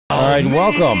All right,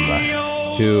 welcome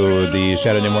to the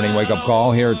Saturday morning wake-up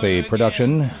call. Here it's a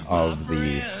production of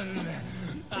the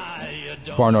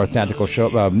Far North Tactical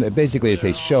Show. Basically, it's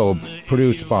a show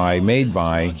made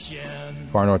by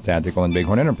Far North Tactical and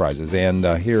Bighorn Enterprises. And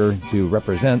here to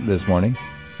represent this morning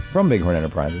from Bighorn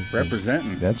Enterprises.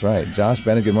 Representing. That's right. Josh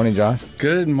Bennett. Good morning, Josh.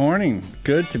 Good morning.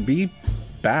 Good to be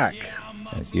back.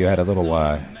 Yes, you had a little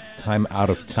time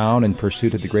out of town in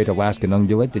pursuit of the great Alaskan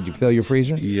ungulate. Did you fill your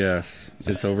freezer? Yes,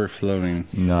 it's overflowing.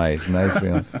 Nice.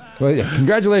 Well,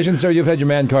 congratulations, sir. You've had your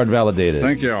man card validated.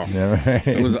 Thank you. Yeah, right.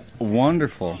 It was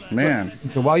wonderful, man.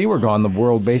 So while you were gone, the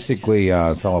world basically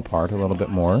fell apart a little bit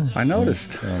more. I noticed.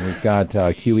 We've got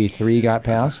QE3 got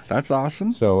passed. That's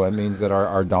awesome. So it means that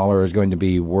our dollar is going to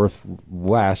be worth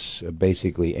less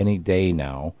basically any day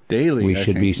now. Daily, we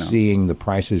should be seeing the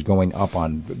prices going up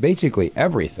on basically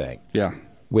everything. Yeah.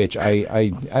 Which I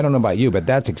don't know about you, but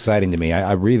that's exciting to me.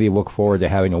 I really look forward to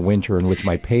having a winter in which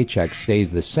my paycheck stays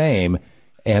the same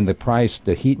and the price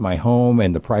to heat my home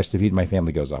and the price to feed my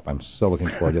family goes up. I'm so looking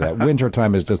forward to that. Winter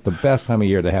time is just the best time of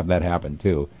year to have that happen,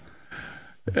 too.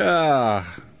 Yeah,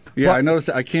 I noticed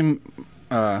I came,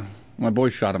 my boy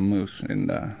shot a moose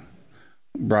and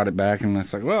brought it back, and I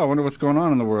was like, well, I wonder what's going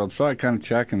on in the world. So I kind of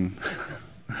check, and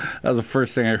that was the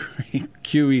first thing I read.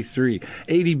 QE3,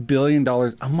 $80 billion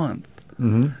a month.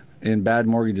 Mm-hmm. In bad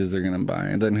mortgages they're going to buy.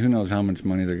 And then who knows how much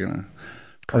money they're going to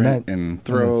print and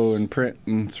throw and print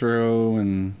and throw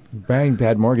and... Buying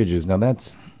bad mortgages. Now,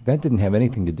 that didn't have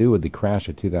anything to do with the crash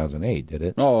of 2008, did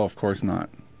it? Oh, of course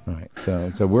not. All right.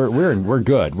 So we're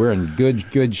good. We're in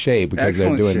good shape because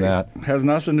Excellent they're doing shape. that. Has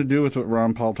nothing to do with what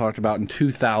Ron Paul talked about in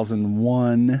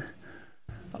 2001.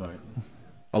 Right.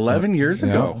 11 years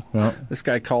ago. Yeah. This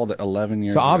guy called it 11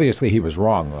 years ago. So obviously he was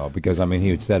wrong, though, because, he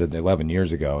had said it 11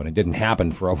 years ago, and it didn't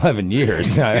happen for 11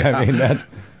 years. The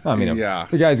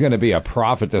guy's going to be a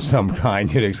prophet of some kind.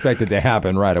 You'd expect it to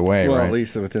happen right away, well, right? At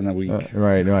least within a week.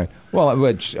 Right. Well,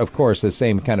 which, of course, the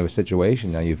same kind of a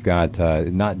situation. Now, you've got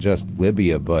not just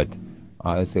Libya, but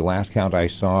let's see, last count I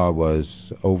saw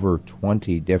was over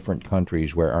 20 different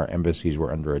countries where our embassies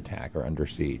were under attack or under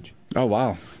siege. Oh,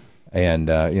 wow. And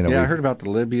I heard about the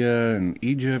Libya and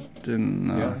Egypt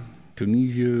and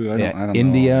Tunisia. I don't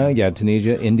India, know.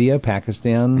 Tunisia, India,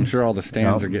 Pakistan. I'm sure all the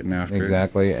stands are getting after it.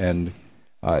 Exactly, and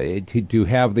to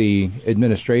have the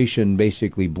administration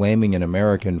basically blaming an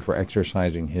American for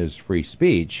exercising his free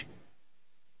speech,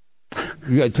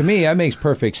 to me that makes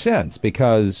perfect sense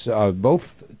because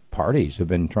both parties have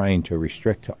been trying to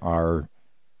restrict our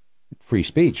free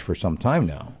speech for some time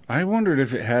now. I wondered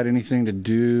if it had anything to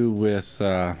do with...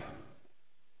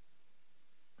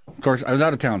 Of course, I was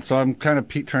out of town, so I'm kind of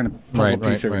trying to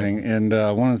piece everything. Right. And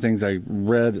one of the things I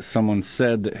read someone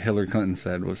said that Hillary Clinton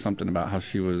said was something about how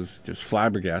she was just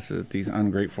flabbergasted that these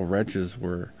ungrateful wretches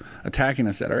were attacking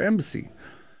us at our embassy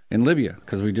in Libya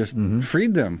because we just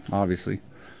freed them, obviously,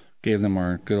 gave them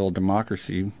our good old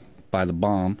democracy by the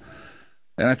bomb.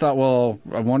 And I thought, well,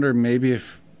 I wonder maybe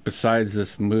if besides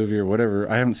this movie or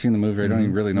whatever, I haven't seen the movie, I don't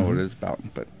even really know what it is about.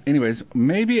 But anyways,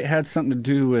 maybe it had something to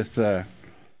do with...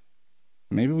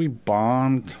 maybe we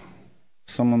bombed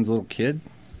someone's little kid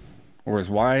or his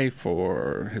wife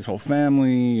or his whole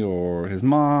family or his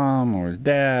mom or his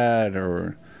dad,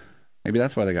 or maybe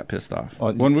that's why they got pissed off.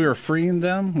 When we were freeing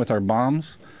them with our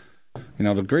bombs,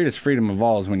 the greatest freedom of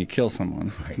all is when you kill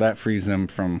someone. Right. That frees them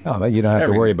from you don't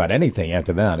have to worry about anything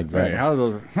after that. Exactly.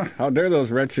 Right. How dare those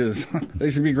wretches?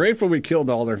 They should be grateful we killed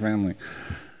all their family.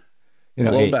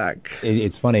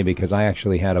 It's funny because I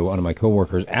actually had one of my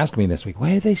coworkers ask me this week,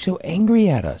 why are they so angry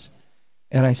at us?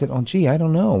 And I said, I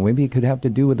don't know. Maybe it could have to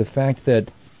do with the fact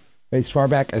that as far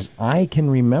back as I can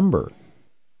remember,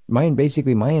 my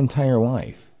entire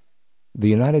life, the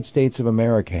United States of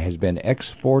America has been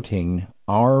exporting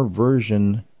our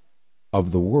version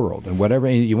of the world. And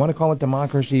whatever, you want to call it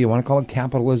democracy, you want to call it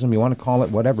capitalism, you want to call it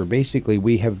whatever. Basically,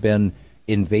 we have been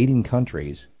invading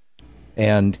countries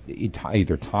and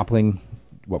either toppling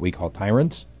what we call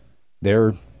tyrants,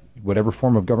 their whatever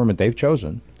form of government they've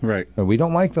chosen. Right. We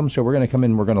don't like them, so we're going to come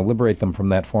in, we're going to liberate them from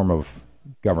that form of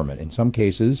government. In some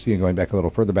cases, going back a little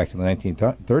further back to the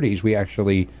 1930s, we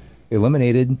actually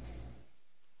eliminated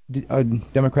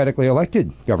democratically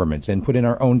elected governments and put in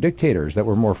our own dictators that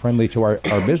were more friendly to our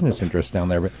business interests down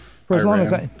there. But for as long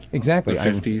as I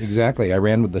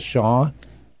ran with the Shah,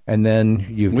 And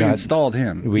then we installed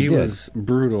him. He was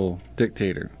brutal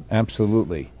dictator.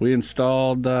 Absolutely. We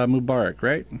installed Mubarak,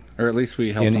 right? Or at least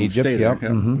we helped him Egypt, stay there. Yep.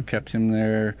 Mm-hmm. We kept him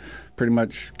there. Pretty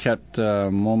much kept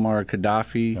Muammar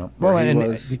Gaddafi. Yep. Well, and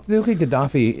look at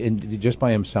Gaddafi just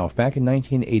by himself. Back in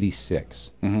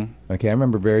 1986, okay, I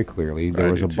remember very clearly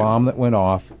there was a bomb that went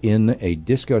off in a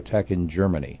discotheque in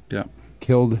Germany. Yeah.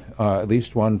 Killed at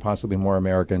least one, possibly more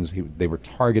Americans. They were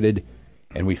targeted,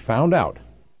 and we found out,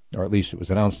 or at least it was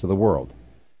announced to the world,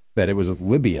 that it was a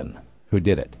Libyan who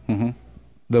did it. Mm-hmm.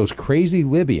 Those crazy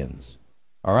Libyans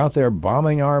are out there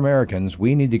bombing our Americans.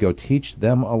 We need to go teach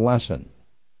them a lesson.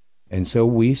 And so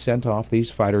we sent off these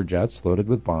fighter jets loaded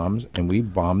with bombs, and we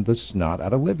bombed the snot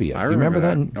out of Libya. I remember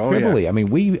that in Tripoli? Yeah. I mean,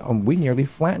 we nearly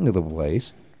flattened the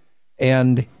place,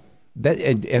 and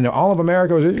all of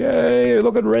America was, yay!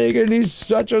 Look at Reagan, he's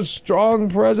such a strong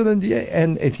president. Yay.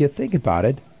 And if you think about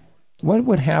it, what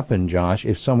would happen, Josh,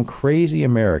 if some crazy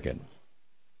American,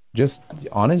 just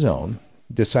on his own,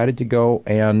 decided to go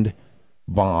and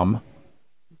bomb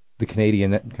the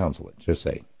Canadian consulate? Just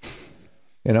say,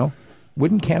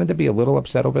 Wouldn't Canada be a little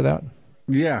upset over that?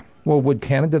 Yeah. Well, would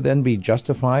Canada then be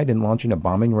justified in launching a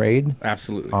bombing raid?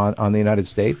 Absolutely. On the United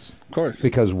States? Of course.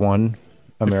 Because one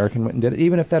American went and did it,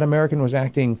 even if that American was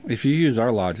acting. If you use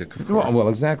our logic, of course. Well,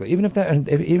 exactly. Even if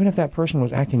that person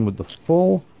was acting with the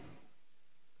full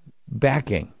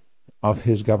backing of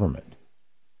his government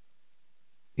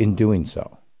in doing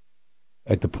so.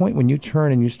 At the point when you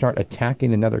turn and you start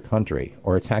attacking another country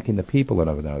or attacking the people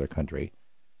of another country,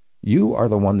 you are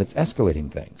the one that's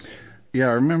escalating things. Yeah,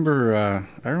 I remember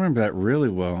that really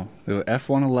well. There were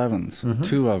F-111s,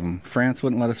 2 of them. France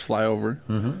wouldn't let us fly over,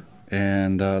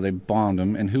 and they bombed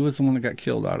them. And who was the one that got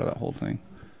killed out of that whole thing?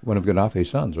 One of Gaddafi's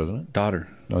sons, wasn't it? Daughter.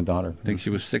 No, daughter. I think she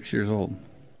was 6 years old.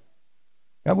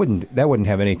 That wouldn't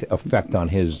have any effect on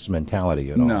his mentality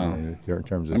at all. No. In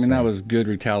terms of that was good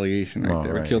retaliation right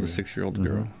there. Right. We killed a 6-year-old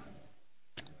girl.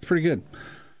 It's pretty good.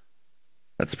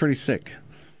 That's pretty sick.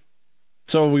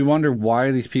 So we wonder why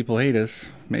these people hate us.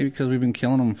 Maybe because we've been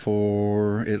killing them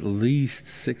for at least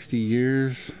 60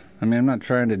 years. I mean, I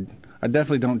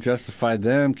definitely don't justify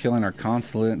them killing our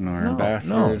consulate and our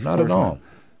ambassadors. No, not at all.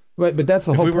 But that's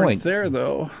the whole point. If we weren't there,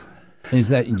 though, is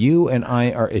that you and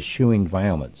I are eschewing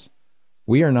violence.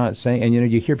 We are not saying, and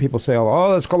you hear people say,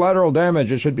 "Oh, that's collateral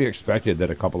damage. It should be expected that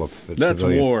a couple of that's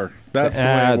war. That's the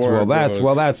way war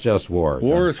goes. That's just war.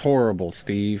 War is horrible,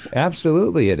 Steve.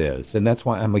 Absolutely, it is, and that's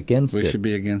why I'm against it. We should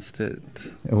be against it.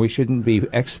 And we shouldn't be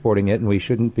exporting it, and we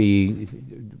shouldn't be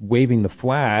waving the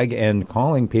flag and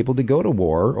calling people to go to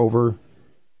war over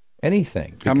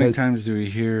anything. How many times do we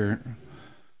hear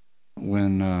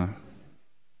when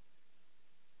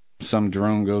some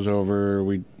drone goes over,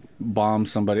 we bomb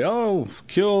somebody,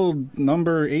 killed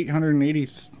number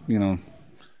 880,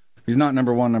 he's not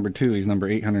number 1, number 2, he's number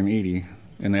 880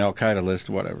 in the Al-Qaeda list,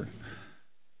 whatever.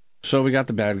 So we got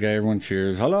the bad guy, everyone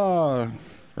cheers, Allah,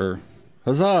 or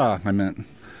huzzah, I meant.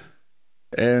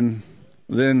 And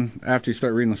then after you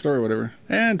start reading the story, whatever,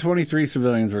 and 23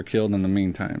 civilians were killed in the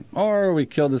meantime. Or we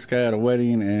killed this guy at a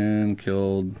wedding and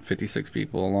killed 56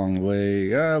 people along the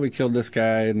way. We killed this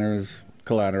guy and there was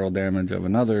collateral damage of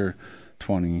another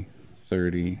 20,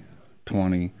 30,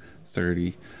 20,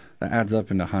 30. That adds up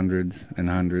into hundreds and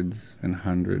hundreds and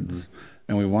hundreds.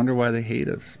 And we wonder why they hate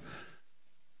us.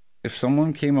 If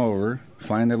someone came over,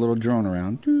 flying their little drone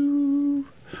around,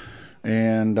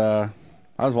 and I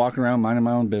was walking around minding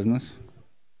my own business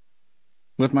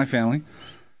with my family,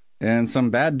 and some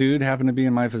bad dude happened to be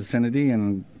in my vicinity,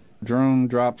 and drone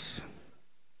drops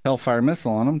Hellfire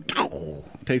missile on him,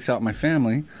 takes out my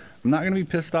family, I'm not going to be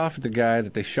pissed off at the guy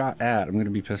that they shot at. I'm going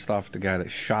to be pissed off at the guy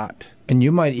that shot. And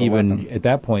you might even, at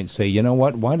that point, say, you know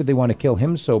what? Why did they want to kill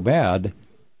him so bad?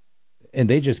 And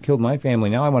they just killed my family.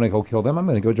 Now I want to go kill them. I'm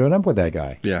going to go join up with that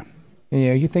guy. Yeah.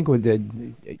 You think with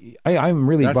the, I'm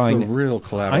really That's buying. The real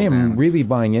collateral I am damage. really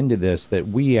buying into this, that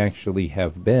we actually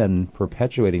have been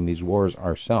perpetuating these wars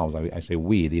ourselves. I say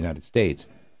we, the United States,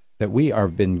 that we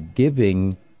have been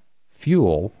giving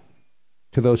fuel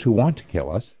to those who want to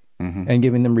kill us. And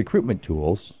giving them recruitment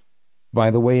tools by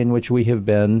the way in which we have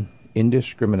been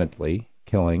indiscriminately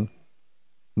killing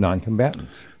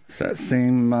non-combatants. It's that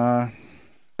same,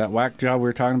 that whack job we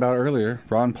were talking about earlier,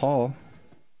 Ron Paul.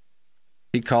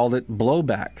 He called it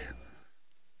blowback.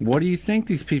 What do you think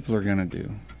these people are going to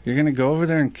do? You're going to go over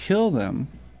there and kill them,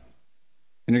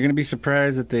 and you're going to be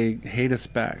surprised that they hate us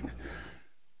back.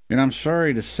 And I'm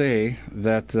sorry to say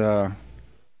that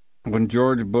when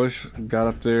George Bush got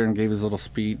up there and gave his little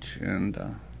speech, and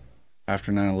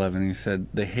after 9/11, he said,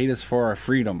 they hate us for our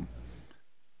freedom.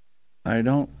 I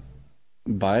don't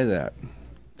buy that.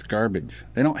 It's garbage.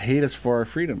 They don't hate us for our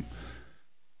freedom.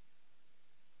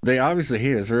 They obviously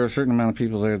hate us. There are a certain amount of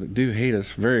people there that do hate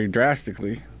us very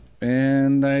drastically,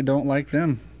 and I don't like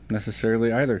them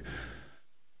necessarily either.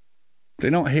 They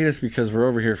don't hate us because we're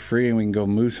over here free and we can go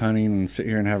moose hunting and sit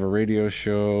here and have a radio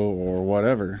show or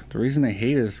whatever. The reason they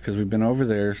hate us is because we've been over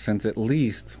there since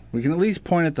we can at least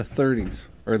point at the 30s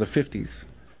or the 50s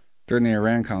during the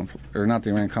Iran conflict, or not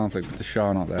the Iran conflict, but the Shah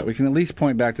and all that. We can at least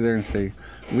point back to there and say,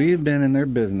 we've been in their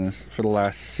business for the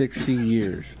last 60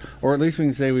 years. Or at least we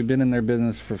can say we've been in their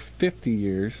business for 50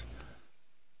 years,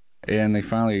 and they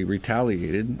finally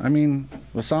retaliated. I mean,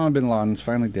 Osama bin Laden's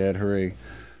finally dead, hooray.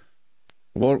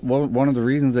 Well, one of the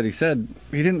reasons that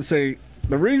he didn't say,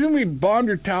 the reason we bombed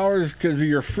your towers is because of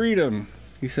your freedom.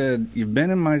 He said, you've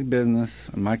been in my business,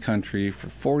 in my country, for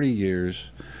 40 years.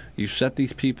 You've set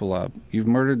these people up. You've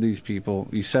murdered these people.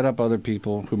 You set up other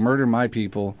people who murder my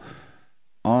people.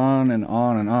 On and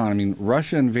on and on. I mean,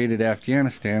 Russia invaded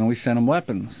Afghanistan. We sent them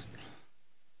weapons.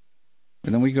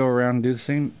 And then we go around and do the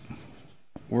same.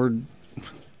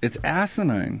 It's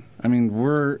asinine. I mean,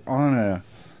 we're on a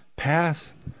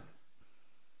path.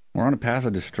 We're on a path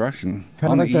of destruction.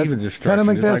 Kind of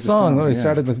like that song that we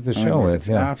started the show with. It's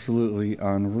absolutely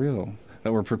unreal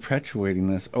that we're perpetuating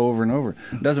this over and over.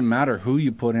 It doesn't matter who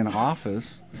you put in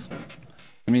office.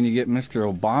 I mean, you get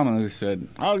Mr. Obama who said,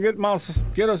 I'll get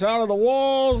us out of the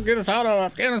walls, get us out of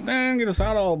Afghanistan, get us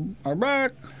out of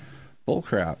Iraq.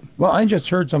 Bullcrap. Well, I just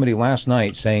heard somebody last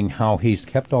night saying how he's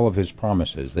kept all of his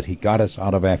promises, that he got us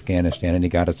out of Afghanistan and he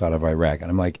got us out of Iraq. And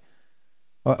I'm like,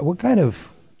 what kind of...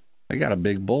 They got a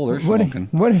big bowl they're smoking.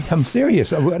 I'm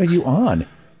serious. What are you on?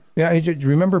 Yeah, I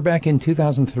remember back in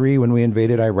 2003 when we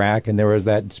invaded Iraq and there was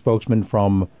that spokesman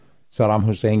from Saddam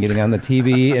Hussein getting on the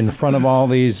TV in front of all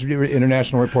these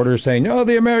international reporters saying, no,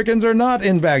 the Americans are not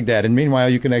in Baghdad. And meanwhile,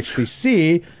 you can actually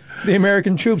see the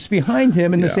American troops behind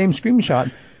him in the same screenshot.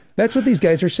 That's what these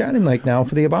guys are sounding like now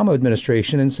for the Obama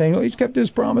administration and saying, oh, he's kept his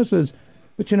promises.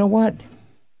 But you know what?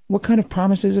 What kind of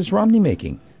promises is Romney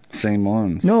making? Same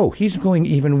ones. No, he's going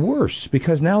even worse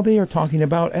because now they are talking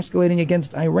about escalating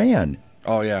against Iran.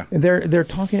 Oh, yeah. They're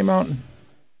talking about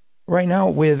right now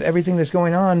with everything that's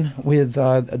going on with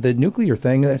the nuclear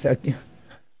thing.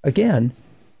 Again,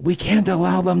 we can't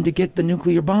allow them to get the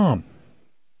nuclear bomb.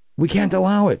 We can't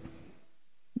allow it.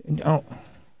 Oh,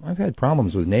 I've had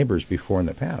problems with neighbors before in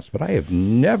the past, but I have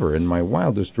never in my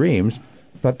wildest dreams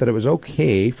thought that it was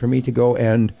okay for me to go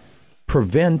and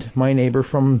prevent my neighbor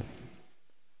from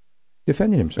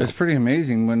defending himself. It's pretty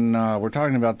amazing when we're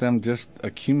talking about them just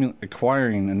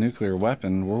acquiring a nuclear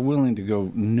weapon. We're willing to go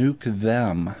nuke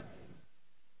them.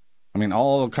 I mean,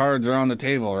 all the cards are on the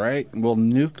table, right? We'll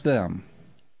nuke them.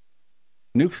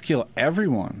 Nukes kill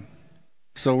everyone.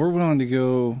 So we're willing to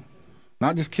go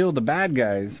not just kill the bad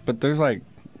guys, but there's like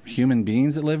human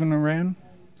beings that live in Iran.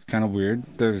 It's kind of weird.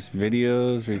 There's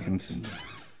videos where you can...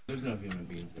 There's no human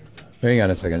beings there. Hang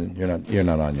on a second. You're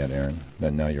not on yet, Aaron.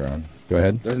 Then now you're on. Go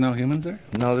ahead. There's no humans there?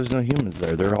 No, there's no humans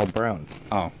there. They're all brown.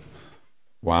 Oh.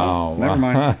 Wow. Never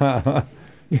mind.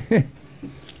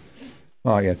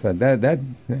 Oh, yes.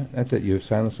 That's it. You've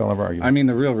silenced all of our arguments. I mean,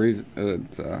 the real reason...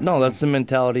 No, that's the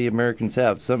mentality Americans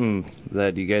have. Something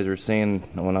that you guys were saying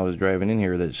when I was driving in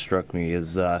here that struck me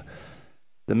is the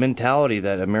mentality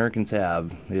that Americans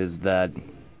have is that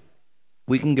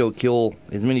we can go kill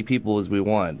as many people as we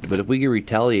want, but if we get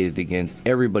retaliated against,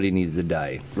 everybody needs to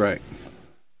die. Right.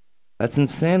 That's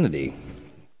insanity.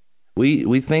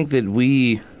 We think that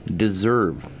we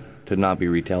deserve to not be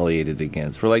retaliated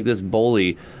against. We're like this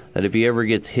bully that if he ever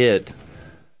gets hit...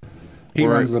 He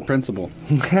runs the principal.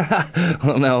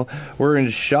 Well, no, we're in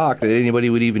shock that anybody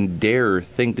would even dare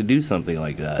think to do something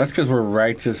like that. That's because we're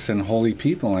righteous and holy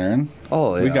people, Aaron.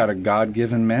 Oh, yeah. We got a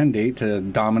God-given mandate to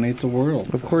dominate the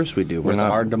world. Of course we do. We're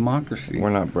not our democracy.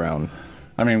 We're not brown.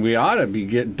 I mean, we ought to be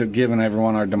giving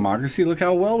everyone our democracy. Look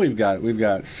how well we've got. We've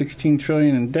got $16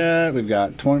 trillion in debt. We've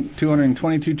got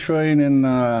 $222 trillion in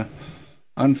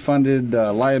unfunded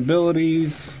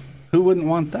liabilities. Who wouldn't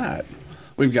want that?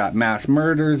 We've got mass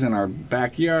murders in our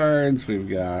backyards. We've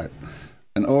got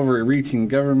an overreaching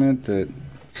government that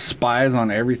spies on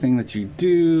everything that you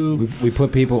do. We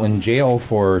put people in jail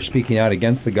for speaking out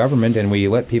against the government, and we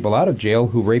let people out of jail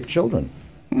who rape children.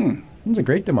 It's a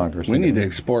great democracy. We need to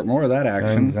export more of that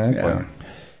action. Exactly.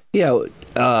 Yeah,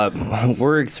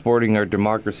 we're exporting our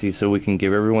democracy so we can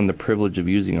give everyone the privilege of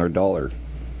using our dollar.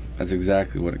 That's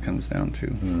exactly what it comes down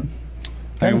to.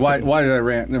 I mean, why did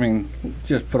Iran... I mean,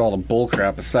 just put all the bull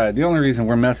crap aside. The only reason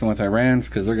we're messing with Iran is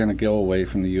because they're going to go away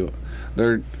from the U.S.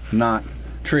 They're not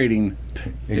trading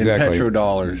in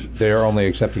petrodollars. They're only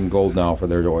accepting gold now for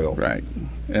their oil. Right.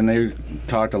 And they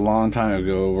talked a long time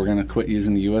ago, we're going to quit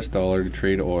using the U.S. dollar to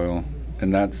trade oil.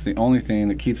 And that's the only thing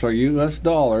that keeps our U.S.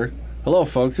 dollar. Hello,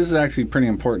 folks. This is actually pretty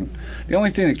important. The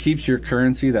only thing that keeps your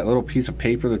currency, that little piece of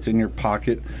paper that's in your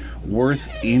pocket, worth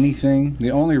anything,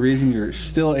 the only reason you're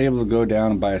still able to go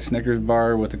down and buy a Snickers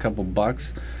bar with a couple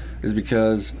bucks is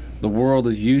because the world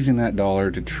is using that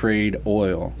dollar to trade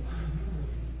oil.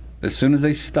 As soon as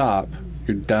they stop,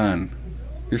 you're done.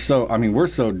 We're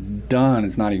so done,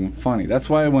 it's not even funny. That's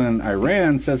why when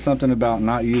Iran says something about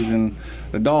not using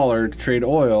the dollar to trade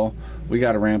oil, we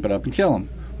got to ramp it up and kill them.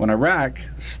 When Iraq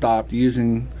stopped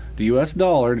using the U.S.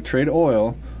 dollar to trade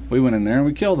oil, we went in there and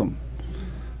we killed them.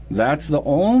 That's the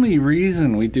only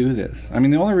reason we do this. I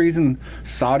mean, the only reason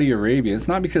Saudi Arabia, it's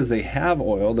not because they have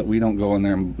oil that we don't go in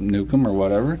there and nuke them or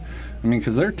whatever. I mean,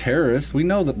 because they're terrorists. We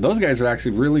know that those guys are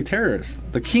actually really terrorists.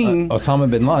 The king... Osama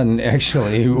bin Laden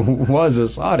actually was a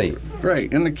Saudi.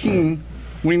 Right, and the king,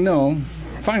 we know,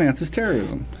 finances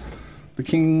terrorism. The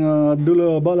king,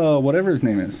 Abdullah Abdullah, whatever his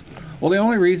name is. Well, the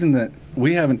only reason that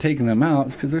we haven't taken them out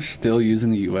is because they're still using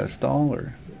the U.S.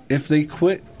 dollar. If they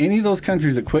quit, any of those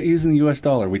countries that quit using the U.S.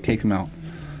 dollar, we take them out.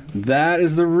 That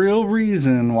is the real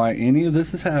reason why any of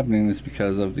this is happening, is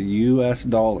because of the U.S.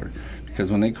 dollar.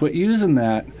 Because when they quit using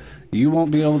that, you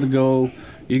won't be able to go,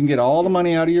 you can get all the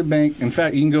money out of your bank. In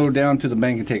fact, you can go down to the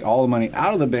bank and take all the money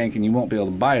out of the bank, and you won't be able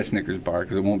to buy a Snickers bar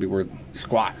because it won't be worth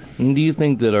squat. And do you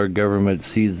think that our government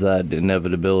sees that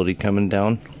inevitability coming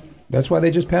down? That's why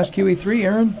they just passed QE3,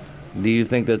 Aaron. Do you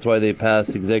think that's why they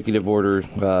passed Executive Order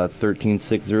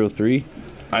 13603?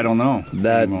 I don't know.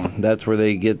 That's where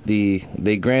they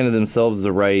granted themselves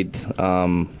the right.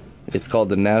 It's called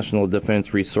the National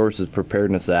Defense Resources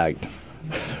Preparedness Act.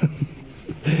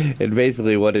 And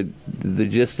basically the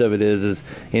gist of it is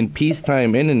in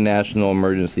peacetime and in national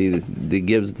emergency, that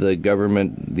gives the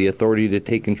government the authority to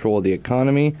take control of the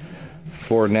economy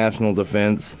for national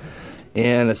defense,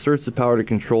 and asserts the power to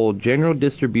control general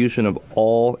distribution of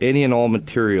any and all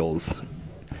materials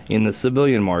in the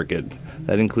civilian market.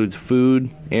 That includes food,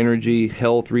 energy,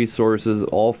 health resources,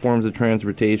 all forms of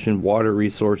transportation, water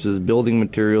resources, building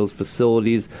materials,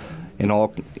 facilities, and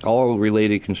all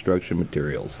related construction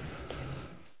materials.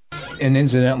 And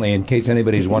incidentally, in case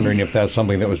anybody's wondering if that's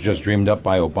something that was just dreamed up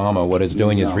by Obama, what it's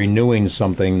doing is renewing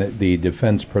something that the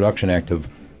Defense Production Act of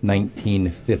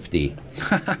 1950.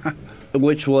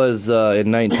 Which was,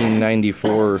 in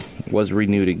 1994, was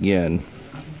renewed again.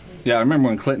 Yeah, I remember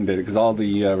when Clinton did it, because all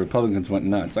the Republicans went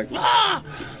nuts. Like,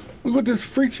 look what this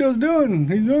freak show's doing.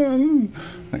 He's doing.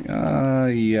 Like,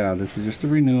 yeah, this is just a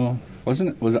renewal. Was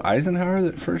it Eisenhower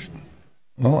that first?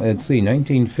 Well, let's see,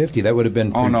 1950, that would have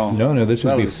been... No, this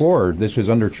was before. This was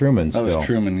under Truman still. That was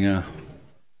Truman, yeah.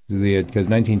 Because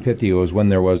 1950 was when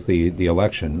there was the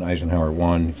election. Eisenhower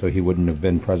won, so he wouldn't have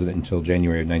been president until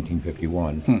January of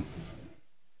 1951.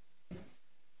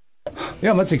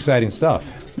 Yeah, that's exciting stuff.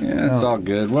 Yeah, it's all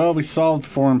good. Well, we solved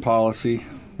foreign policy.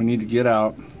 We need to get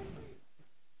out.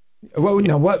 Well,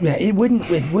 no,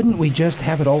 wouldn't we just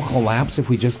have it all collapse if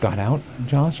we just got out,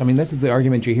 Josh? I mean, this is the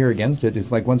argument you hear against it.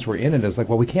 It's like once we're in it, it's like,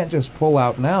 well, we can't just pull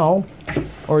out now,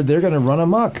 or they're going to run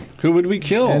amok. Who would we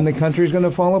kill? And the country's going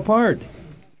to fall apart.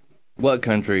 What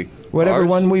country? Whatever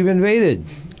one we've invaded.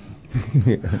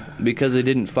 Because they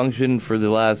didn't function for the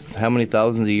last how many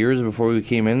thousands of years before we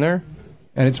came in there?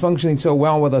 And it's functioning so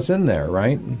well with us in there,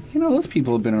 right? You know, those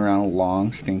people have been around a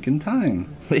long stinking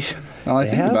time. Now I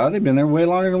think about it, they've been there way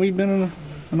longer than we've been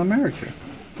in America.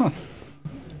 Huh.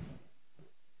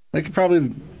 They could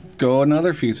probably go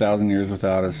another few thousand years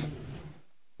without us.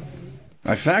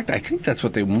 In fact, I think that's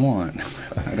what they want.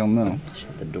 I don't know.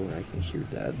 Shut the door, I can hear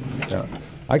that. Yeah.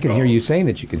 I can hear you saying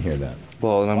that you can hear that.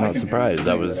 Well, and I'm not surprised.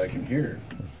 I can hear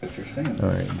what you're saying. All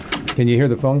right. Can you hear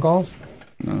the phone calls?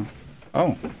 No.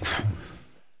 Oh.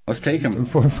 Let's take them.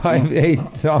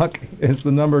 458-TALK is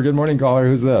the number. Good morning, caller.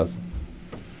 Who's this?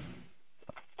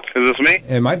 Is this me?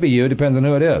 It might be you. Depends on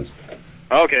who it is.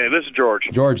 Okay, this is George.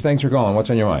 George, thanks for calling. What's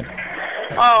on your mind?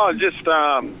 Oh, just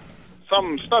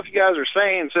some stuff you guys are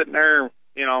saying, sitting there,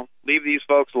 leave these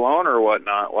folks alone or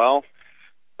whatnot. Well,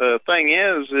 the thing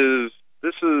is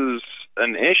this is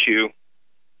an issue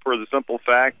for the simple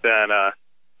fact that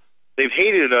they've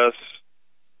hated us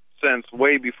since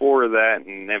way before that,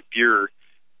 and if you're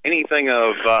anything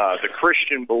of the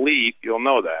Christian belief, you'll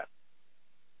know that.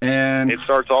 And it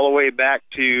starts all the way back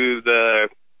to the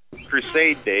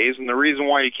Crusade days, and the reason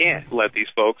why you can't let these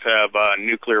folks have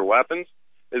nuclear weapons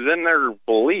is in their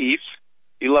beliefs.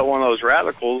 You let one of those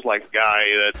radicals, like the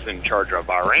guy that's in charge of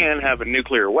Iran, have a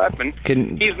nuclear weapon,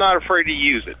 he's not afraid to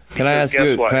use it. Can I ask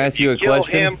you a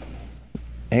question?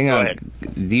 Hang on.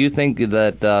 Do you think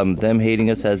that them hating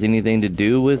us has anything to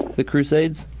do with the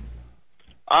Crusades?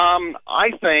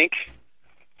 I think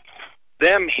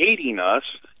them hating us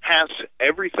has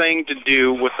everything to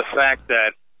do with the fact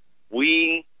that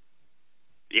we're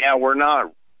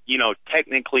not,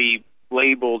 technically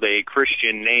labeled a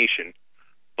Christian nation,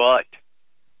 but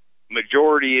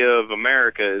majority of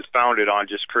America is founded on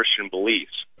just Christian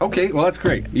beliefs. Okay, well, that's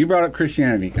great. You brought up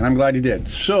Christianity, and I'm glad you did.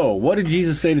 So, what did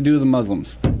Jesus say to do to the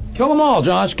Muslims? Kill them all,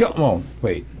 Josh. Kill them all.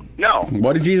 Wait. No.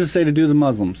 What did Jesus say to do to the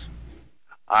Muslims?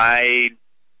 I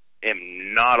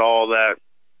am not all that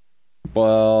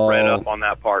read up on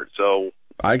that part, so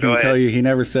I can tell you he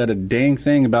never said a dang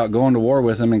thing about going to war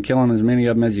with them and killing as many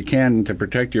of them as you can to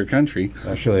protect your country.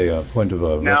 Actually, a point of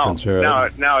reference here.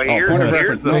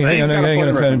 Here's the thing. Hang on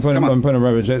a second. Point of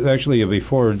reference. Actually,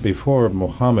 before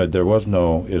Muhammad, there was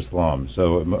no Islam.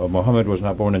 So Muhammad was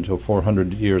not born until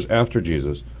 400 years after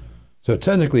Jesus. So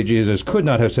technically, Jesus could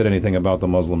not have said anything about the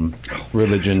Muslim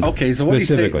religion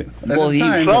specifically. Well, he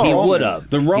would have.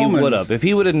 The Romans. He would have. If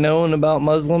he would have known about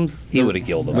Muslims, he would have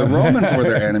killed them. The Romans were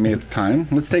their enemy at the time.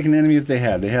 Let's take an enemy that they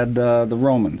had. They had the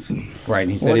Romans. Right.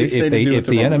 He said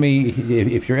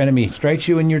if your enemy strikes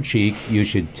you in your cheek, you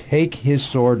should take his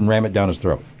sword and ram it down his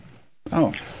throat.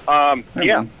 Yeah.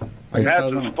 That's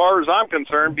as far as I'm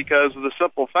concerned, because of the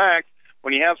simple fact,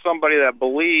 when you have somebody that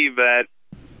believe that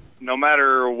no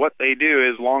matter what they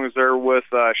do, as long as they're with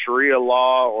Sharia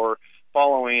law or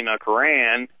following a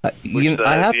Quran, I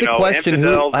have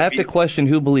to question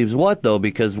who believes what, though,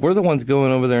 because we're the ones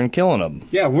going over there and killing them.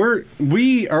 Yeah,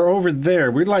 we are over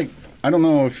there. We're like, I don't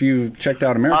know if you've checked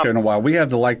out America in a while. We have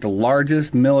the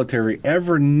largest military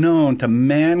ever known to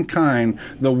mankind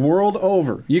the world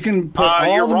over. You can put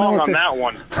all you're the wrong military... on that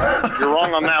one. You're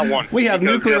wrong on that one. We have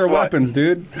nuclear weapons,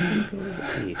 dude.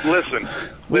 Listen,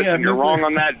 you're wrong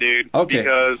on that, dude. Okay.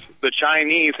 Because the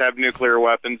Chinese have nuclear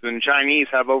weapons, and the Chinese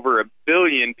have over 1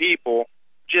 billion people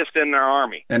just in their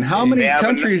army. And how many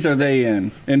countries are they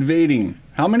in invading?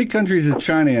 How many countries is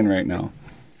China in right now?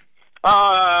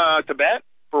 Tibet,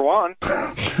 for one.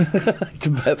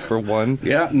 Tibet, for one.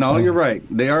 Yeah, no, you're right.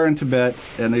 They are in Tibet,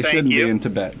 and they shouldn't be in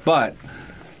Tibet. But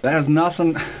that has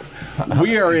nothing...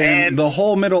 We are in the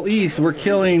whole Middle East. We're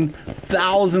killing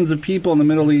thousands of people in the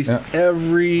Middle East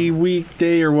every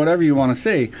weekday or whatever you want to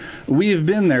say. We have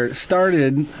been there. It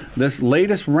started this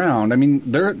latest round. I mean,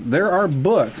 there are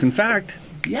books. In fact,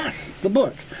 yes, the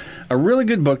book. A really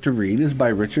good book to read is by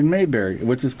Richard Mayberry,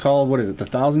 which is called, what is it, The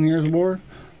 1,000 Years War?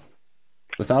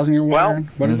 The 1,000-Year War? Well,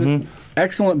 what is it?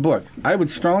 Excellent book. I would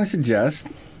strongly suggest,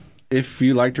 if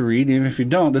you like to read, even if you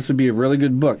don't, this would be a really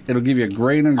good book. It'll give you a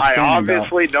great understanding. I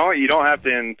obviously don't. You don't have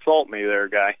to insult me there,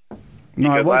 guy.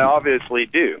 No, because I obviously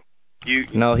do. He's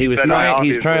trying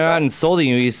not insulting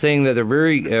you. He's saying that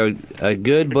a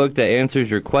good book that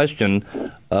answers your question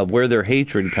of where their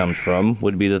hatred comes from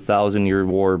would be The 1,000-Year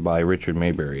War by Richard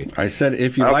Mayberry. I said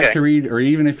if you like to read, or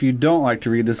even if you don't like to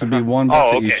read, this would be one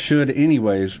book that you should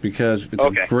anyways, because it's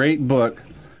a great book,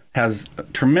 has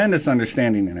tremendous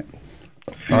understanding in it.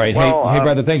 All right. Hey,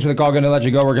 brother, thanks for the call. Going to let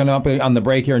you go. We're going to up on the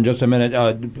break here in just a minute.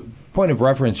 Point of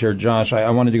reference here, Josh, I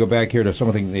wanted to go back here to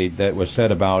something that was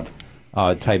said about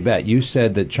Tibet. You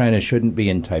said that China shouldn't be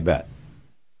in Tibet.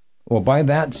 Well, by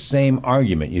that same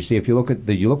argument, you see, if you look at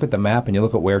the map and you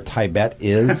look at where Tibet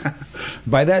is,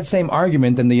 by that same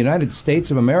argument, then the United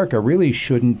States of America really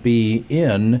shouldn't be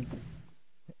in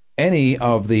any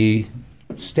of the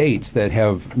states that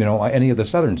have, any of the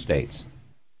southern states.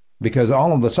 Because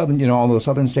all of the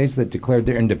southern states that declared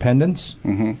their independence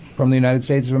from the United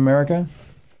States of America,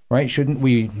 right? Shouldn't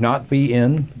we not be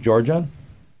in Georgia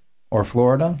or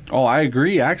Florida? Oh, I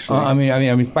agree, actually. I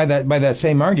mean, by that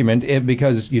same argument,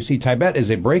 because you see, Tibet is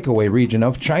a breakaway region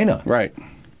of China, right?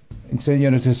 And so,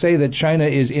 to say that China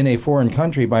is in a foreign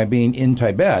country by being in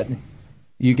Tibet,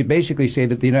 you could basically say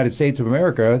that the United States of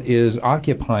America is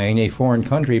occupying a foreign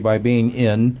country by being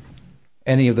in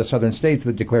any of the southern states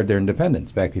that declared their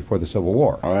independence back before the Civil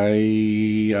War.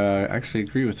 I actually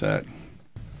agree with that.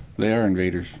 They are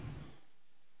invaders.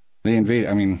 They invade.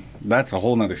 I mean, that's a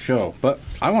whole nother show. But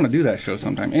I want to do that show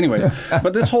sometime. Anyway,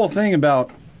 but this whole thing about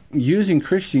using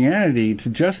Christianity to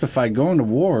justify going to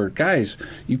war, guys,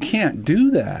 you can't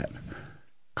do that.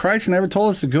 Christ never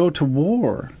told us to go to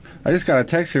war. I just got a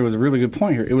text here with a really good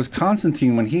point here. It was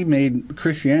Constantine when he made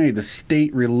Christianity the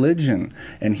state religion,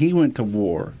 and he went to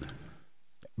war.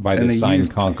 By the sign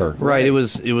conquer. Right. It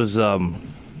was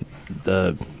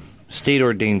the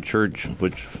state-ordained church,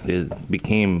 which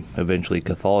became eventually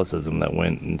Catholicism, that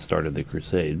went and started the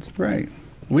Crusades. Right.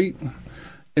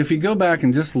 If you go back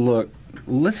and just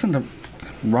listen to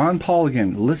Ron Paul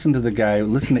again. Listen to the guy.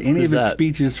 Listen to any of his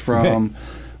speeches from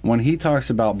when he talks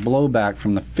about blowback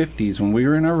from the 50s when we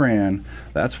were in Iran.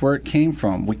 That's where it came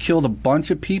from. We killed a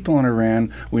bunch of people in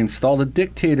Iran. We installed a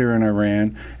dictator in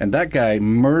Iran, and that guy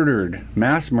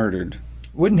mass murdered.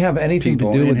 Wouldn't have anything to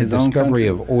do with the discovery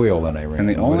of oil in Iran. And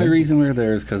the only reason we were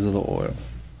there is because of the oil.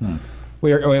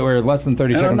 We're less than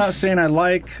 30 seconds. I'm not saying I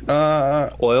like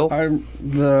oil.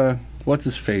 What's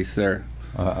his face there?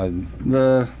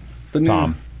 The new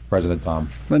Tom, President Tom.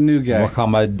 The new guy.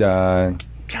 Mohammed.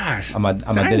 Gosh.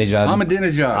 Ahmadinejad. I'm a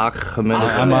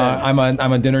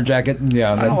dinner jacket.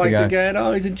 Yeah, that's the guy. I don't like the guy at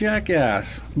all. He's a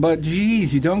jackass. But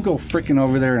geez, you don't go freaking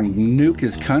over there and nuke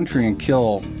his country and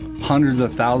kill hundreds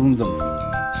of thousands of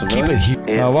civilians.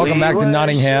 Welcome back to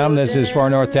Nottingham. This is Far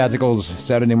North Tactical's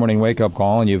Saturday morning wake-up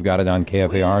call, and you've got it on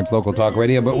KFAR. It's local talk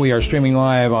radio, but we are streaming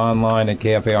live online at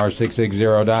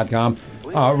KFAR660.com.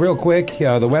 Real quick,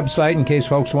 the website, in case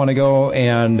folks want to go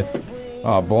and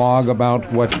blog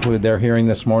about what they're hearing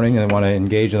this morning and they want to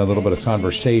engage in a little bit of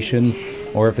conversation,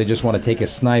 or if they just want to take a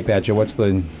snipe at you, what's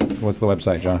the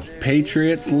website, John?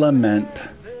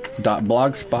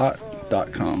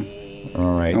 patriotslament.blogspot.com.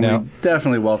 All right. And now, we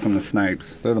definitely welcome the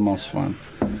snipes. They're the most fun.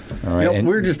 All right. We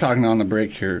were just talking on the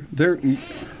break here.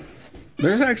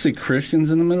 There's actually Christians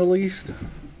in the Middle East.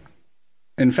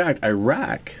 In fact,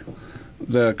 Iraq,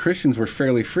 the Christians were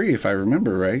fairly free, if I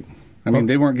remember right. I mean,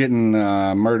 they weren't getting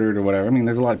murdered or whatever. I mean,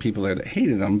 there's a lot of people there that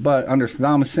hated them. But under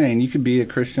Saddam Hussein, you could be a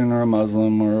Christian or a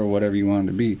Muslim or whatever you wanted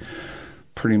to be,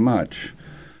 pretty much.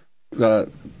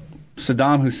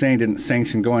 Saddam Hussein didn't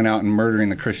sanction going out and murdering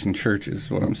the Christian churches,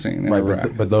 is what I'm saying, in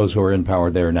Iraq. But those who are in power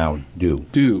there now do.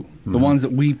 Mm-hmm. The ones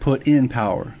that we put in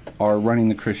power are running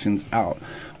the Christians out.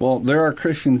 Well, there are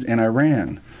Christians in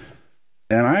Iran.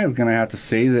 And I am going to have to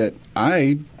say that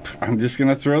I'm just going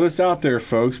to throw this out there,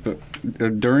 folks, but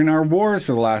during our wars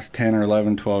for the last 10 or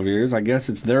 11, 12 years, I guess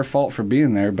it's their fault for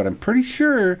being there, but I'm pretty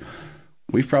sure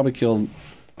we've probably killed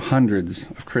hundreds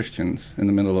of Christians in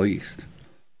the Middle East.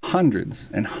 Hundreds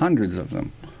and hundreds of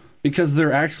them, because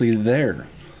they're actually there.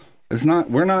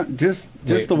 We're not just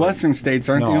the Western states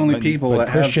aren't the only people that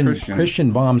have Christians.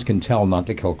 Christian bombs can tell not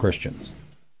to kill Christians.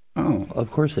 Oh, of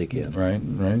course they can. Right.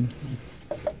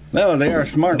 No, they are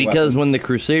smart. Because weapons. when the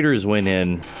Crusaders went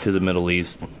in to the Middle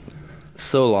East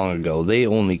so long ago, they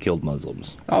only killed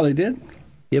Muslims. Oh, they did?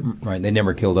 Yep. Right. They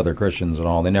never killed other Christians at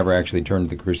all. They never actually turned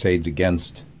the Crusades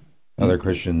against other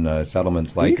Christian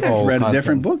settlements. Like, you guys read a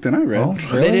different book than I read. Oh,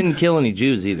 really? They didn't kill any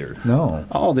Jews either. No.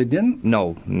 Oh, they didn't?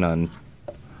 No, none.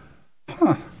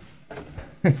 Huh.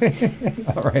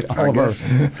 All right. All of us.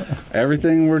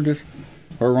 Everything we're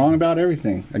wrong about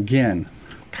everything again.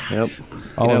 Yep.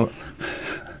 All of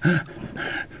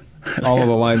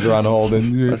the lines are on hold.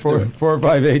 And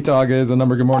 458 Talk is the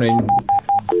number. Good morning.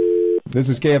 This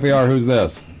is KFAR. Who's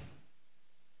this?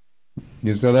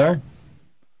 You still there?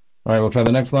 All right, we'll try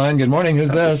the next line. Good morning.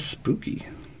 Who's this? Spooky.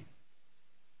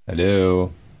 I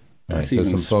do. All right, so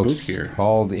some folks spookier.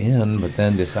 Called in, but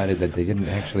then decided that they didn't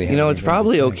actually have. It's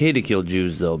probably okay to kill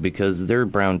Jews though, because they're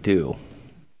brown too.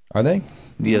 Are they?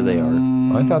 Yeah, they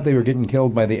are. I thought they were getting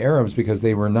killed by the Arabs because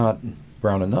they were not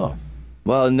brown enough.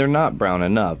 Well, and they're not brown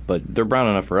enough, but they're brown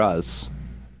enough for us.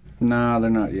 No, they're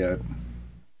not yet.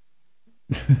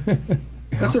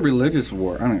 That's a religious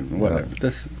war. I mean, whatever.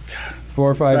 This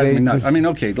 458. I mean,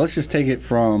 okay, let's just take it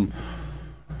from.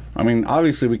 I mean,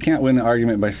 obviously, we can't win the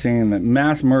argument by saying that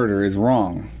mass murder is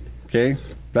wrong. Okay,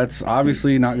 that's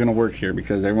obviously not going to work here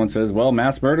because everyone says, well,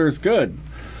 mass murder is good.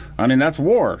 I mean, that's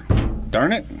war.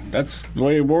 Darn it, that's the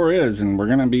way war is, and we're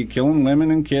going to be killing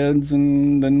women and kids,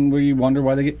 and then we wonder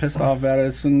why they get pissed off at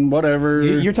us and whatever.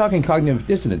 You're talking cognitive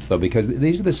dissonance, though, because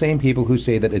these are the same people who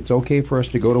say that it's okay for us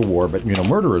to go to war, but,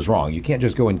 murder is wrong. You can't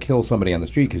just go and kill somebody on the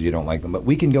street because you don't like them, but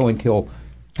we can go and kill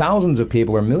thousands of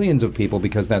people or millions of people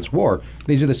because that's war.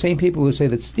 These are the same people who say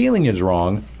that stealing is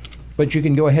wrong, but you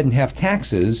can go ahead and have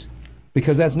taxes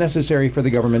because that's necessary for the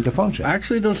government to function.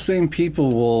 Actually, those same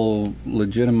people will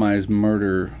legitimize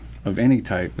murder of any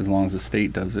type as long as the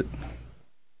state does it.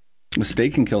 The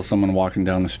state can kill someone walking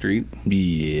down the street.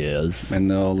 Yes. And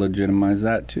they'll legitimize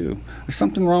that too. There's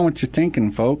something wrong with your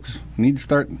thinking, folks. You need to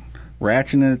start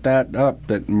ratcheting that up,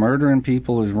 that murdering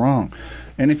people is wrong.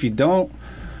 And if we can't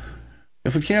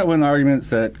win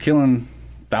arguments that killing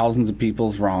thousands of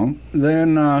people is wrong,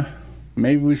 then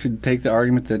maybe we should take the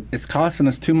argument that it's costing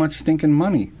us too much stinking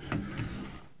money.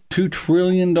 $2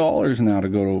 trillion now to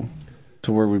go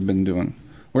to where we've been doing.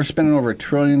 We're spending over $1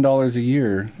 trillion a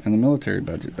year in the military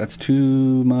budget. That's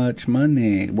too much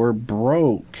money. We're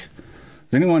broke.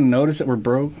 Does anyone notice that we're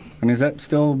broke? I mean, has that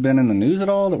still been in the news at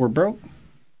all, that we're broke?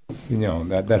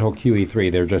 That whole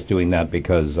QE3, they're just doing that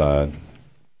because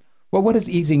Well, what does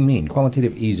easing mean?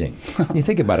 Qualitative easing. You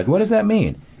think about it. What does that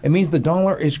mean? It means the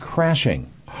dollar is crashing,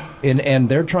 and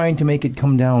they're trying to make it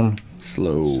come down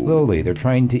slowly. They're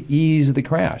trying to ease the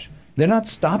crash. They're not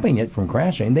stopping it from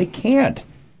crashing. They can't.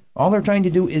 All they're trying to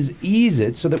do is ease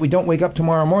it so that we don't wake up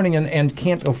tomorrow morning and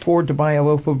can't afford to buy a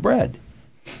loaf of bread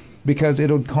because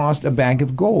it'll cost a bag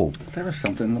of gold. There was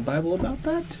something in the Bible about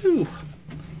that, too.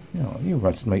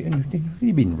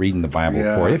 You've been reading the Bible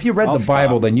for you. If you read the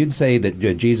Bible, then you'd say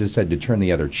that Jesus said to turn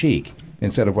the other cheek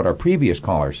instead of what our previous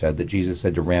caller said, that Jesus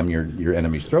said to ram your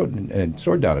enemy's throat and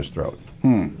sword down his throat.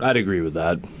 I'd agree with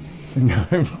that.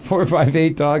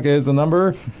 458-TALK is the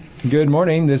number. Good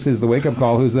morning. This is the wake-up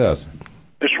call. Who's this?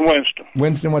 It's Winston.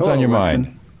 Winston, what's on your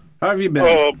mind? How have you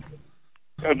been?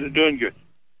 Doing good.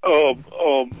 I've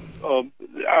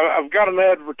got an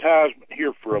advertisement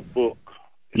here for a book.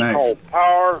 It's called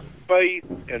Power, Faith,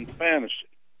 and Fantasy.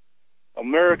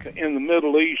 America in the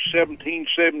Middle East,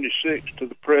 1776 to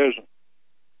the present,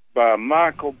 by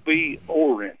Michael B.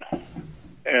 Oren.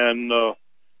 And in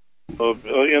the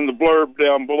blurb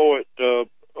down below it,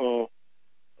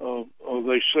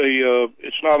 they say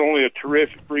it's not only a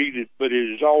terrific read, but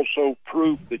it is also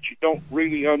proof that you don't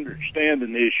really understand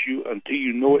an issue until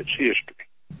you know its history.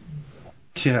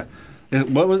 Yeah.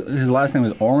 What was his last name?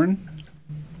 Was Oren?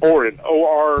 Oren,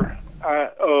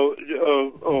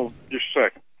 just a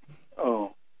second.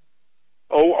 Oren.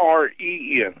 All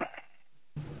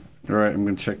right, I'm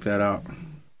going to check that out.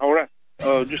 All right.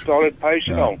 Just thought I'd pass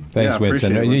it on. Thanks,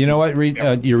 Winston. You know what?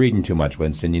 You're reading too much,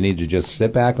 Winston. You need to just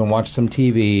sit back and watch some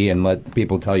TV and let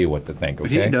people tell you what to think,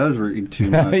 okay? But he does read too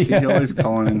much. He's always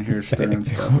calling in here, stirring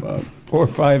stuff up.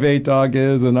 458-TALK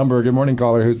is the number. Good morning,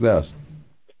 caller. Who's this?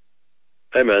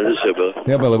 Hey, man, this is Billy.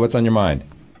 Yeah, Billy, what's on your mind?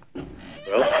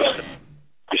 Well,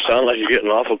 you sound like you're getting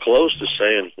awful close to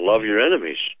saying love your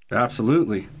enemies.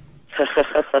 Absolutely.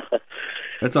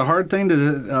 It's a hard thing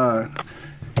to...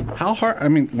 how hard? I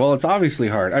mean, well, it's obviously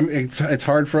hard. I mean, it's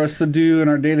hard for us to do in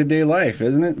our day-to-day life,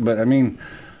 isn't it? But, I mean,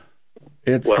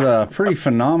 it's a pretty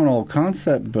phenomenal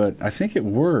concept, but I think it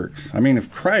works. I mean,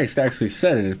 if Christ actually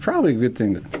said it, it's probably a good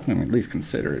thing to at least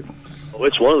consider it. Well,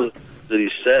 it's one of the that he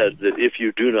said that if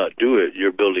you do not do it,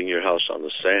 you're building your house on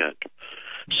the sand.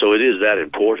 So it is that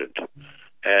important.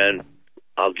 And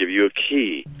I'll give you a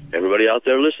key. Everybody out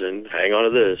there listening, hang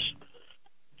on to this.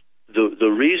 The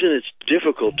reason it's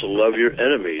difficult to love your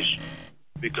enemies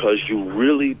because you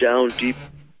really down deep in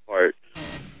your heart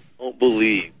don't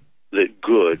believe that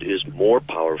good is more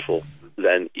powerful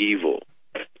than evil.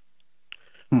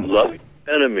 Loving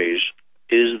enemies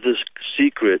is the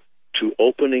secret to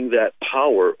opening that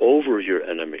power over your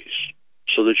enemies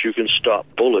so that you can stop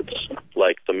bullets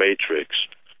like the Matrix.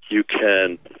 You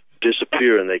can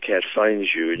disappear and they can't find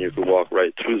you, and you can walk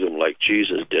right through them like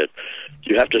Jesus did.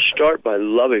 You have to start by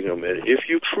loving them, and if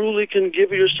you truly can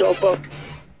give yourself up,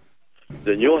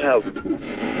 then you'll have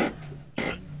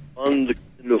on the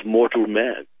kind of mortal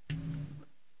man.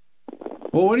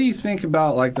 Well, what do you think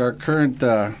about like our current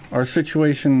our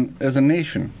situation as a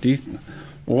nation?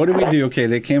 What do we do? Okay,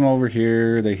 they came over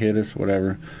here, they hit us,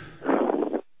 whatever.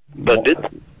 But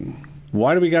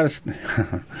why do we got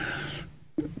to?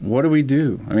 What do we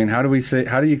do? I mean, how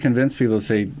do you convince people to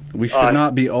say we should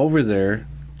not be over there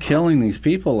killing these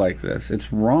people like this?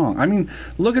 It's wrong. I mean,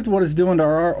 look at what it's doing to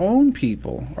our own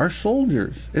people, our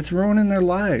soldiers. It's ruining their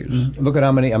lives. Look at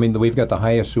how many. I mean, we've got the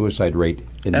highest suicide rate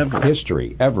in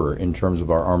history ever in terms of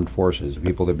our armed forces.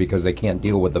 People that because they can't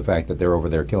deal with the fact that they're over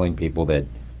there killing people that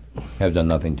have done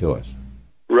nothing to us.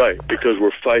 Right, because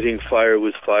we're fighting fire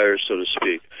with fire, so to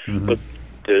speak. But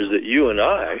there's that you and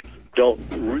I don't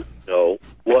really know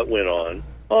what went on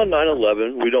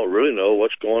 9/11. We don't really know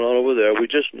what's going on over there. We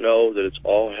just know that it's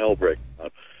all hell breaking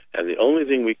out. And the only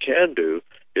thing we can do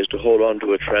is to hold on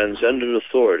to a transcendent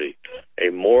authority, a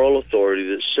moral authority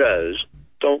that says,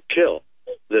 don't kill,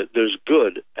 that there's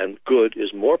good, and good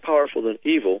is more powerful than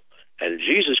evil, and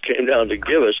Jesus came down to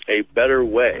give us a better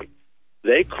way.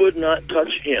 They could not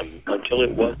touch him until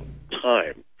it was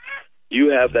time. You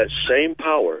have that same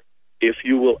power, if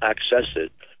you will access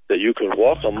it, that you can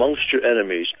walk amongst your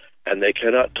enemies and they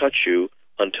cannot touch you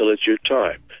until it's your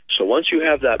time. So once you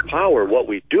have that power, what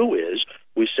we do is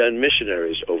we send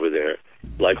missionaries over there,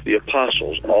 like the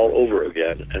apostles, all over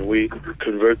again, and we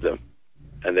convert them.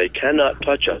 And they cannot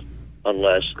touch us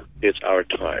unless it's our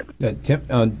time.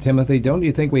 Timothy, don't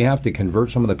you think we have to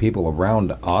convert some of the people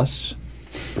around us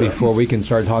before we can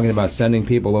start talking about sending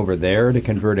people over there to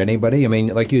convert anybody? I mean,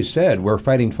 like you said, we're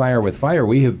fighting fire with fire.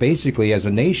 We have basically, as a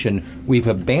nation, we've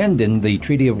abandoned the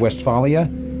Treaty of Westphalia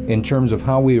in terms of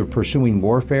how we are pursuing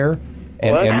warfare,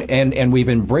 and we've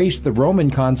embraced the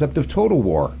Roman concept of total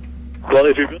war. Well,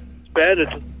 if you're going to expand it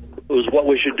to is what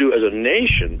we should do as a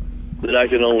nation, then I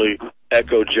can only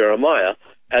echo Jeremiah.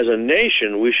 As a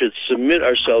nation, we should submit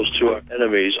ourselves to our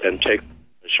enemies and take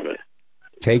punishment.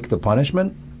 Take the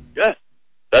punishment? Yeah.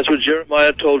 That's what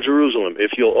Jeremiah told Jerusalem.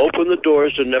 If you'll open the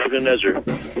doors to Nebuchadnezzar,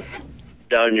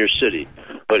 down your city.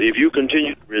 But if you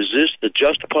continue to resist the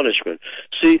just punishment.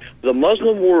 See, the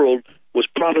Muslim world was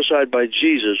prophesied by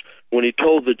Jesus when he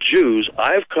told the Jews,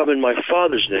 I've come in my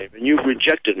Father's name, and you've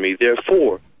rejected me.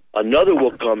 Therefore, another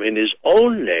will come in his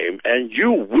own name, and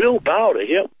you will bow to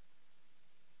him.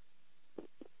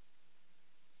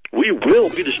 We will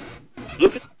be destroyed.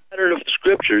 Look at the pattern of the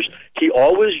Scriptures. He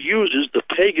always uses the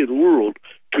pagan world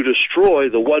to destroy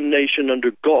the one nation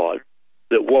under God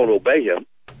that won't obey him.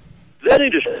 Then he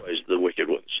destroys the wicked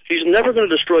ones. He's never going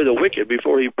to destroy the wicked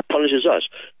before he punishes us.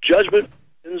 Judgment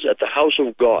begins at the house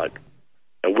of God,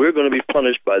 and we're going to be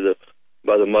punished by the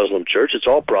Muslim church. It's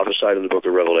all prophesied in the book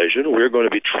of Revelation. We're going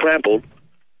to be trampled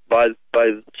by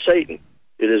Satan.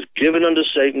 It is given unto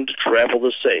Satan to trample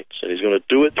the saints, and he's going to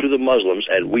do it through the Muslims,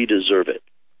 and we deserve it.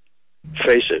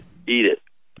 Face it. Eat it.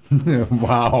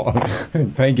 Wow.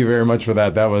 Thank you very much for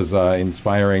that. That was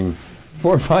inspiring.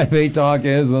 458 Talk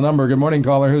is the number. Good morning,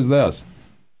 caller. Who's this?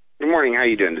 Good morning. How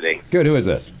you doing today? Good. Who is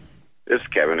this? This is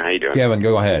Kevin. How you doing? Kevin,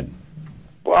 go ahead.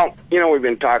 Well, we've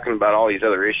been talking about all these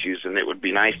other issues, and it would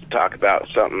be nice to talk about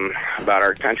something about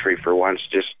our country for once,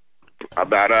 just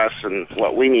about us and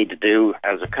what we need to do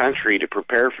as a country to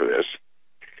prepare for this.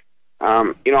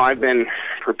 I've been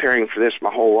preparing for this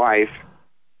my whole life.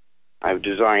 I've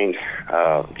designed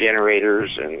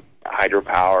generators and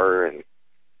hydropower and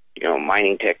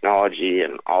mining technology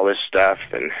and all this stuff,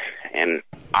 and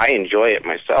I enjoy it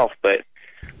myself, but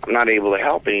I'm not able to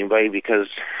help anybody because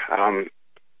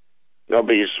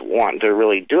nobody's wanting to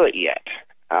really do it yet.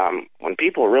 When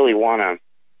people really want to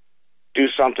do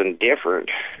something different.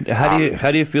 How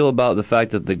do you feel about the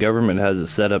fact that the government has it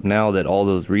set up now that all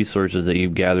those resources that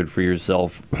you've gathered for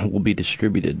yourself will be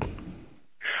distributed?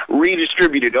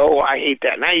 Redistributed. Oh, I hate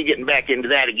that. Now you're getting back into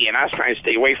that again. I was trying to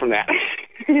stay away from that.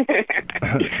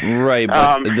 Right,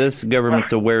 but this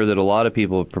government's aware that a lot of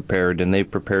people have prepared, and they've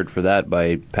prepared for that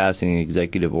by passing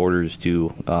executive orders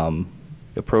to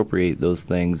appropriate those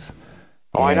things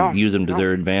and use them to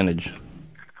their advantage.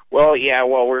 Well, yeah,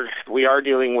 we are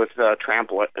dealing with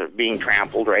being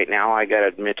trampled right now. I got to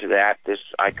admit to that.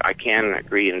 I can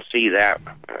agree and see that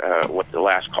what the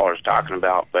last caller's talking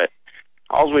about, but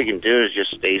all we can do is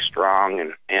just stay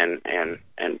strong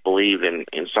and believe in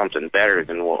something better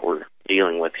than what we're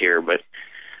dealing with here. But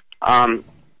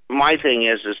my thing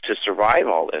is to survive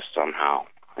all this somehow.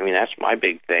 I mean, that's my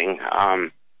big thing.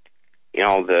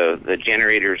 The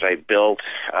generators I built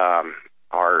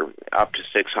are up to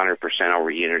 600%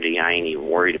 over Unity. I ain't even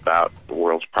worried about the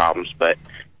world's problems, but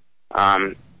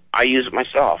I use it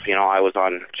myself. I was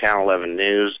on Channel 11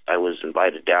 News. I was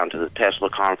invited down to the Tesla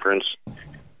conference.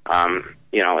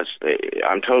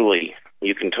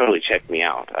 You can totally check me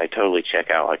out. I totally check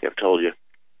out, like I've told you.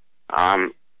 I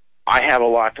have a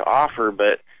lot to offer,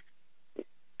 but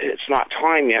it's not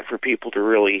time yet for people to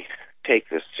really take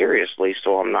this seriously,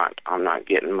 so I'm not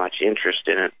getting much interest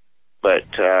in it. But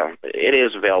it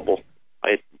is available.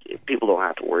 People don't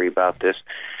have to worry about this.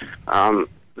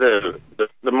 The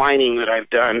mining that I've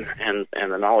done and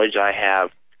the knowledge I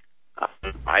have,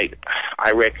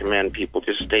 I recommend people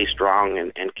just stay strong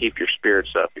and keep your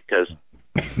spirits up because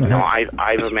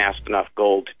I've amassed enough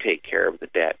gold to take care of the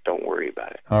debt. Don't worry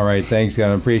about it. All right, thanks,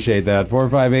 Kevin. Appreciate that.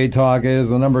 458 Talk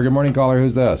is the number. Good morning, caller.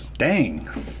 Who's this? Dang.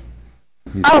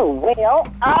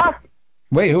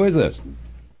 Wait, who is this?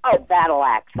 Oh, Battle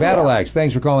Axe. Battle Axe.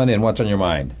 Thanks for calling in. What's on your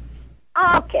mind?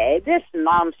 Okay, this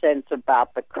nonsense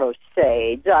about the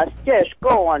Crusades, us just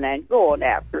going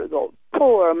after those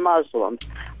poor Muslims.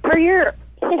 For your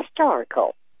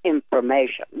historical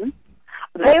information,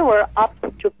 they were up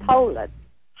to Poland,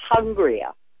 Hungary,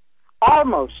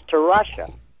 almost to Russia,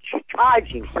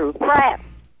 charging through France.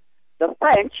 The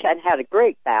French had a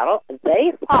great battle.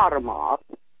 They fought them off.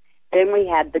 Then we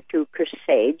had the two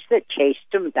Crusades that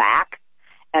chased them back.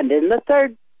 And then the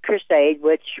third crusade,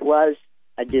 which was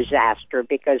a disaster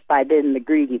because by then the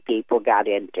greedy people got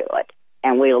into it,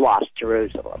 and we lost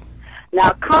Jerusalem.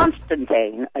 Now,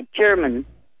 Constantine, a German,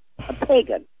 a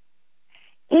pagan,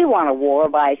 he won a war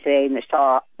by saying they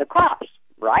saw the cross,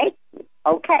 right?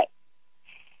 Okay.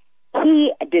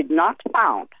 He did not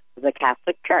found the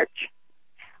Catholic Church.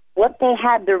 What they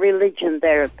had the religion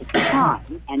there at the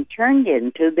time and turned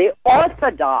into the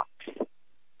Orthodox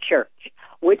Church,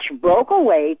 which broke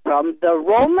away from the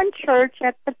Roman Church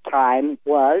at the time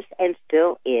was and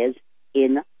still is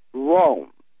in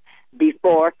Rome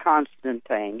before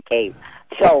Constantine came.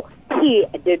 So he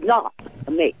did not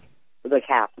make the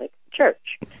Catholic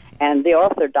Church. And the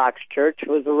Orthodox Church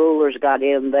was the rulers got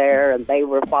in there, and they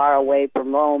were far away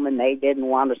from Rome, and they didn't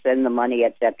want to send the money,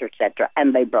 et cetera,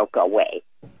 and they broke away.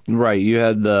 Right. You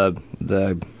had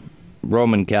the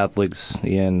Roman Catholics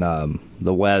in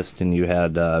the West, and you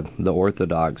had the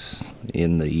Orthodox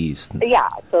in the East. Yeah,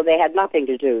 so they had nothing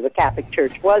to do. The Catholic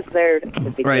Church was there.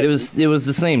 Right. It was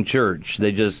the same church.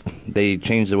 They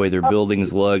changed the way their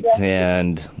buildings looked,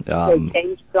 and they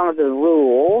changed some of the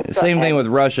rules. Same thing with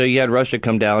Russia. You had Russia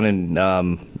come down,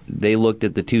 and they looked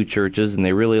at the two churches, and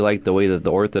they really liked the way that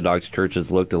the Orthodox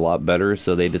churches looked a lot better,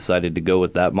 so they decided to go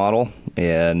with that model,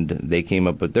 and they came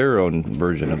up with their own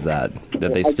version of that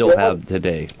they still have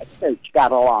today. The church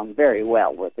got along very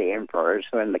well with the emperors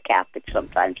and the Catholics,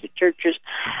 sometimes the churches.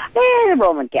 And the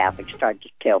Roman Catholics started to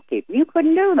tell people, you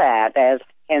couldn't do that, as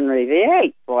Henry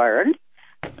VIII learned.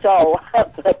 So,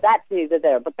 but that's neither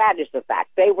there. But that is the fact.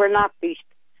 They were not the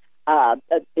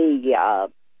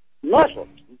Muslims.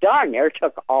 Darn near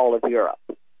took all of Europe.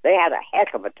 They had a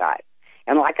heck of a time.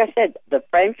 And like I said, the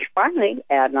French finally,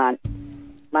 and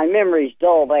my memory's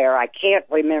dull there. I can't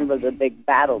remember the big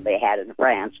battle they had in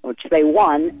France, which they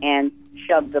won and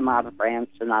shoved them out of France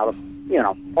and out of,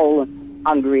 Poland,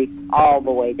 Hungary, all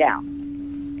the way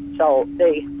down. So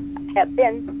they have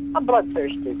been a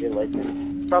bloodthirsty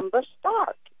religion from the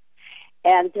start.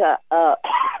 And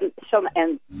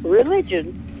and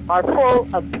religions are full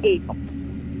of people.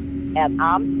 And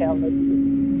I'm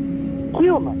telling you,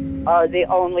 humans are the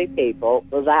only people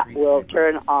that will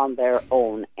turn on their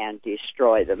own and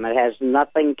destroy them. It has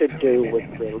nothing to do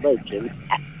with religion.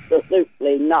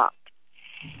 Absolutely not.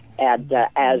 And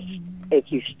as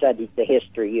if you studied the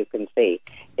history, you can see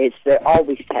they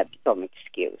always have some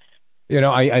excuse.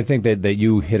 I think that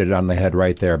you hit it on the head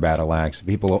right there, Battle Axe.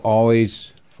 People always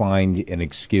find an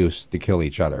excuse to kill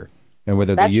each other. And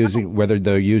whether they're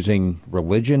using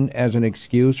religion as an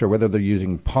excuse, or whether they're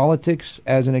using politics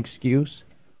as an excuse,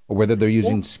 or whether they're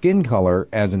using skin color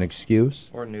as an excuse,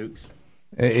 or nukes.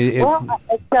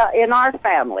 In our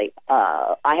family,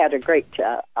 I had a great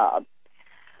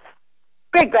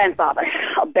grandfather,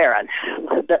 a baron,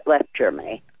 that left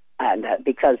Germany, and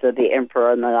because of the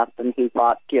emperor and nothing, he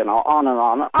fought, on and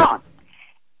on and on.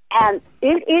 And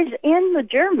it is in the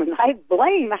Germans. I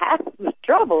blame half of the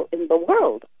trouble in the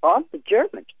world on the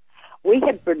Germans. We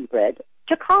had been bred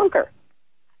to conquer,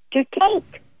 to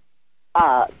take.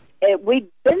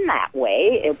 We've been that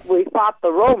way. If we fought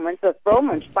the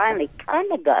Romans finally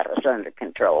kind of got us under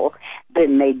control,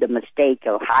 then made the mistake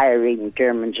of hiring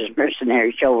Germans as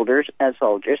mercenary soldiers,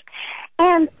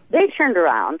 and they turned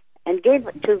around and gave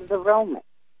it to the Romans.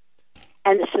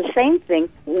 And it's the same thing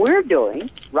we're doing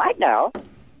right now.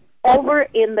 Over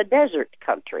in the desert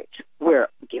countries, we're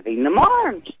giving them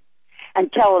arms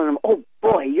and telling them, oh,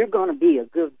 boy, you're going to be a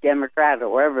good Democrat or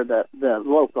wherever the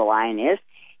local line is.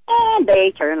 And they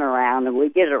turn around and we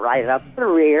get it right up the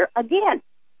rear again.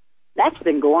 That's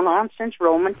been going on since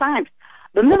Roman times.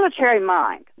 The military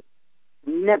mind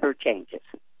never changes.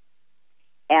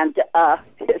 And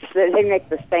they make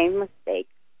the same mistake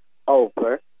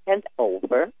over and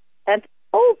over and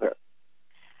over.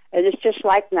 And it's just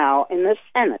like now in the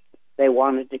Senate. They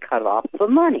wanted to cut off the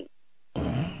money.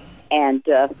 And,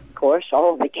 of course,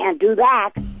 they can't do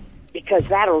that because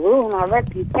that'll ruin our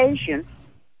reputation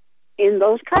in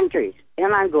those countries.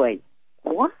 And I'm going,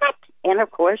 what? And,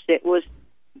 of course, it was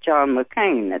John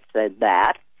McCain that said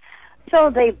that.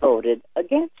 So they voted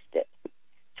against it.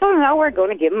 So now we're going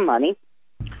to give them money.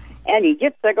 And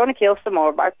Egypt, they're going to kill some more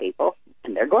of our people.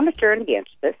 And they're going to turn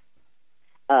against us.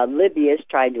 Libya's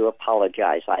trying to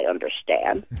apologize, I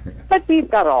understand. But we've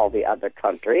got all the other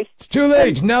countries. It's too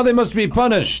late. Now they must be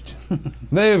punished.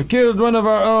 They have killed one of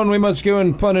our own. We must go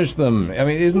and punish them. I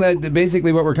mean, isn't that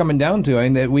basically what we're coming down to? I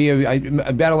mean,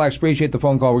 that Battle Axe, appreciate the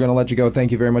phone call. We're going to let you go.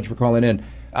 Thank you very much for calling in.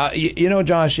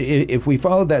 Josh, if we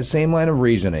followed that same line of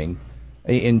reasoning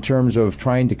in terms of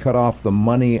trying to cut off the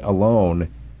money alone,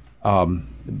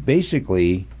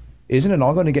 basically, isn't it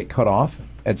all going to get cut off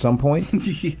at some point?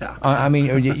 Yeah. I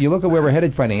mean, you look at where we're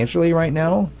headed financially right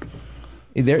now.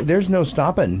 There's no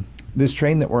stopping this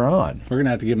train that we're on. We're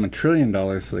gonna have to give them $1 trillion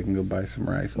so they can go buy some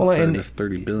rice instead of just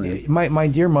 $30 billion. My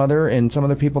dear mother and some of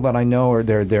the people that I know are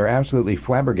they're absolutely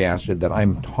flabbergasted that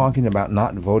I'm talking about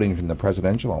not voting in the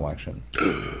presidential election,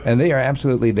 and they are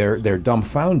absolutely they're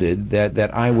dumbfounded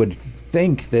that I would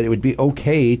think that it would be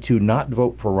okay to not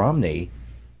vote for Romney,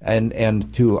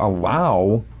 and to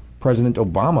allow President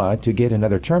Obama to get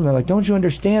another term. They're like, don't you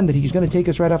understand that he's going to take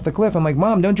us right off the cliff? I'm like,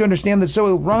 Mom, don't you understand that so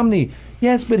will Romney?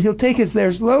 Yes, but he'll take us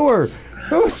there slower.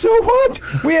 Oh, so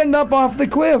what? We end up off the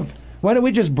cliff. Why don't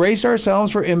we just brace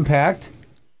ourselves for impact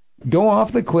Go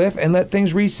off the cliff and let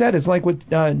things reset. It's like what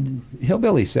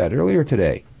Hillbilly said earlier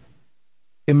today.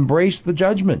 Embrace the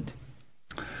judgment.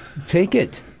 Take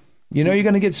it. You know you're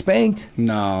going to get spanked.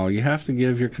 No, you have to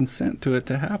give your consent to it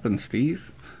to happen,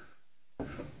 Steve.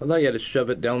 I thought you had to shove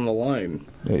it down the line.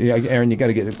 Yeah, Aaron, you got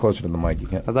to get it closer to the mic. You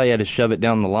can't. I thought you had to shove it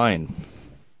down the line.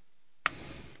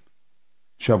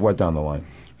 Shove what down the line?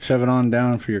 Shove it on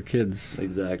down for your kids.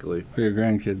 Exactly. For your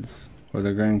grandkids, or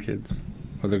their grandkids,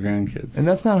 or their grandkids. And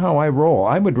that's not how I roll.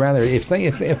 I would rather if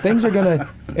things are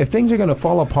gonna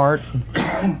fall apart.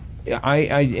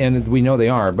 And we know they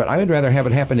are, but I would rather have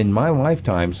it happen in my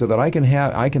lifetime so that I can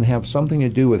have something to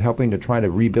do with helping to try to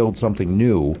rebuild something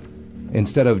new,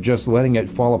 instead of just letting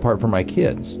it fall apart for my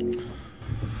kids.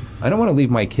 I don't want to leave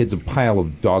my kids a pile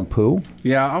of dog poo.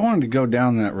 Yeah, I wanted to go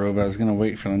down that road, but I was going to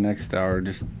wait for the next hour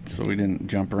just so we didn't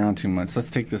jump around too much.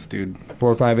 Let's take this dude.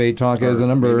 458 talk as a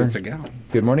number. Maybe it's a gal.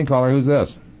 Good morning, caller. Who's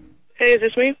this? Hey, is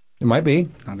this me? It might be.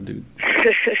 Not a dude.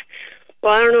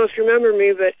 Well, I don't know if you remember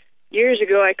me, but years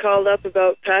ago I called up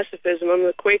about pacifism. I'm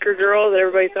the Quaker girl that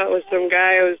everybody thought was some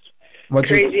guy who was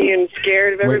crazy and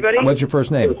scared of everybody. What's your first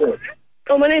name?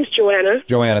 Oh, my name's Joanna.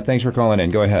 Joanna, thanks for calling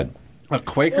in. Go ahead. A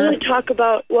Quaker? I want to talk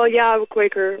about, well, yeah, I'm a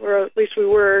Quaker, or at least we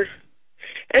were.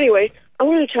 Anyway, I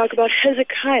wanted to talk about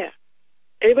Hezekiah.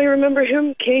 Anybody remember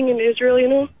him, king in Israel, you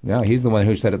know? Yeah, he's the one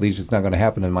who said at least it's not going to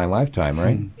happen in my lifetime,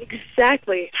 right?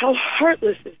 Exactly. How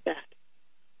heartless is that?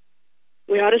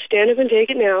 We ought to stand up and take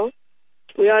it now.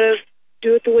 We ought to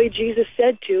do it the way Jesus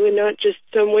said to, and not just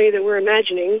some way that we're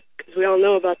imagining, because we all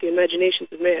know about the imaginations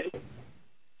of man.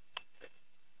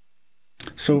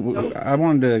 So I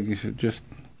wanted to just...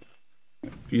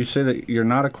 You say that you're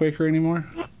not a Quaker anymore?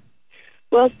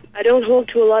 Well, I don't hold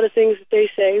to a lot of things that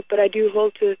they say, but I do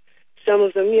hold to some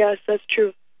of them. Yes, that's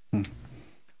true.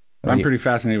 I'm pretty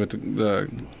fascinated with the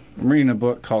I'm reading a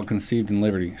book called Conceived in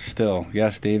Liberty still.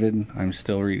 Yes, David, I'm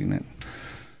still reading it.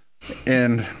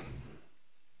 And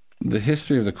the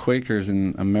history of the Quakers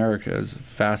in America is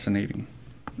fascinating.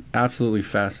 Absolutely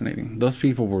fascinating. Those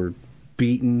people were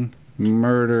beaten,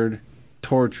 murdered,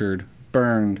 tortured,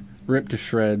 burned, ripped to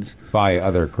shreds by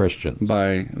other Christians.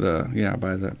 By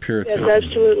the Puritans. Yes,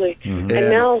 absolutely. Mm-hmm. And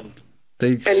now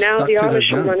the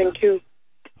Amish are running too.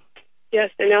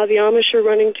 Yes, and now the Amish are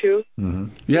running too. Mm-hmm.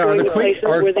 Yeah, are the places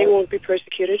where they won't be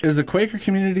persecuted. Is the Quaker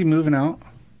community moving out?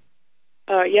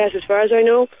 Yes, as far as I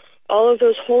know, all of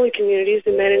those holy communities,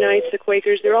 the Mennonites, the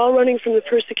Quakers, they're all running from the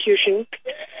persecution.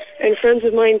 And friends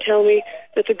of mine tell me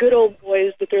that the good old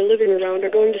boys that they're living around are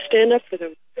going to stand up for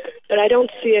them. But I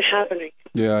don't see it happening.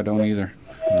 Yeah, I don't either.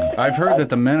 I've heard that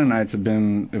the Mennonites have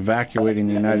been evacuating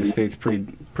the United States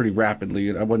pretty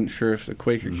rapidly. I wasn't sure if the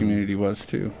Quaker community was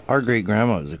too. Our great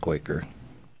grandma was a Quaker.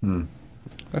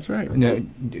 That's right. Now,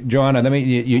 Joanna,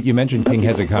 you mentioned King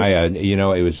Hezekiah. You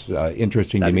know, it was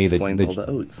interesting to me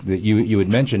that you would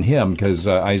mention him because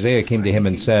Isaiah came to him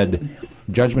and said,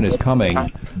 judgment is coming,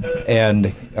 and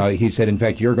he said, in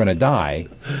fact, you're going to die.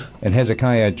 And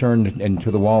Hezekiah turned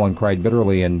into the wall and cried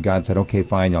bitterly, and God said, okay,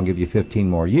 fine, I'll give you 15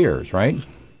 more years, right?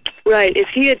 Right. If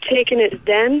he had taken it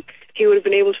then, he would have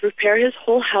been able to prepare his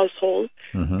whole household,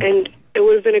 and it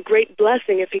would have been a great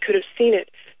blessing if he could have seen it.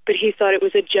 But he thought it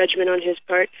was a judgment on his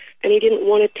part, and he didn't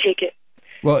want to take it.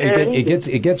 Well,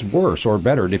 it gets worse or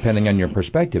better depending on your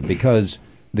perspective, because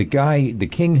the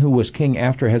king who was king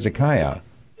after Hezekiah,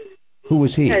 who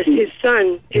was he? Yes, his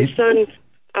son.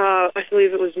 I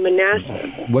believe it was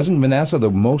Manasseh. Wasn't Manasseh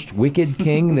the most wicked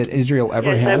king that Israel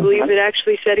ever had? I believe it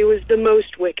actually said he was the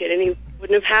most wicked, and he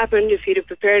wouldn't have happened if he'd have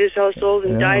prepared his household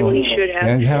and died when he should have.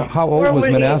 And how old was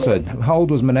Manasseh? How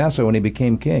old was Manasseh when he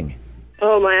became king?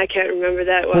 Oh my, I can't remember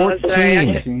that well. 14. Sorry,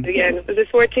 again. Was it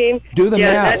 14? Do the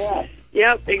math.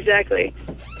 Yep, exactly.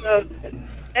 So,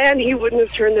 and he wouldn't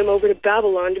have turned them over to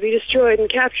Babylon to be destroyed and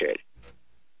captured.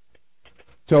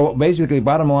 So basically,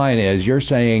 bottom line is, you're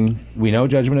saying we know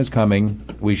judgment is coming.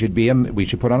 We should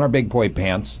put on our big boy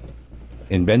pants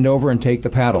and bend over and take the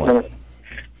paddling.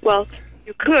 Well,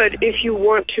 you could if you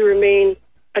want to remain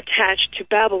attached to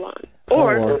Babylon,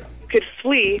 or you could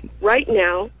flee right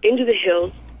now into the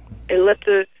hills and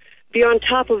be on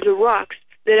top of the rocks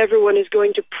that everyone is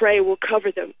going to pray will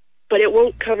cover them. But it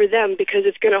won't cover them because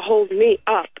it's going to hold me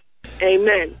up.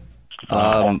 Amen.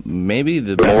 Maybe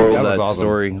the moral of that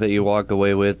story that you walk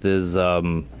away with is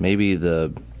maybe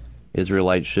the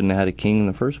Israelites shouldn't have had a king in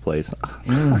the first place.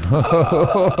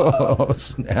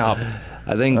 Snap.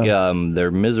 I think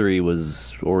their misery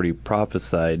was already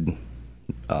prophesied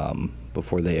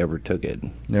before they ever took it.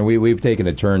 Now we've taken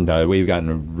a turn. We've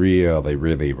gotten really,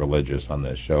 really religious on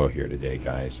this show here today,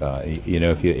 guys. If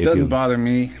you doesn't bother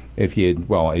me.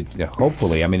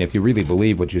 Hopefully, I mean, if you really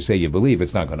believe what you say you believe,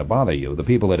 it's not going to bother you. The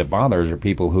people that it bothers are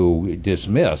people who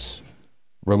dismiss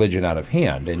religion out of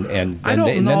hand, and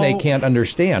then they can't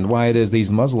understand why it is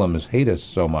these Muslims hate us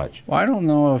so much. Well, I don't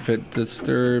know if it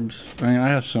disturbs. I mean, I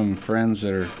have some friends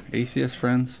that are atheist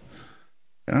friends.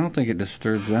 I don't think it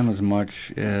disturbs them as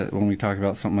much when we talk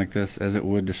about something like this as it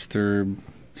would disturb,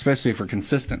 especially if we're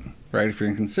consistent, right? If you're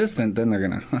inconsistent, then they're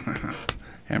going to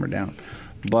hammer down.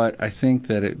 But I think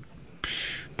that it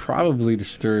probably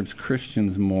disturbs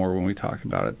Christians more when we talk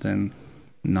about it than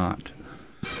not.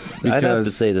 I'd have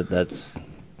to say that that's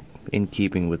in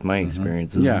keeping with my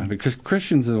experiences. Yeah, because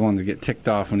Christians are the ones that get ticked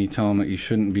off when you tell them that you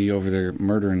shouldn't be over there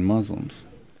murdering Muslims.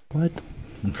 What?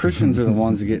 Christians are the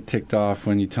ones that get ticked off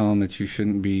when you tell them that you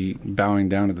shouldn't be bowing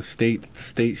down to the state. The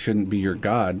state shouldn't be your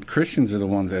God. Christians are the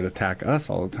ones that attack us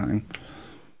all the time.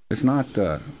 It's not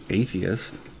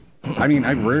atheists. I mean,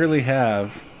 I've never had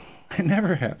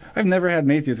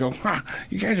an atheist go,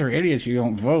 you guys are idiots, you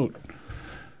don't vote.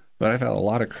 But I've had a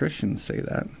lot of Christians say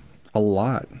that. A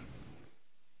lot.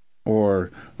 Or,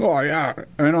 I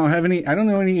don't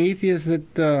know any atheists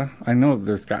that, I know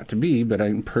there's got to be, but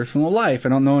in personal life, I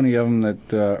don't know any of them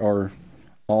that are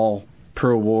all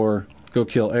pro-war, go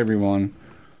kill everyone,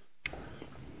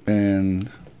 and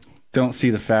don't see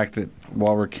the fact that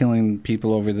while we're killing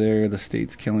people over there, the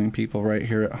state's killing people right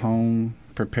here at home,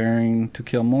 preparing to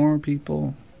kill more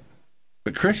people.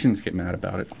 But Christians get mad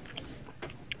about it.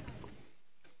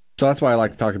 So that's why I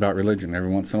like to talk about religion every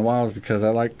once in a while, is because I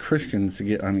like Christians to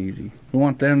get uneasy. We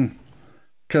want them,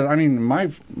 because, I mean, my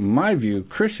view,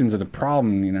 Christians are the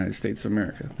problem in the United States of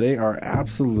America. They are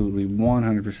absolutely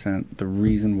 100% the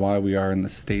reason why we are in the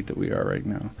state that we are right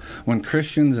now. When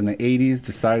Christians in the 80s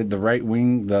decided the right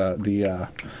wing, the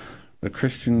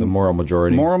Christian... The moral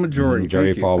majority.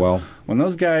 Jerry Falwell. When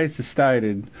those guys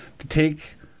decided to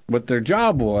take what their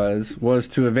job was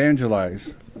to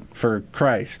evangelize for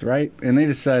Christ, right? And they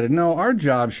decided, no, our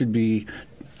job should be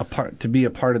to be a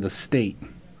part of the state.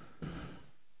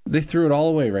 They threw it all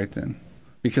away right then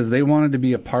because they wanted to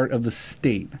be a part of the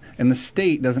state. And the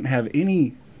state doesn't have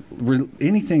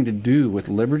anything to do with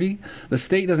liberty. The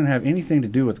state doesn't have anything to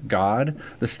do with God.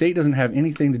 The state doesn't have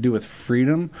anything to do with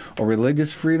freedom or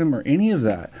religious freedom or any of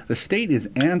that. The state is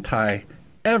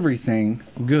anti-everything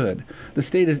good. The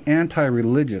state is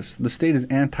anti-religious. The state is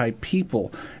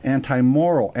anti-people,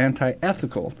 anti-moral,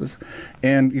 anti-ethical.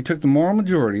 And you took the moral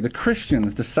majority. The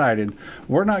Christians decided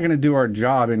we're not going to do our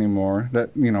job anymore. That,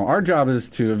 our job is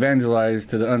to evangelize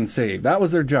to the unsaved. That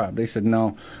was their job. They said,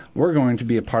 no, we're going to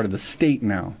be a part of the state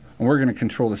now, and we're going to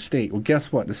control the state. Well,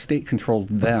 guess what? The state controls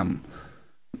them.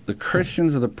 The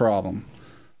Christians are the problem.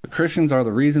 The Christians are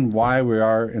the reason why we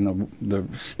are in the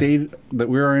state that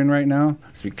we are in right now.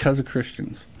 It's because of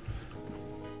Christians.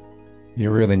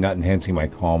 You're really not enhancing my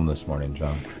calm this morning,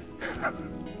 John.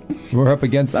 We're up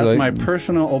against That's my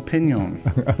personal opinion.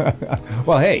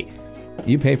 Well, hey,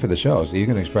 you pay for the show, so you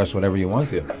can express whatever you want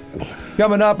to.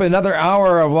 Coming up, another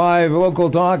hour of live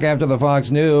local talk after the Fox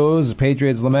News.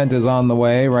 Patriots Lament is on the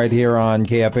way right here on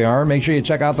KFAR. Make sure you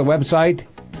check out the website,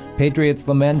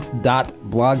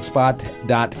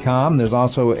 patriotslament.blogspot.com. There's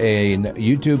also a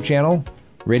YouTube channel,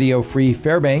 Radio Free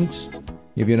Fairbanks.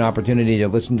 Give you an opportunity to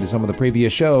listen to some of the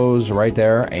previous shows right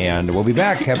there. And we'll be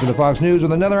back after the Fox News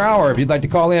with another hour. If you'd like to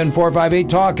call in,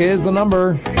 458-TALK is the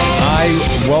number.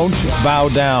 I won't bow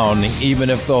down, even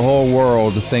if the whole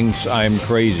world thinks I'm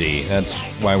crazy. That's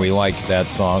why we like that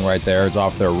song right there. It's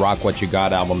off their Rock What You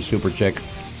Got album, Super Chick.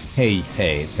 Hey,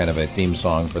 hey, it's kind of a theme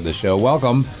song for the show.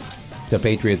 Welcome to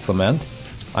Patriots Lament.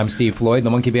 I'm Steve Floyd, the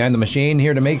monkey behind the machine,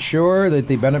 here to make sure that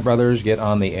the Bennett brothers get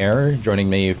on the air. Joining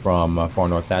me from Far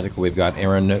North Tactical, we've got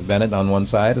Aaron Bennett on one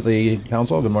side of the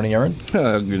council. Good morning, Aaron.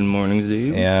 Good morning,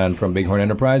 Steve. And from Bighorn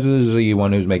Enterprises, the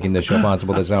one who's making this show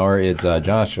possible this hour, it's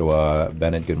Joshua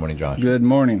Bennett. Good morning, Josh. Good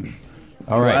morning.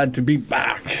 All right. Glad to be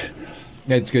back.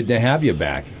 It's good to have you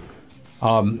back.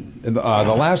 The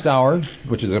last hour,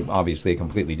 which is obviously a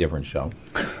completely different show.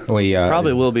 We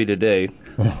probably will be today.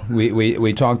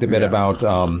 We talked a bit about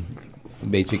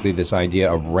basically this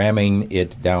idea of ramming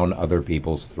it down other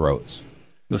people's throats.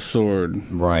 The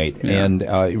sword. Right. Yeah. And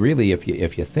really, if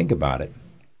you think about it,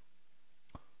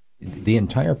 the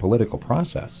entire political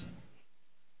process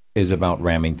is about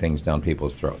ramming things down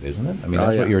people's throat, isn't it? I mean,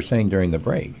 that's what you were saying during the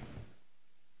break.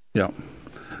 Yeah.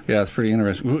 Yeah, it's pretty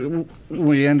interesting.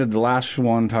 We ended the last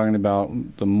one talking about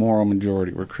the moral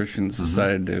majority, where Christians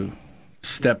decided to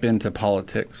step into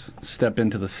politics, step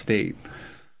into the state,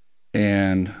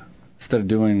 and instead of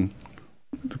doing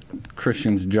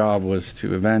Christian's job was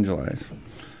to evangelize.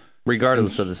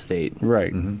 Regardless of the state.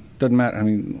 Right. Mm-hmm. Doesn't matter. I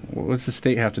mean, what's the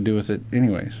state have to do with it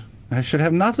anyways? It should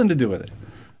have nothing to do with it.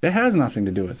 It has nothing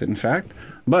to do with it, in fact.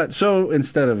 But so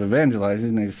instead of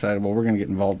evangelizing, they decided, well, we're going to get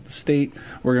involved with the state.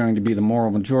 We're going to be the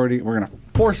moral majority. We're going to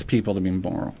force people to be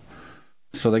moral.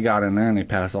 So they got in there and they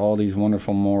passed all these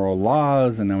wonderful moral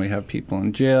laws, and then we have people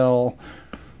in jail,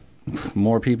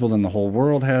 more people than the whole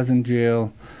world has in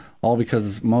jail, all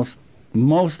because most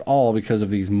all because of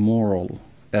these moral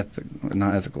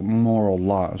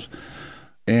laws.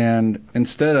 And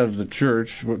instead of the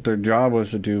church, what their job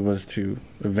was to do was to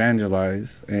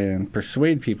evangelize and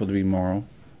persuade people to be moral.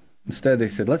 Instead, they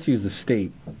said, let's use the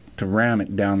state to ram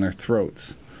it down their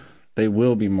throats. They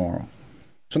will be moral.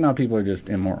 So now people are just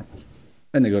immoral.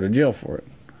 And they go to jail for it.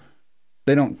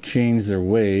 They don't change their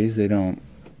ways. They don't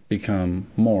become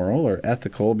moral or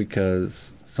ethical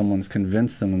because someone's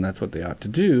convinced them and that's what they ought to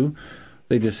do.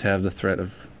 They just have the threat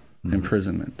of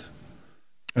imprisonment.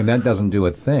 And that doesn't do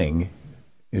a thing.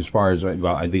 As far as,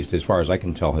 well, at least as far as I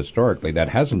can tell historically, that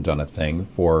hasn't done a thing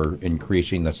for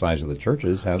increasing the size of the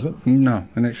churches, has it? No,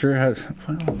 and it sure has.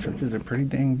 Well, churches are pretty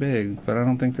dang big, but I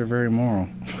don't think they're very moral.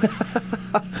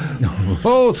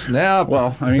 Oh, snap.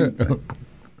 Well, I mean,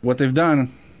 what they've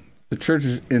done, the church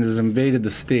has invaded the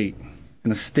state,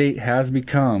 and the state has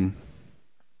become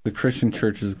the Christian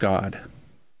church's God.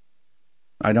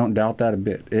 I don't doubt that a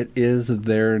bit. It is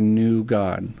their new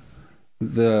God.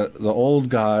 The old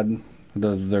God,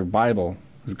 their Bible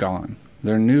is gone.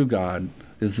 Their new God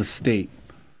is the state.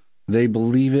 They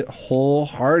believe it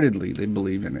wholeheartedly. They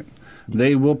believe in it.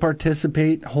 They will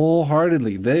participate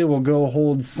wholeheartedly. They will go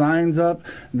hold signs up.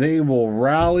 They will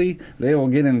rally. They will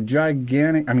get in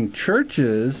gigantic... I mean,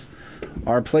 churches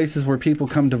are places where people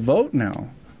come to vote now.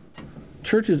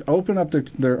 Churches open up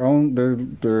their own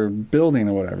building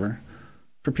or whatever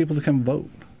for people to come vote.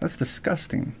 That's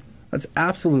disgusting. That's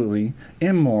absolutely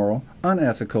immoral,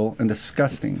 unethical, and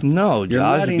disgusting. No,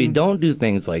 Josh, if you don't do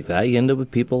things like that, you end up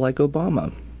with people like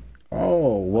Obama.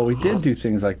 Oh, well, we did do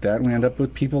things like that, and we end up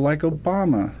with people like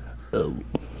Obama.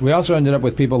 We also ended up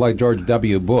with people like George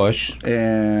W. Bush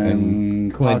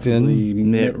and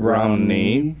Clinton, Mitt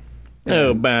Romney,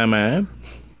 Obama,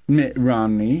 Mitt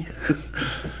Romney,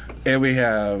 and we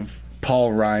have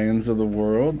Paul Ryans of the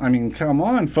world. I mean, come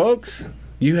on, folks.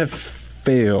 You have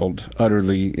failed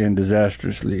utterly and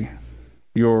disastrously.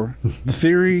 Your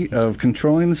theory of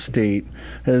controlling the state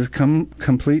has come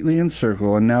completely in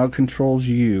circle and now controls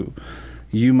you.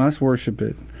 You must worship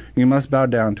it. You must bow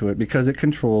down to it because it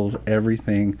controls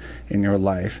everything in your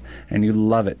life, and you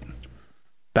love it.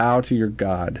 Bow to your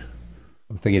God.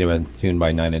 I'm thinking of a tune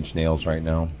by 9 Inch Nails right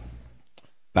now.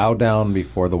 Bow down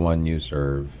before the one you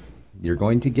serve. You're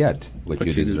going to get what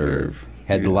you deserve.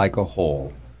 Head like a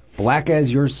hole. Black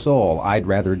as your soul, I'd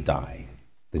rather die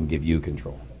than give you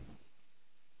control.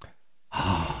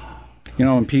 You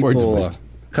know, when people, I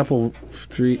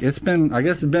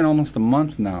guess it's been almost a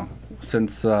month now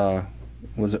since,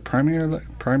 was it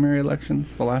primary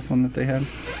elections, the last one that they had?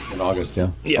 In August,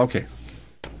 yeah. Okay.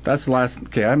 That's the last,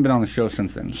 I haven't been on the show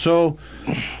since then. So,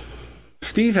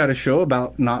 Steve had a show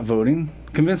about not voting.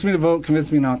 Convinced me to vote,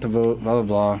 convinced me not to vote, blah, blah,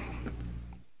 blah.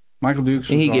 Michael Dukes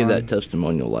was gave that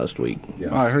testimonial last week.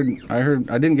 Yeah. I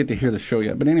heard. I didn't get to hear the show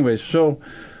yet, but anyways, so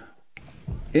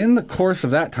in the course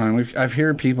of that time, I've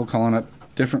heard people calling up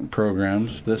different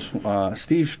programs. This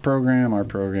Steve's program, our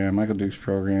program, Michael Dukes'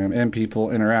 program, and people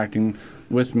interacting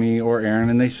with me or Aaron,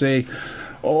 and they say,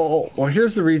 "Oh, well,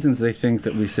 here's the reasons they think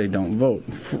that we say don't vote."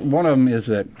 One of them is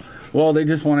that, well, they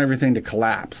just want everything to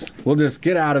collapse. We'll just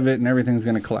get out of it, and everything's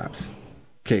going to collapse.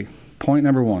 Okay, point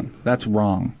number one. That's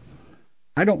wrong.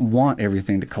 I don't want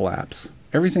everything to collapse.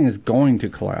 Everything is going to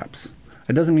collapse.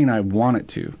 It doesn't mean I want it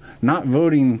to.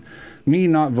 Me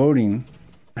not voting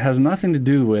has nothing to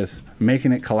do with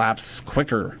making it collapse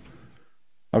quicker.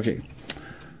 Okay.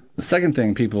 The second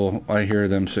thing I hear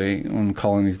them say when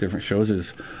calling these different shows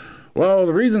is, well,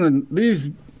 the reason that these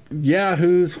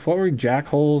yahoos,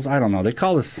 jackholes, I don't know.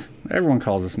 Everyone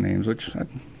calls us names, which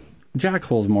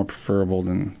Jackhole is more preferable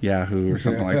than Yahoo or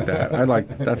something like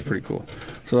that. That's pretty cool.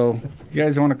 So you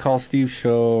guys want to call Steve's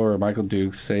show or Michael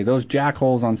Dukes, say those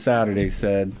jackholes on Saturday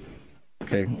said,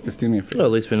 okay, just do me a favor. Well,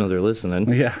 at least we know they're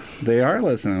listening. Yeah, they are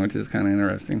listening, which is kind of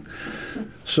interesting.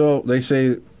 So they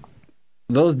say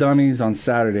those dummies on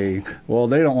Saturday, well,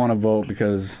 they don't want to vote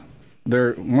because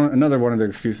another one of their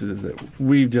excuses is that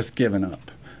we've just given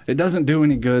up. It doesn't do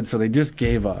any good, so they just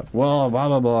gave up. Well, blah,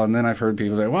 blah, blah. And then I've heard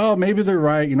people say, well, maybe they're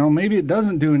right. Maybe it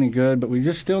doesn't do any good, but we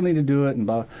just still need to do it. And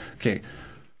blah. Okay,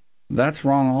 that's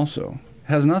wrong also. It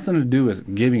has nothing to do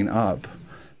with giving up.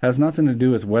 It Has nothing to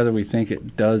do with whether we think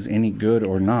it does any good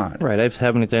or not. Right. I've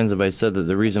how many times have I said that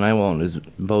the reason I won't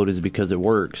vote is because it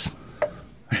works.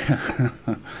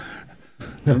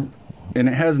 And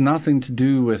it has nothing to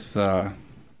do with, what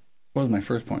was my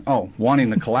first point? Oh,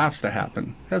 wanting the collapse to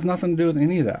happen. It has nothing to do with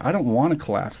any of that. I don't want a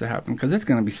collapse to happen because it's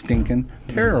going to be stinking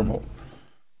terrible.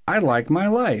 I like my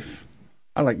life.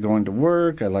 I like going to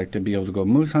work. I like to be able to go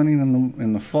moose hunting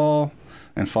in the fall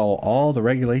and follow all the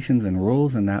regulations and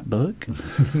rules in that book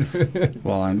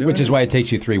while I'm doing Which is why it takes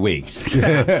you 3 weeks.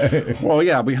 Well,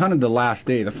 yeah, we hunted the last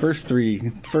day. The first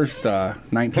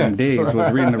 19 days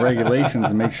was reading the regulations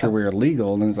and make sure we were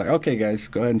legal. And then it's like, okay, guys,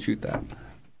 go ahead and shoot that.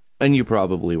 And you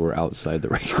probably were outside the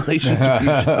regulations.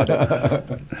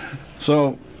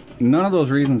 So none of those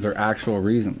reasons are actual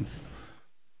reasons.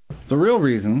 The real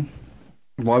reason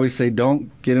why we say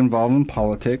don't get involved in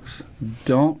politics,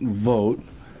 don't vote,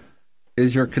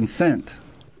 is your consent.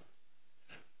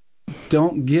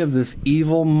 Don't give this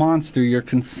evil monster your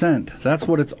consent. That's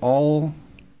what it's all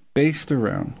based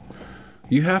around.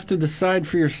 You have to decide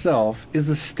for yourself, is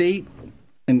the state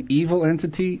an evil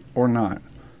entity or not?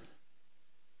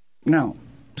 Now,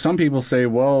 some people say,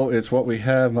 well, it's what we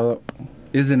have.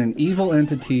 Is it an evil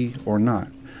entity or not?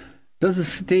 Does the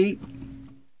state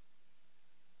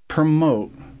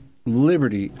promote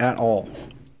liberty at all?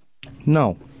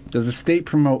 No. Does the state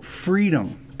promote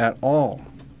freedom at all?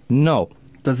 No.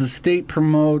 Does the state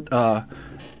promote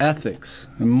ethics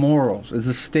and morals? Is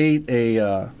the state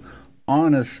a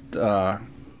honest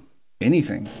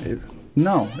anything?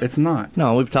 No, it's not.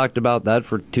 No, we've talked about that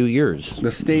for 2 years.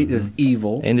 The state is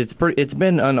evil. And it's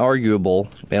been unarguable,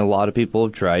 and a lot of people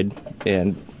have tried,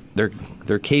 and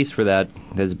their case for that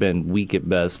has been weak at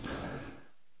best.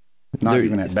 Not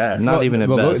even at best. Not even at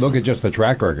best. Look at just the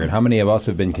track record. How many of us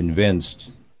have been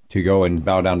convinced to go and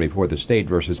bow down before the state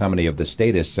versus how many of the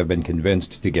statists have been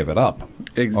convinced to give it up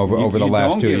over the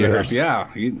last 2 years?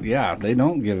 Yeah, they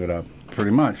don't give it up,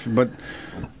 pretty much. But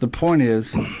the point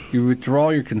is, you withdraw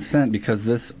your consent because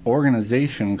this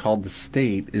organization called the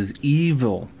state is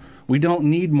evil. We don't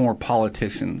need more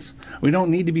politicians. We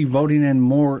don't need to be voting in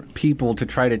more people to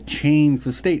try to change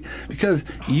the state, because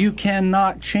you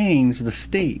cannot change the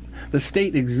state. The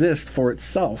state exists for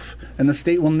itself, and the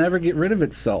state will never get rid of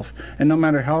itself. And no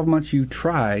matter how much you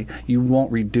try, you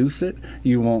won't reduce it,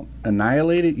 you won't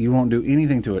annihilate it, you won't do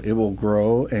anything to it. It will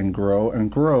grow and grow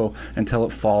and grow until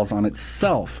it falls on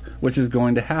itself, which is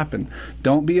going to happen.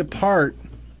 Don't be a part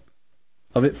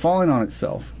of it falling on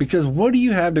itself. Because what do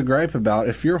you have to gripe about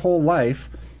if your whole life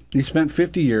you spent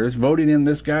 50 years voting in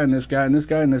this guy and this guy and this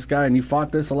guy and this guy, and you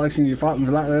fought this election, you fought in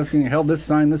that election, you held this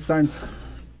sign?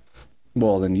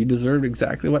 Well, then you deserve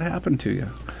exactly what happened to you.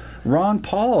 Ron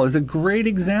Paul is a great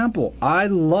example. I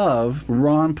love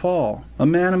Ron Paul, a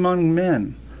man among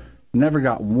men. Never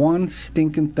got one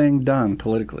stinking thing done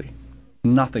politically.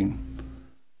 Nothing.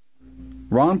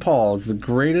 Ron Paul is the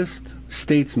greatest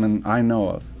statesman I know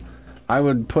of. I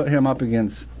would put him up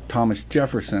against Thomas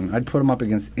Jefferson. I'd put him up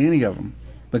against any of them.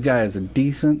 The guy is a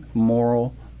decent,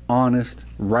 moral, honest,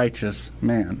 righteous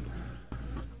man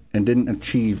and didn't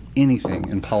achieve anything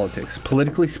in politics.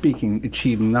 Politically speaking,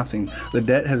 achieved nothing. The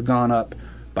debt has gone up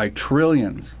by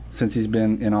trillions since he's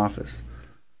been in office.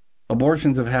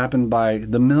 Abortions have happened by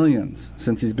the millions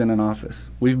since he's been in office.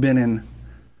 We've been in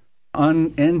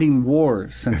unending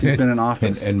wars since he's been in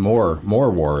office. and more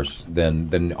wars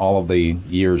than all of the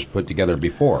years put together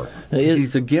before.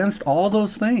 He's against all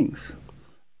those things.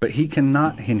 But he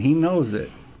cannot, and he knows it.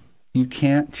 You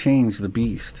can't change the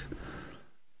beast.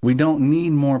 We don't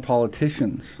need more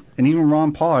politicians. And even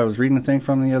Ron Paul, I was reading a thing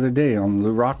from the other day on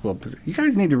Lou Rockwell. You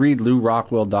guys need to read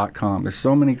LouRockwell.com. There's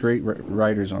so many great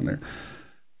writers on there.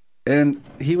 And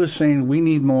he was saying we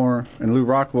need more, and Lou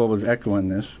Rockwell was echoing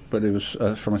this, but it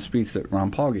was from a speech that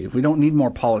Ron Paul gave. We don't need more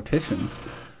politicians.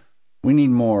 We need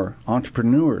more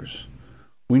entrepreneurs.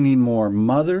 We need more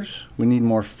mothers. We need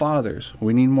more fathers.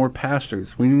 We need more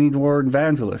pastors. We need more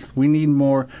evangelists. We need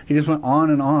more. He just went on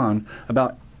and on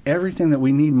about everything that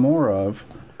we need more of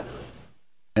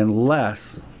and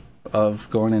less of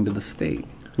going into the state.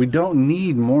 We don't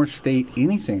need more state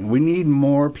anything. We need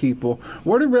more people.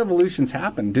 Where do revolutions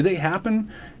happen? Do they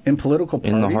happen in political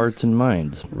parties? In the hearts and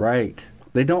minds. Right.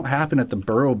 They don't happen at the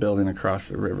Borough Building across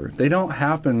the river. They don't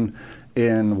happen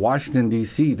in Washington,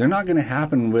 D.C. They're not going to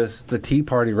happen with the Tea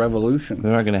Party revolution.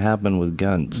 They're not going to happen with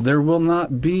guns. There will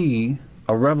not be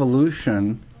a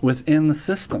revolution within the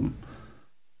system.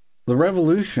 The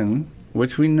revolution,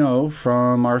 which we know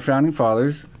from our founding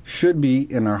fathers, should be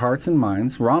in our hearts and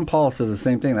minds. Ron Paul says the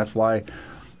same thing. That's why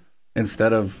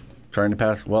instead of trying to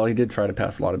pass, well, he did try to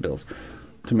pass a lot of bills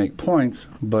to make points,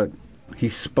 but He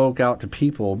spoke out to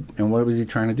people, and what was he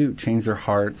trying to do? Change their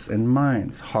hearts and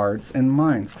minds. Hearts and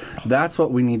minds. That's what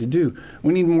we need to do.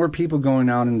 We need more people going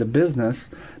out into business,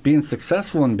 being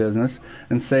successful in business,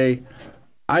 and say,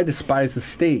 I despise the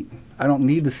state. I don't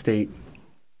need the state.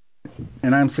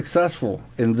 And I'm successful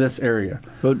in this area.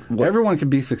 But everyone can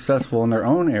be successful in their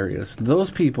own areas.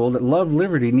 Those people that love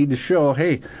liberty need to show,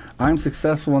 hey, I'm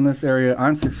successful in this area.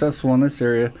 I'm successful in this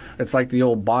area. It's like the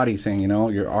old body thing, you know,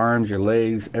 your arms, your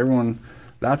legs, everyone.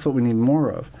 That's what we need more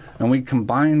of. And we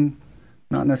combine,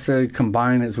 not necessarily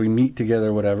combine as we meet together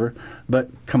or whatever, but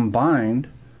combined,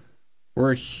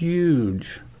 we're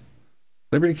huge.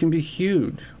 Liberty can be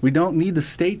huge. We don't need the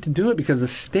state to do it because the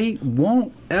state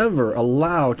won't ever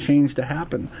allow change to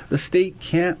happen. The state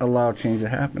can't allow change to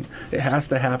happen. It has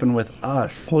to happen with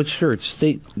us. Well, sure,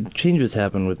 state changes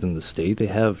happen within the state. They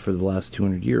have for the last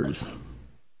 200 years.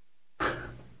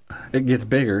 It gets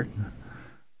bigger,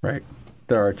 right?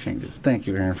 There are changes. Thank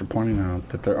you, Aaron, for pointing out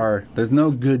that there's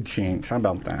no good change. How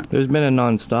about that? There's been a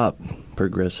nonstop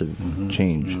progressive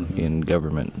change in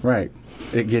government. Right.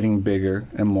 It getting bigger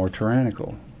and more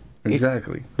tyrannical.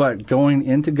 Exactly. But going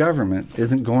into government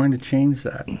isn't going to change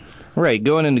that. Right.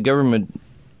 Going into government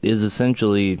is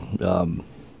essentially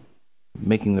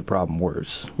making the problem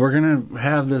worse. We're going to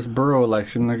have this borough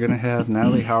election. They're going to have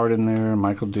Natalie Howard in there,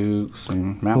 Michael Dukes,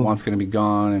 and Matt Want's going to be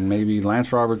gone, and maybe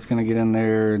Lance Roberts going to get in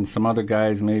there, and some other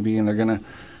guys maybe, and they're going to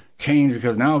change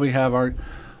because now we have our...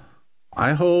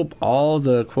 I hope all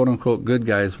the quote-unquote good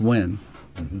guys win,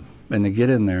 and they get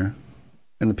in there,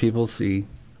 and the people see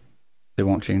they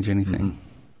won't change anything.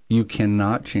 You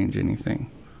cannot change anything.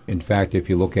 In fact,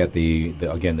 if you look at the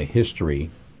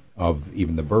history of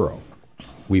even the borough,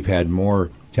 we've had more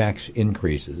tax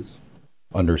increases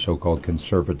under so-called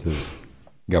conservative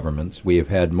governments. We have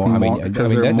had more.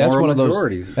 That's one of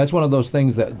those. That's one of those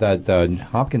things that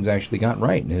Hopkins actually got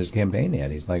right in his campaign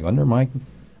ad. He's like, under my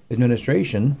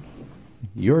administration,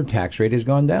 your tax rate has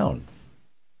gone down.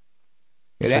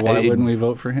 So why wouldn't we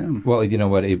vote for him? Well, you know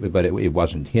what? It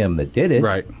wasn't him that did it.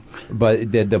 Right.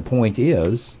 But the point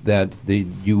is that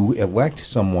you elect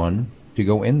someone to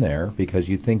go in there because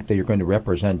you think that you're going to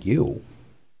represent you.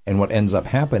 And what ends up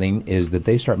happening is that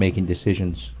they start making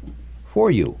decisions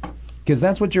for you. Because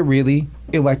that's what you're really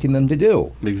electing them to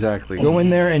do. Exactly. Go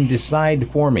in there and decide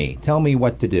for me. Tell me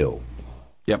what to do.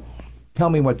 Yep. Tell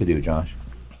me what to do, Josh.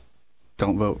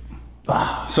 Don't vote.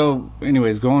 So,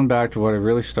 anyways, going back to what I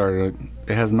really started,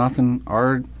 it has nothing,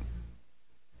 our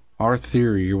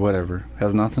theory or whatever,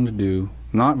 has nothing to do,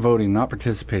 not voting, not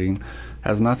participating,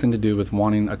 has nothing to do with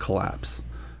wanting a collapse.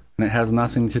 And it has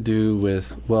nothing to do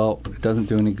with, well, it doesn't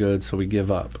do any good, so we give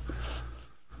up.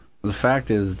 The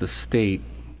fact is, the state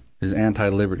is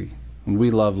anti-liberty, and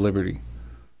we love liberty.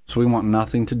 So we want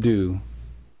nothing to do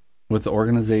with the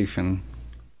organization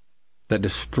that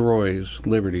destroys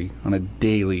liberty on a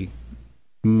daily,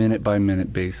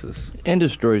 minute-by-minute basis. And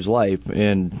destroys life,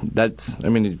 and that's, I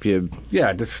mean, if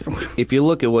you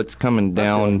look at what's coming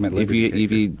down, if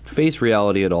you face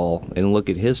reality at all and look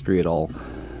at history at all,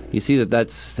 you see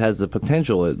that has the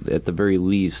potential, at the very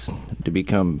least, to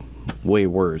become way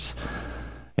worse.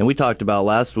 And we talked about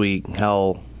last week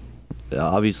how,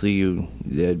 obviously,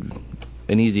 an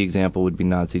easy example would be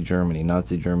Nazi Germany.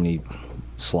 Nazi Germany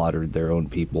slaughtered their own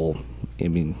people. I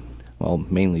mean, well,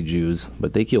 mainly Jews,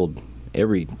 but they killed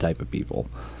every type of people.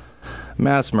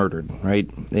 Mass murdered, right?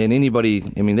 And anybody,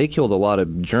 I mean, they killed a lot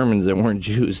of Germans that weren't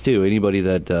Jews, too. Anybody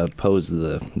that opposed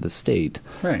the state.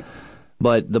 Right.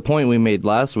 But the point we made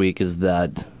last week is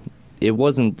that it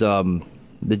wasn't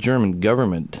the German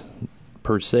government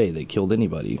per se that killed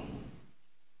anybody.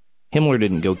 Himmler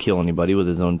didn't go kill anybody with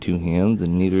his own two hands,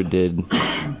 and neither did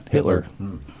Hitler.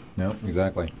 No,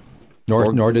 exactly.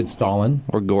 Nor did Stalin.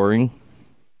 Or Goring.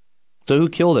 So who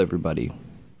killed everybody?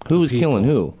 Who was killing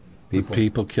who?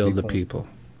 People killed the people.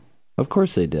 Of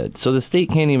course they did. So the state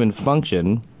can't even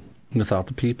function without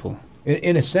the people.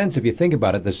 In a sense, if you think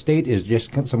about it, the state is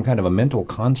just some kind of a mental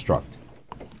construct.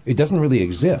 It doesn't really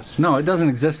exist. No, it doesn't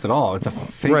exist at all. It's a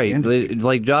fake entity.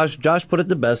 Like Josh put it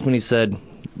the best when he said,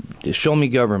 show me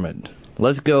government.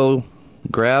 Let's go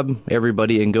grab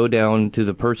everybody and go down to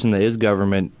the person that is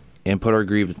government and put our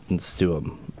grievances to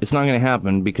them. It's not going to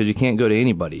happen because you can't go to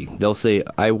anybody. They'll say,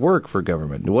 I work for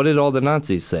government. What did all the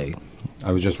Nazis say?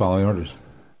 I was just following orders.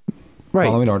 Right.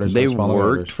 Following orders. They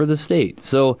worked for the state.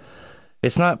 So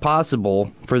it's not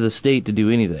possible for the state to do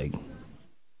anything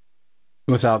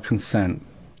without consent.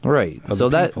 Right. So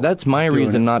that's my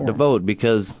reason not to vote,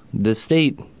 because the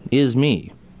state is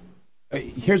me.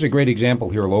 Here's a great example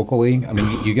here locally. I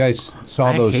mean, you guys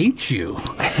saw those. I hate you.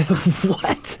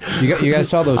 What? You guys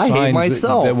saw those I hate signs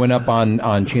myself. that went up on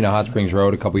Chena Hot Springs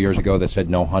Road a couple years ago that said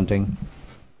no hunting?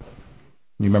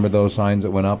 You remember those signs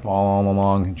that went up all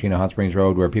along Chena Hot Springs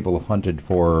Road where people have hunted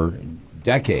for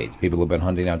decades? People have been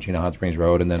hunting out Chena Hot Springs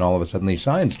Road, and then all of a sudden these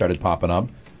signs started popping up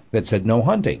that said no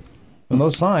hunting. And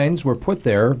those signs were put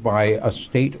there by a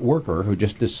state worker who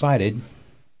just decided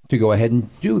to go ahead and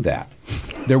do that.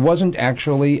 There wasn't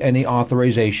actually any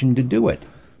authorization to do it.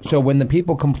 So when the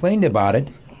people complained about it,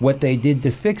 what they did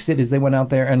to fix it is they went out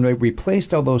there and they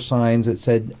replaced all those signs that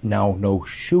said now no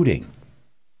shooting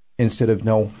instead of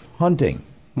no hunting.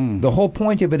 The whole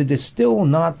point of it is still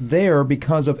not there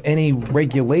because of any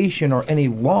regulation or any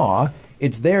law.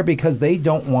 It's there because they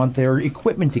don't want their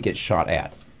equipment to get shot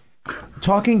at.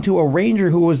 Talking to a ranger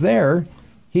who was there,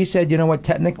 he said, you know what,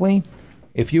 technically,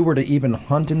 if you were to even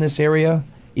hunt in this area,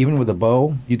 even with a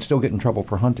bow, you'd still get in trouble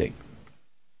for hunting.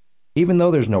 Even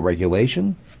though there's no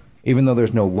regulation, even though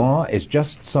there's no law, it's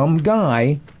just some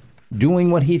guy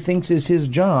doing what he thinks is his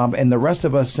job, and the rest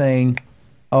of us saying,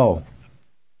 oh,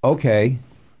 okay,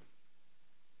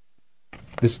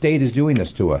 the state is doing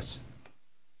this to us.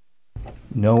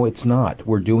 No, it's not.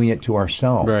 We're doing it to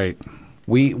ourselves. Right.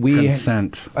 We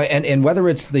consent. And whether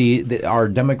it's our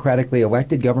democratically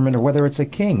elected government or whether it's a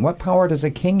king, what power does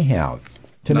a king have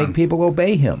to make people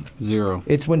obey him? Zero.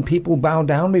 It's when people bow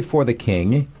down before the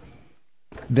king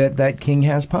that king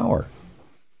has power.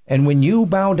 And when you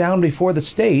bow down before the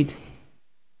state,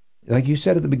 like you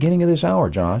said at the beginning of this hour,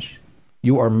 Josh,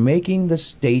 you are making the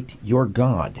state your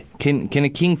god. Can a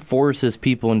king force his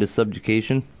people into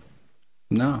subjugation?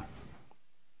 No.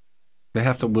 They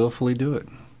have to willfully do it.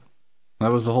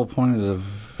 That was the whole point of.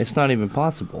 It's not even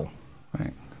possible.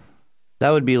 Right. That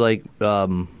would be like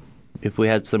if we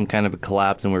had some kind of a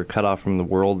collapse and we were cut off from the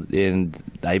world, and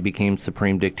I became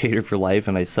supreme dictator for life,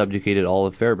 and I subjugated all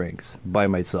of Fairbanks by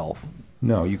myself.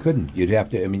 No, you couldn't. You'd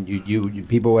have to. I mean, you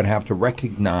people would have to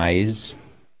recognize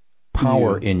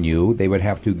power in you. They would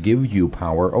have to give you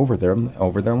power over their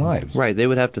lives. Right. They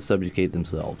would have to subjugate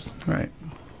themselves. Right.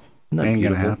 Ain't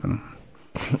gonna happen.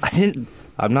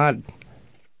 I'm not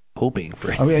hoping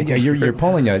for it. I mean, you're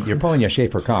pulling a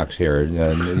Schaefer Cox here.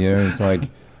 It's like,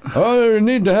 oh, you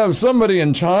need to have somebody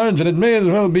in charge, and it may as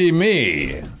well be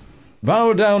me.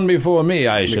 Bow down before me,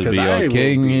 I shall be your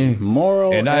king,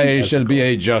 moral and I shall be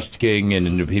a just king,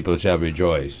 and the people shall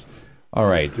rejoice. All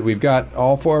right, we've got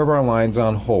all four of our lines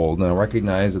on hold. Now,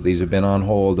 recognize that these have been on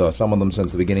hold, some of them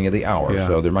since the beginning of the hour,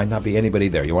 so there might not be anybody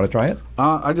there. You want to try it?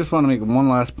 I just want to make one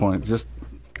last point.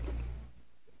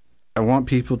 I want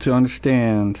people to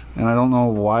understand, and I don't know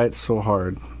why it's so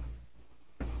hard,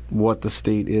 what the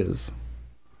state is.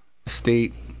 The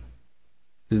state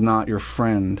is not your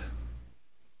friend.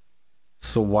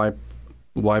 So why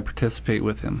participate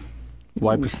with him?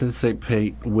 Why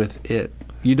participate with it?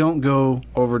 You don't go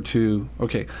over to,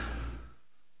 okay,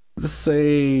 let's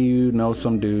say you know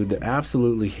some dude that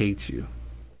absolutely hates you,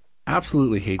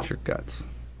 absolutely hates your guts,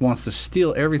 wants to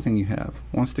steal everything you have,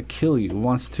 wants to kill you,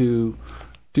 wants to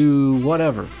do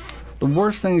whatever. The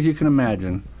worst things you can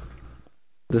imagine,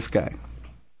 this guy.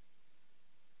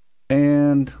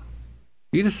 And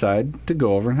you decide to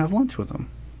go over and have lunch with him.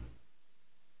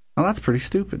 Now that's pretty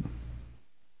stupid.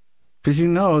 Because you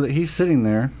know that he's sitting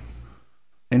there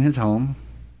in his home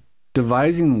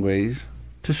devising ways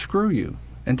to screw you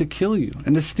and to kill you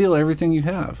and to steal everything you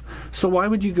have. So why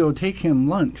would you go take him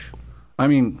lunch? I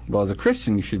mean, well, as a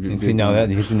Christian, you should be. See,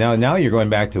 now you're going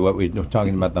back to what we were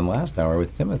talking about them last hour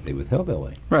with Timothy, with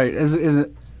Hillbilly. Right.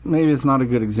 Maybe it's not a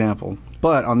good example.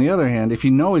 But on the other hand, if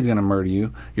you know he's going to murder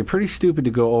you, you're pretty stupid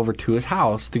to go over to his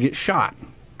house to get shot.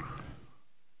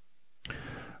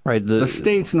 Right. The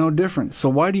state's no different. So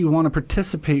why do you want to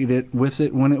participate with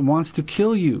it when it wants to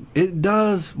kill you? It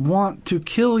does want to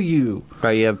kill you.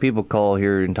 Right. You have people call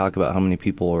here and talk about how many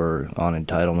people are on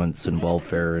entitlements and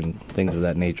welfare and things of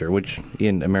that nature, which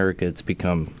in America it's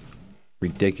become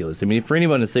ridiculous. I mean, for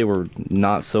anyone to say we're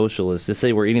not socialist, to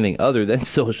say we're anything other than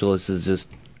socialist is just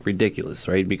ridiculous,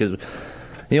 right? Because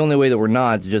the only way that we're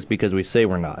not is just because we say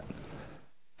we're not.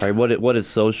 Right, what is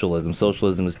socialism?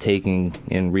 Socialism is taking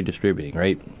and redistributing,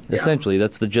 right? Yeah. Essentially,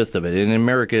 that's the gist of it. In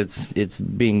America, it's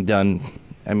being done.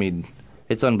 I mean,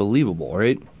 it's unbelievable,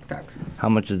 right? Taxes. How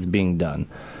much is being done.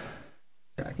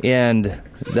 Taxes. And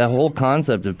the whole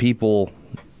concept of people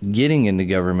getting into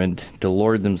government to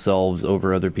lord themselves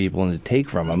over other people and to take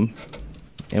from them,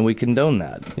 and we condone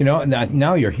that. You know,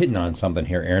 now you're hitting on something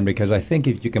here, Aaron, because I think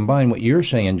if you combine what you're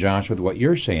saying, Josh, with what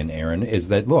you're saying, Aaron, is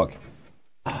that, look,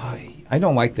 I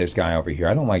don't like this guy over here.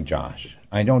 I don't like Josh.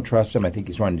 I don't trust him. I think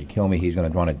he's wanting to kill me. He's going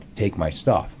to want to take my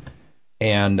stuff.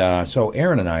 And so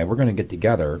Aaron and I, we're going to get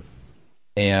together,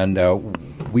 and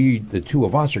the two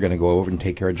of us are going to go over and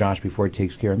take care of Josh before he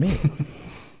takes care of me.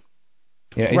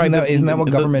 Isn't that what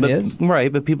government is?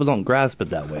 Right, but people don't grasp it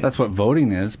that way. That's what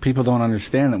voting is. People don't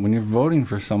understand that when you're voting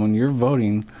for someone, you're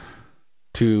voting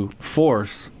to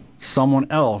force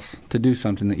someone else to do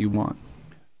something that you want.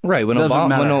 Right. When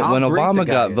Obama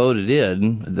got voted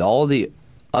in, all the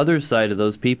other side of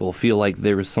those people feel like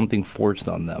there was something forced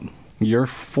on them. You're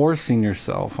forcing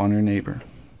yourself on your neighbor.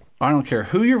 I don't care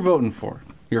who you're voting for.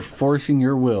 You're forcing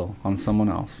your will on someone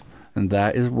else, and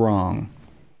that is wrong.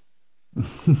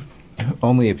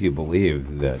 Only if you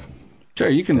believe that. Sure,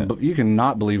 you can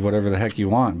not believe whatever the heck you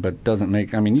want, but it doesn't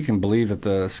make. I mean, you can believe that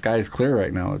the sky's clear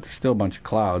right now. There's still a bunch of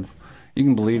clouds. You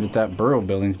can believe that borough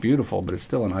building's beautiful, but it's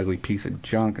still an ugly piece of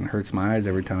junk and hurts my eyes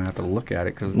every time I have to look at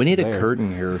it. Cause we need a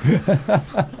curtain here.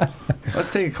 Let's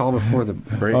take a call before the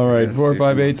break. All right,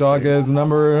 458 Talk is the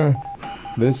number.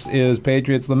 This is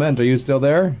Patriot's Lament. Are you still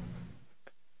there?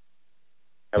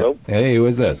 Hello. Hey, who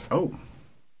is this? Oh.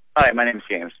 Hi, my name's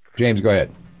James. James, go ahead.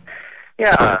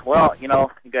 Yeah, well, you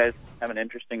guys have an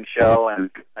interesting show,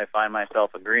 and I find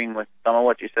myself agreeing with some of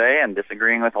what you say and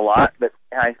disagreeing with a lot, but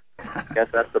I guess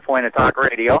that's the point of talk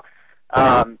radio.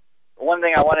 One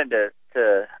thing I wanted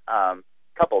to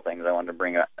couple of things I wanted to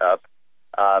bring up.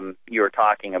 You were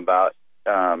talking about,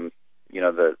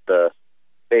 the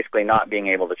basically not being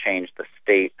able to change the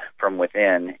state from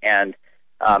within, and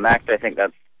actually I think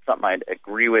that's something I'd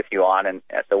agree with you on, and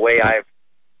the way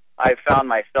I've found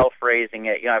myself phrasing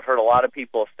it, I've heard a lot of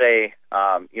people say,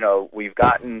 we've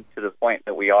gotten to the point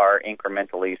that we are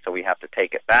incrementally, so we have to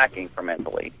take it back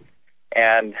incrementally.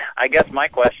 And I guess my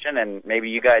question, and maybe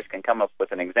you guys can come up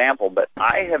with an example, but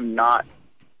I have not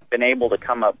been able to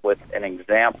come up with an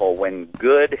example when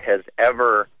good has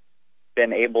ever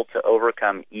been able to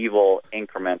overcome evil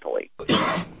incrementally.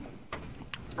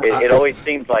 It always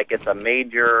seems like it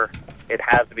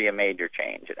has to be a major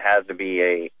change. It has to be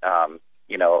a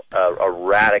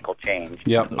radical change.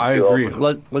 Yep, I agree.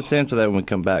 Let's answer that when we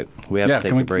come back. We have to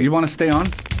take a break. You want to stay on?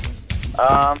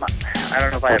 I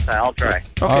don't know if I have time. I'll try.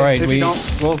 Okay, all right, if you don't,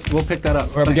 we'll pick that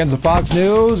up. We're up against the Fox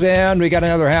News, and we got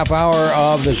another half hour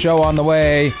of the show on the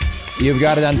way. You've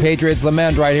got it on Patriot's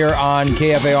Lament right here on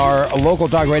KFAR, local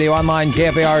talk radio online,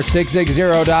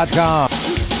 KFAR660.com.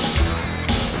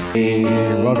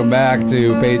 Welcome back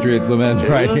to Patriot's Lament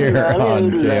right here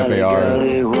on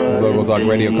KFAR, local talk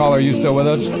radio. Caller, are you still with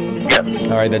us? Yep.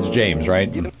 All right, that's James,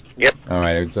 right? Yep. All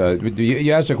right.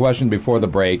 You asked a question before the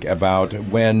break about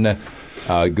when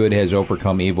good has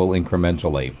overcome evil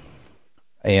incrementally.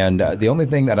 And the only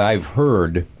thing that I've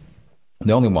heard,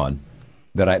 the only one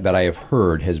that I have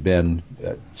heard has been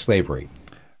slavery.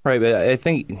 Right, but I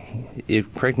think,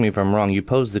 correct me if I'm wrong, you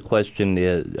posed the question,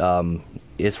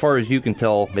 as far as you can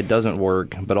tell, it doesn't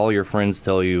work, but all your friends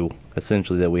tell you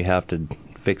essentially that we have to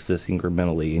fix this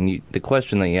incrementally. And the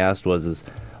question that you asked was,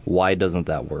 why doesn't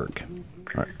that work?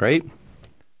 Right?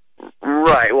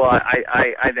 Right. Well,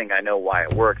 I think I know why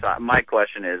it works. My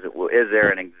question is there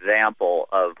an example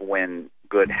of when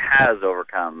good has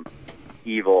overcome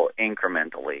evil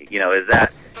incrementally?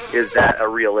 Is that a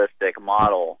realistic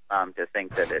model to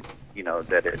think that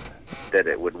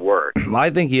it would work? I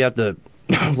think you have to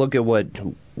look at what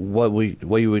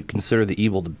you would consider the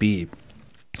evil to be.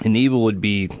 And evil would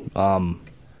be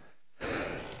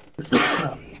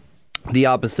the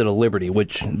opposite of liberty,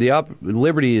 which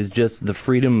liberty is just the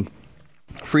freedom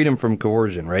from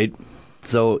coercion, right?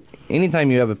 So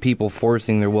anytime you have a people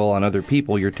forcing their will on other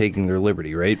people, you're taking their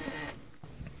liberty, right?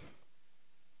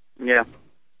 Yeah.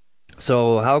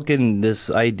 So how can this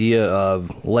idea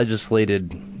of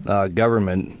legislated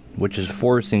government, which is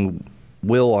forcing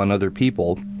will on other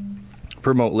people,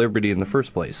 promote liberty in the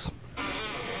first place?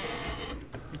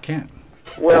 You can't.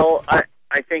 Well, I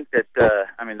think that the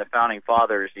founding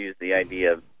fathers used the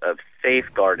idea of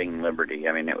safeguarding liberty.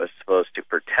 I mean, it was supposed to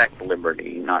protect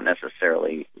liberty, not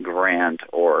necessarily grant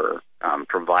or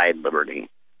provide liberty.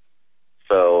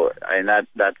 So, and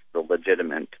that's the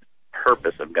legitimate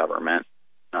purpose of government.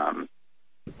 And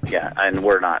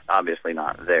we're obviously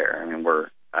not there. I mean,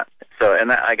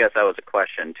 I guess that was a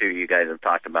question too. You guys have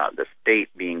talked about the state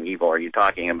being evil. Are you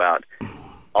talking about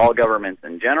all governments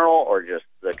in general, or just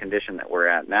the condition that we're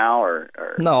at now, or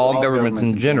no, all governments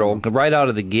in general? Right out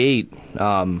of the gate,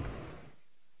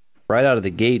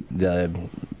 the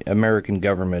American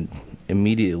government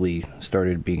immediately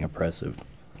started being oppressive.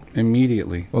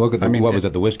 Immediately. Well, look at what was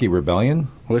it? The Whiskey Rebellion.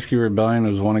 Whiskey Rebellion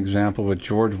was one example with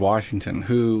George Washington,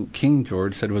 who King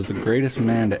George said was the greatest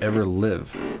man to ever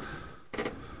live.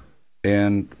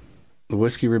 And the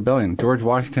Whiskey Rebellion, George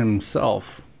Washington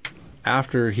himself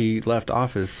after he left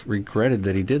office, regretted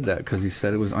that he did that because he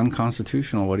said it was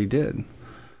unconstitutional what he did.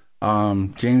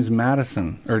 John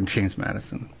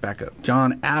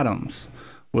Adams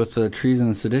with the Treason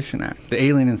and Sedition Act, the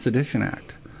Alien and Sedition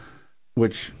Act,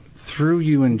 which threw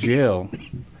you in jail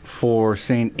for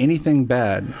saying anything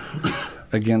bad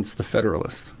against the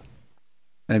Federalists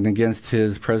and against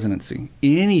his presidency.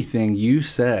 Anything you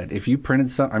said, if you printed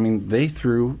something, they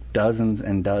threw dozens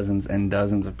and dozens and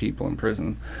dozens of people in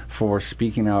prison for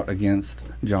speaking out against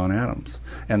John Adams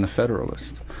and the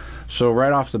Federalists. So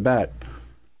right off the bat,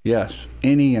 yes,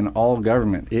 any and all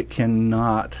government, it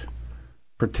cannot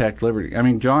protect liberty.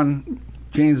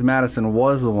 James Madison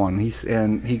was the one,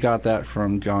 he got that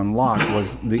from John Locke,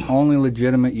 was the only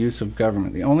legitimate use of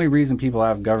government. The only reason people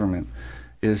have government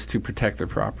is to protect their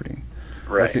property.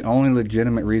 Right. That's the only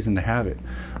legitimate reason to have it.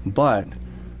 But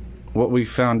what we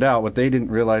found out, what they didn't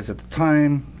realize at the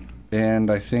time, and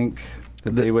I think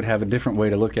that they would have a different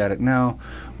way to look at it now,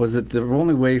 was that the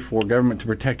only way for government to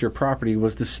protect your property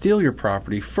was to steal your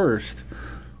property first.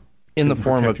 In the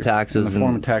form of taxes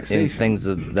and things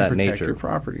of that nature. Your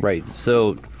property. Right.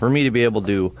 So for me to be able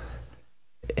to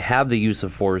have the use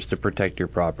of force to protect your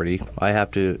property, I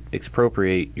have to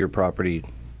expropriate your property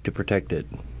to protect it.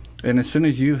 And as soon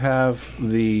as you have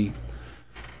the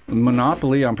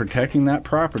monopoly on protecting that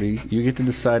property, you get to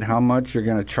decide how much you're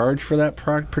going to charge for that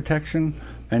protection,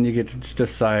 and you get to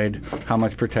decide how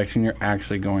much protection you're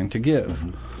actually going to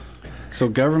give. So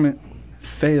government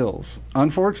fails,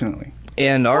 unfortunately.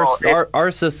 And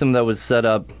our system that was set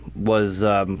up was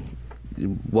the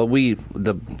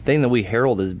thing that we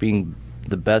herald as being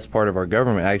the best part of our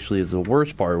government actually is the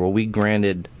worst part, where we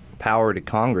granted power to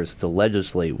Congress to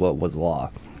legislate what was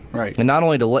law. Right. And not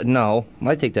only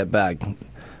I take that back.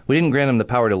 We didn't grant them the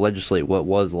power to legislate what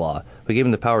was law. We gave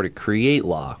them the power to create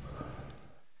law.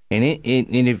 And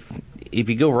if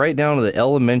you go right down to the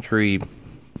elementary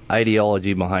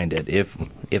ideology behind it, if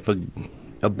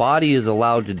a body is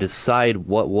allowed to decide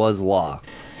what was law,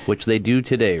 which they do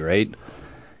today, right?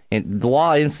 And the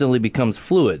law instantly becomes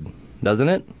fluid, doesn't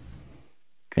it?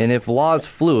 And if law is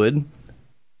fluid,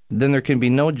 then there can be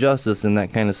no justice in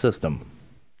that kind of system.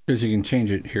 Because you can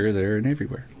change it here, there, and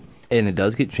everywhere. And it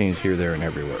does get changed here, there, and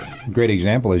everywhere. Great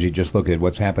example is you just look at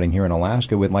what's happening here in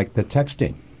Alaska with, like, the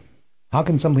texting. How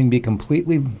can something be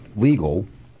completely legal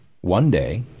one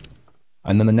day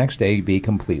and then the next day be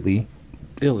completely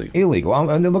illegal?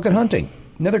 And then look at hunting.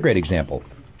 Another great example.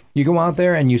 You go out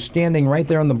there and you're standing right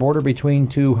there on the border between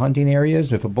two hunting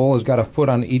areas. If a bull has got a foot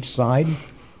on each side,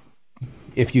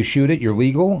 if you shoot it, you're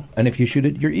legal, and if you shoot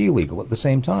it, you're illegal at the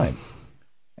same time.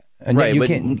 And right, but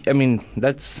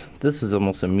this is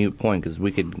almost a moot point because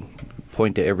we could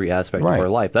point to every aspect of our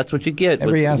life. That's what you get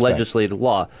with legislative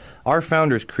law. Our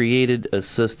founders created a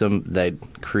system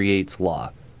that creates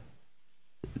law.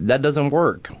 That doesn't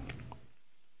work.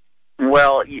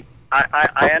 Well,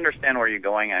 I understand where you're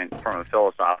going from a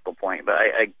philosophical point, but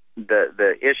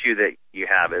the issue that you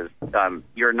have is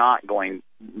you're not going.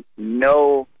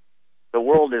 No, the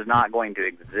world is not going to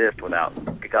exist without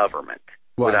government.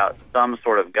 What? Without some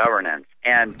sort of governance.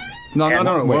 And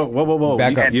no. Whoa.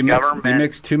 Back up. You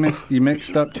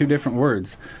mixed up two different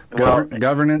words.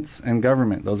 Governance and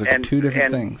government. Those are two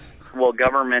different things. Well,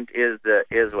 government is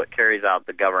what carries out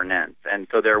the governance, and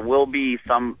so there will be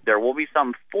some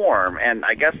form. And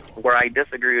I guess where I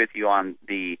disagree with you on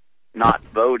the not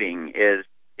voting is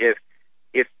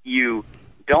if you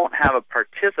don't have a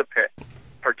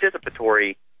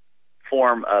participatory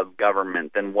form of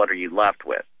government, then what are you left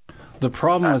with? The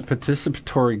problem with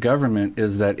participatory government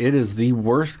is that it is the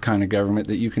worst kind of government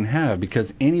that you can have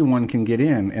because anyone can get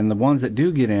in, and the ones that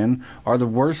do get in are the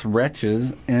worst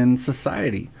wretches in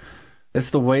society. It's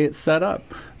the way it's set up.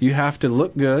 You have to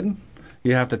look good.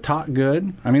 You have to talk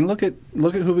good. I mean, look at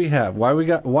who we have. Why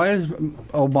is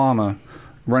Obama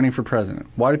running for president?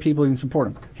 Why do people even support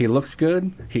him? He looks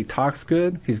good. He talks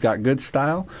good. He's got good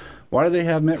style. Why do they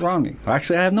have Mitt Romney?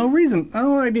 Actually, I have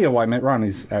no idea why Mitt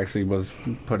Romney actually was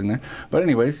put in there. But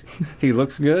anyways, he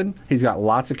looks good. He's got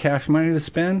lots of cash money to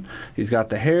spend. He's got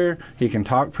the hair. He can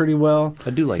talk pretty well.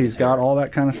 I do like He's got all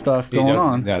that kind of stuff going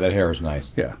on. Yeah, that hair is nice.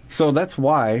 Yeah. So that's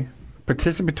why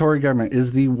participatory government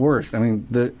is the worst. I mean,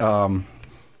 the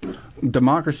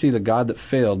Democracy, the God That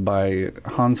Failed by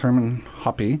Hans Hermann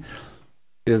Hoppe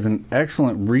is an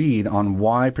excellent read on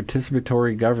why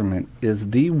participatory government is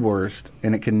the worst,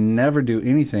 and it can never do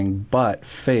anything but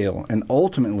fail and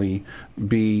ultimately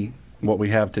be what we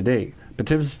have today.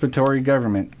 Participatory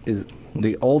government is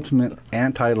the ultimate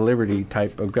anti-liberty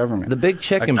type of government. The big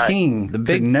check king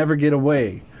could never get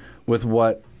away with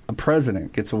what a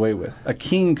president gets away with. A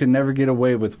king could never get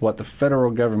away with what the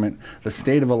federal government, the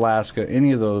state of Alaska,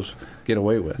 any of those get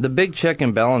away with. The big check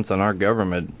and balance on our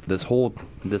government this whole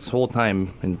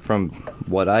time, and from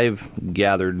what I've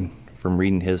gathered from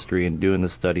reading history and doing the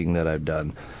studying that I've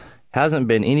done, hasn't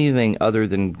been anything other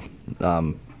than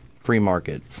free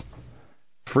markets.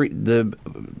 The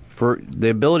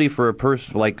ability for a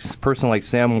person like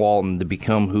Sam Walton to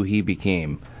become who he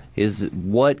became is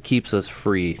what keeps us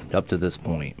free up to this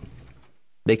point.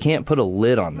 They can't put a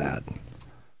lid on that.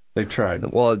 They've tried.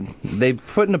 Well, they've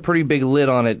put a pretty big lid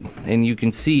on it, and you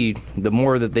can see the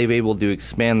more that they've able to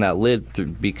expand that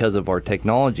lid because of our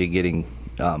technology getting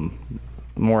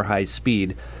more high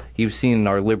speed, you've seen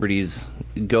our liberties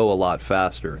go a lot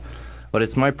faster. But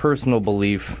it's my personal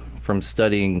belief from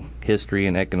studying history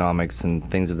and economics and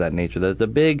things of that nature that the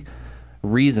big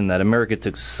reason that America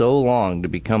took so long to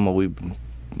become what we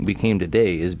became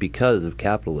today is because of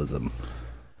capitalism.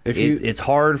 It's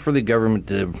hard for the government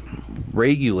to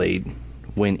regulate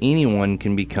when anyone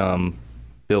can become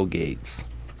Bill Gates.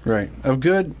 Right.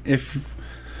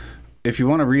 If you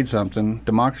want to read something,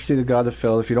 Democracy, the God That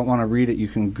Fell, if you don't want to read it, you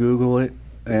can Google it,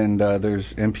 and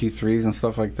there's MP3s and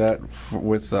stuff like that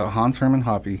with Hans Hermann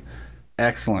Hoppe.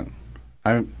 Excellent.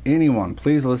 Anyone,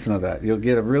 please listen to that. You'll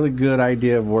get a really good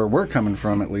idea of where we're coming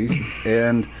from, at least,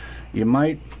 and you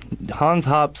might... Hans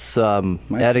Hoppe's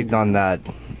edict on that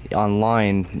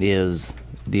online is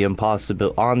the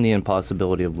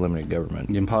impossibility of limited government.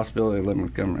 The impossibility of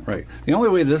limited government, right. The only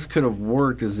way this could have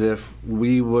worked is if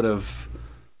we would have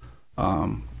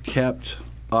kept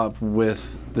up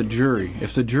with the jury.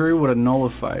 If the jury would have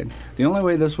nullified. The only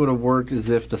way this would have worked is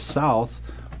if the South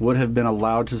would have been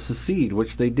allowed to secede,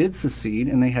 which they did secede,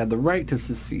 and they had the right to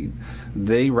secede.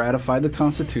 They ratified the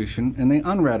Constitution, and they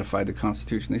unratified the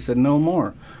Constitution. They said, no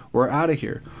more. We're out of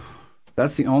here.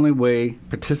 That's the only way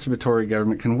participatory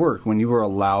government can work, when you are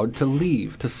allowed to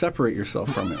leave, to separate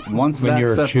yourself from it. Once when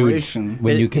that separation...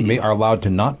 when you are allowed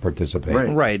to not participate.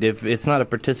 Right. If it's not a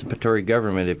participatory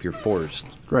government if you're forced.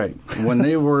 Right. When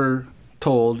they were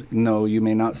told, no, you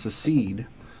may not secede,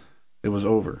 it was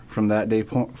over from that day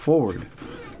forward.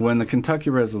 When the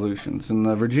Kentucky resolutions and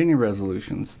the Virginia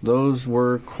resolutions, those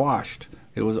were quashed,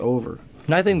 it was over.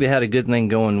 And I think they had a good thing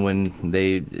going when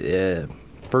they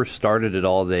first started it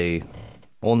all. They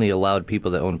only allowed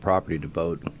people that own property to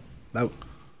vote.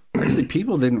 Actually,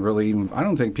 people didn't really even... I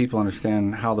don't think people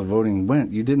understand how the voting went.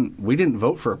 We didn't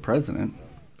vote for a president.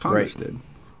 Congress did.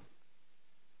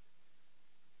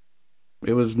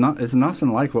 It's nothing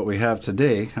like what we have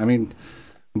today. I mean...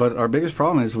 But our biggest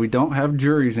problem is we don't have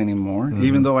juries anymore,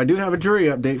 even though I do have a jury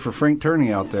update for Frank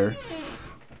Turney out there.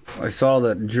 I saw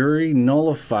that jury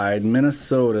nullified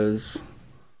Minnesota's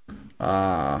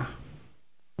raw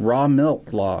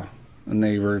milk law, and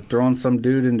they were throwing some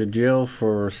dude into jail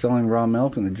for selling raw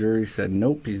milk, and the jury said,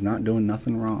 nope, he's not doing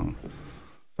nothing wrong.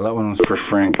 So that one was for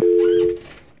Frank.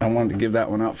 I wanted to give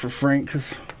that one out for Frank, because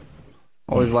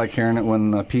I always like hearing it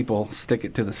when the people stick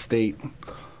it to the state.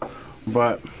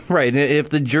 But right, if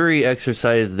the jury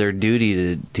exercised their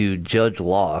duty to judge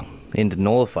law and to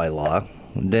nullify law,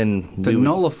 then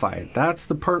nullify it. That's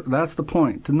the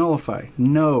point. To nullify.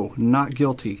 No, not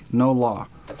guilty. No law.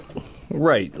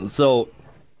 Right. So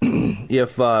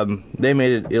if they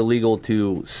made it illegal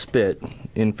to spit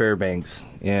in Fairbanks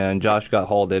and Josh got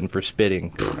hauled in for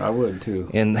spitting, I would too.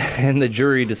 And the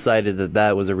jury decided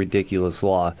that was a ridiculous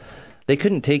law. They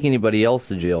couldn't take anybody else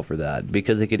to jail for that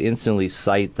because they could instantly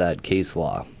cite that case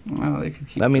law. Well, they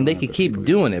could keep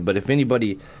doing it, but if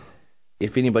anybody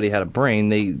had a brain,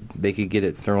 they could get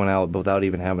it thrown out without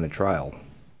even having a trial.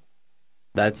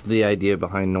 That's the idea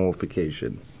behind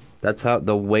nullification. That's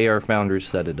the way our founders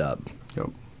set it up.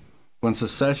 Yep. When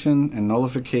secession and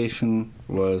nullification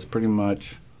was pretty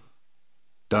much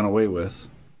done away with,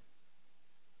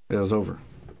 it was over.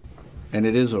 And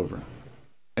it is over.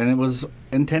 And it was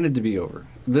intended to be over.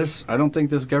 I don't think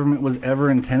this government was ever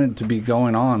intended to be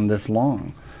going on this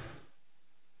long.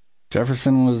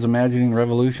 Jefferson was imagining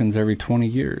revolutions every 20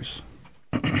 years.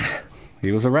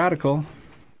 He was a radical,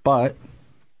 but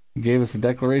he gave us a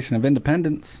Declaration of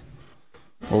Independence,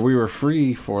 where we were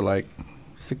free for like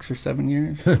 6 or 7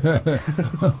 years.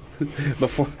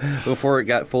 Before it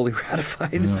got fully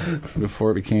ratified. Yeah,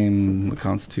 before it became the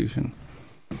Constitution.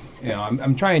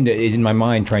 I'm trying to, in my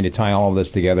mind, trying to tie all of this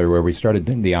together, where we started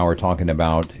the hour talking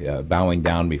about bowing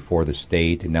down before the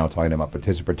state, and now talking about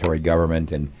participatory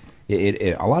government, and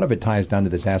a lot of it ties down to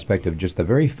this aspect of just the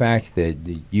very fact that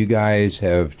you guys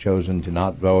have chosen to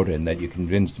not vote, and that you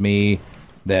convinced me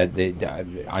that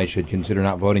I should consider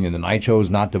not voting, and then I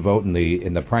chose not to vote in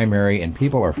the primary, and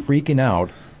people are freaking out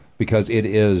because it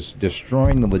is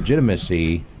destroying the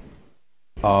legitimacy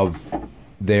of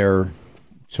their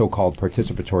so-called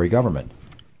participatory government.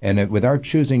 And with our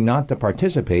choosing not to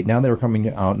participate, now they're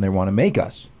coming out and they want to make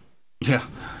us. Yeah.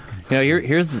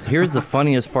 Here's the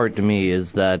funniest part to me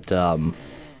is that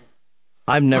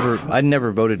I'd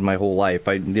never voted my whole life.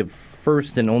 The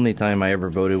first and only time I ever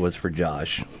voted was for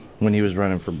Josh when he was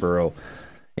running for borough,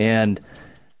 and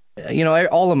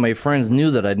all of my friends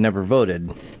knew that I'd never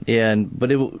voted,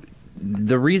 but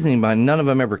the reasoning behind none of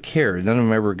them ever cared. None of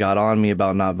them ever got on me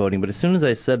about not voting. But as soon as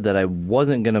I said that I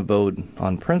wasn't going to vote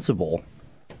on principle,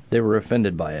 they were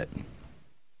offended by it.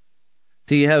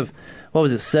 So you have,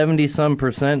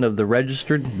 70-some% of the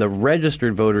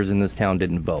registered voters in this town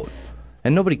didn't vote.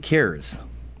 And nobody cares.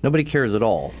 Nobody cares at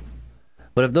all.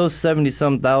 But if those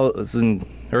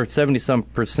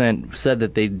 70-some% said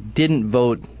that they didn't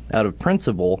vote out of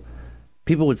principle,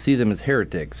 people would see them as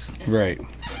heretics. Right.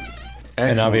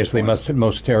 And obviously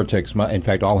most heretics, in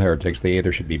fact all heretics, they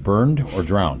either should be burned or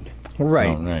drowned.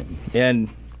 Right. Oh, right. And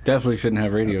definitely shouldn't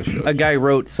have radio shows. A guy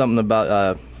wrote something about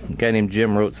a guy named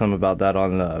Jim wrote something about that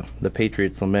on the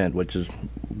Patriot's Lament, which is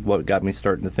what got me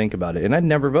starting to think about it. And I'd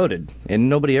never voted, and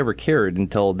nobody ever cared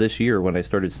until this year when I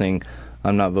started saying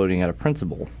I'm not voting out of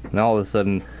principle. And all of a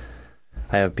sudden,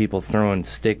 I have people throwing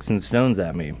sticks and stones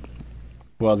at me.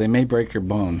 Well, they may break your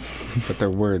bones, but their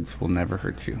words will never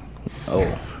hurt you.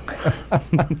 Oh.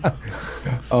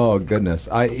 Oh goodness.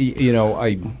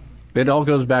 It all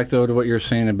goes back, though, to what you're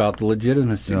saying about the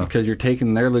legitimacy, because you're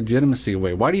taking their legitimacy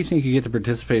away. Why do you think you get to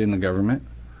participate in the government?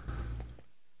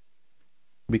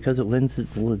 Because it lends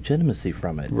its legitimacy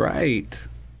from it. Right.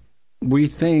 We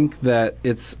think that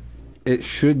it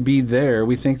should be there.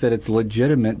 We think that it's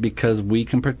legitimate because we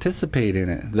can participate in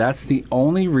it. That's the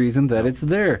only reason that it's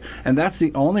there. And that's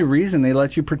the only reason they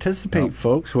let you participate,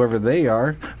 folks, whoever they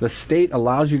are. The state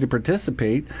allows you to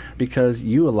participate because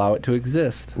you allow it to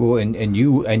exist. Well, and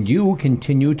you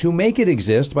continue to make it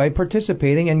exist by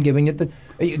participating and giving it the...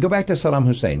 Go back to Saddam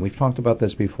Hussein. We've talked about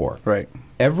this before. Right.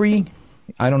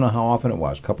 I don't know how often it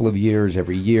was, couple of years,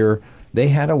 every year, they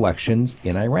had elections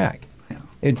in Iraq.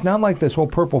 It's not like this whole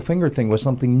purple finger thing was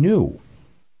something new.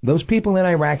 Those people in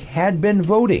Iraq had been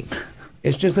voting.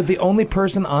 It's just that the only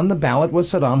person on the ballot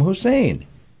was Saddam Hussein.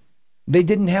 They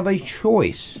didn't have a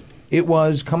choice. It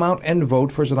was come out and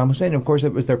vote for Saddam Hussein. Of course,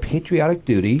 it was their patriotic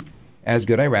duty as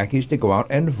good Iraqis to go out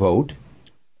and vote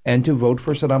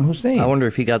for Saddam Hussein. I wonder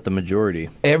if he got the majority.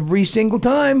 Every single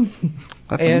time.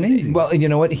 That's amazing. Well, you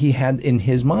know what? He had in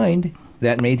his mind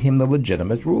that made him the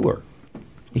legitimate ruler.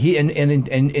 He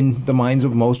in the minds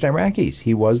of most Iraqis,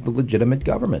 he was the legitimate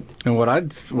government. And what I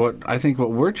think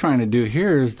we're trying to do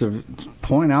here is to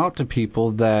point out to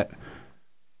people that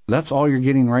that's all you're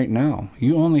getting right now.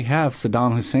 You only have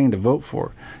Saddam Hussein to vote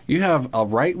for. You have a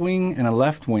right wing and a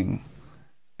left wing,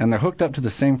 and they're hooked up to the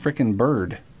same frickin'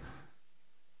 bird.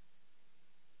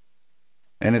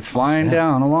 And it's flying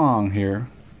down along here.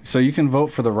 So you can vote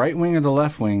for the right wing or the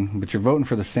left wing, but you're voting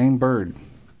for the same bird.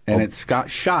 And it's got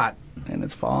shot, and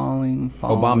it's falling.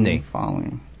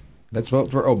 Let's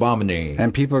vote for Obama.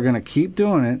 And people are going to keep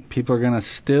doing it. People are going to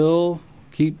still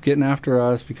keep getting after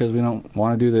us because we don't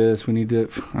want to do this. We need to,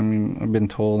 I've been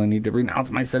told I need to renounce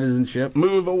my citizenship,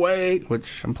 move away,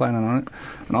 which I'm planning on it,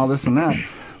 and all this and that.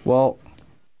 Well,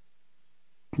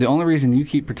 the only reason you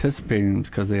keep participating is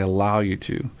because they allow you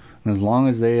to. And as long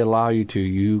as they allow you to,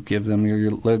 you give them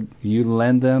you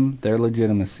lend them their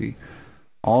legitimacy.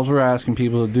 All we're asking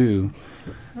people to do,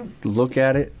 look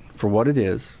at it for what it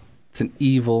is. It's an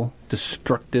evil,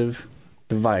 destructive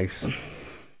device.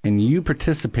 And you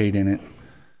participate in it.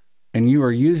 And you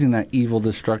are using that evil,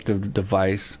 destructive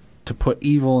device to put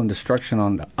evil and destruction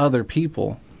on other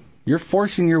people. You're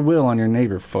forcing your will on your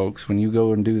neighbor, folks, when you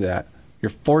go and do that.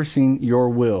 You're forcing your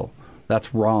will.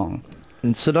 That's wrong.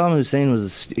 And Saddam Hussein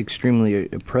was extremely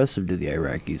oppressive to the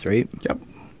Iraqis, right? Yep.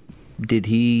 Did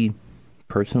he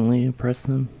personally oppress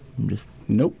them?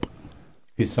 Nope.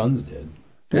 His sons did.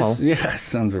 His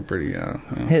sons were pretty...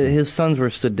 His sons were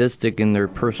sadistic in their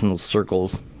personal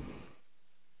circles.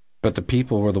 But the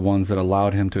people were the ones that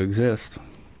allowed him to exist.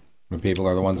 The people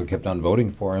are the ones that kept on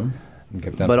voting for him. And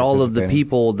kept on but all of the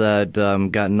people that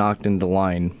got knocked into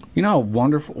line. You know how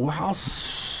wonderful, how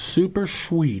super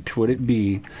sweet would it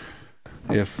be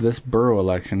if this borough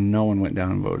election no one went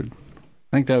down and voted?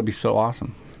 I think that would be so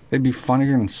awesome. It'd be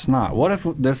funnier than snot. What if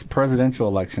this presidential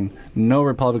election, no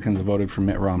Republicans voted for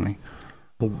Mitt Romney?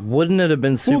 Wouldn't it have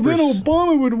been super... Well, then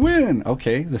Obama would win.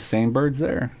 Okay, the same bird's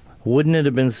there. Wouldn't it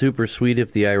have been super sweet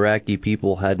if the Iraqi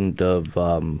people hadn't have...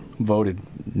 voted.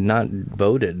 Not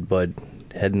voted, but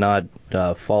had not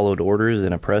followed orders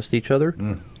and oppressed each other?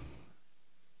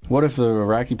 What if the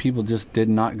Iraqi people just did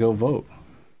not go vote?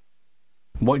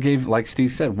 what gave, like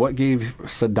Steve said, what gave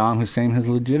Saddam Hussein his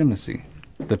legitimacy?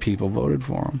 The people voted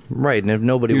for him. Right, and if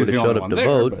nobody would have showed up to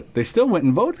vote, they still went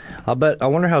and voted. I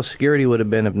wonder how scared he would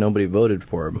have been if nobody voted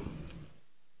for him.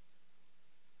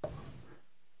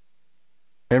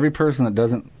 Every person that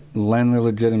doesn't lend their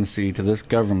legitimacy to this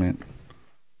government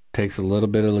takes a little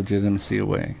bit of legitimacy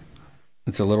away.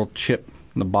 It's a little chip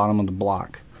in the bottom of the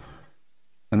block.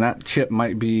 And that chip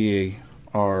might be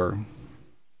I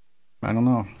don't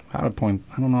know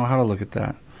how to look at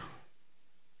that.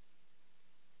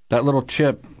 That little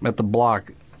chip at the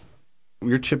block,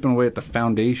 you're chipping away at the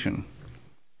foundation.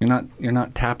 You're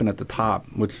not tapping at the top,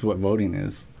 which is what voting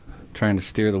is, trying to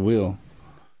steer the wheel.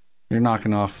 You're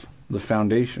knocking off the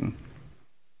foundation.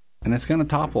 And it's going to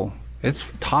topple. It's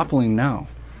toppling now.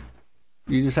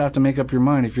 You just have to make up your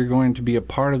mind if you're going to be a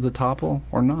part of the topple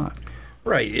or not.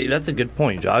 Right, that's a good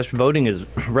point, Josh. Voting is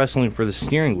wrestling for the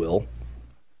steering wheel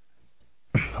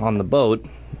on the boat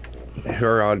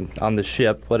or on the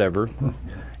ship, whatever.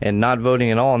 And not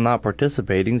voting at all and not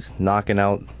participating is knocking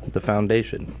out the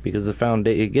foundation, because the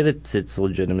foundation, it gets its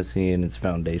legitimacy and its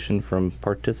foundation from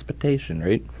participation,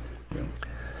 right? Yeah.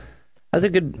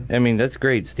 That's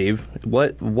great, Steve.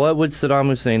 What would Saddam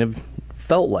Hussein have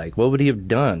felt like? What would he have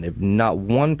done if not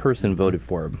one person voted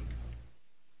for him?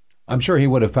 I'm sure he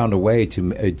would have found a way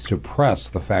to suppress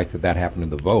the fact that happened in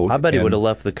the vote. I bet he would have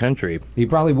left the country. He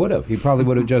probably would have. He probably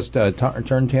would have just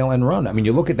turned tail and run. I mean,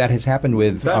 you look at that has happened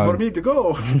with. Time for me to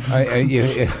go.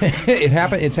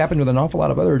 It's happened with an awful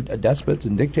lot of other despots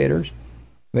and dictators.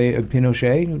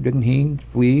 Pinochet, didn't he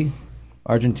flee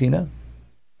Argentina?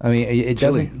 I mean, it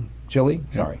Chile. doesn't. Chile.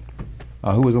 Sorry.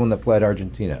 Who was the one that fled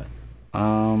Argentina?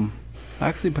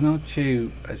 Actually,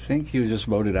 Pinochet, I think he was just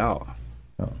voted out.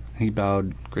 Oh. He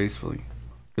bowed gracefully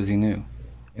because he knew.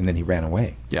 And then he ran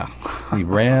away. Yeah. He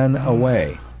ran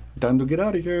away. Time to get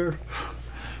out of here.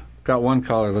 Got one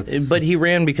caller. But he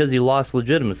ran because he lost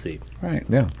legitimacy. Right.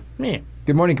 Yeah. Yeah.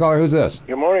 Good morning, caller. Who's this?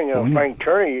 Good morning, Frank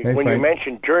Turney. Hey, when Frank. you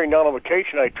mentioned jury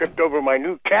nullification, I tripped over my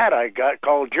new cat I got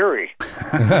called Jury.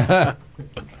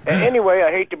 Anyway,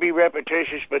 I hate to be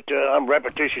repetitious, but I'm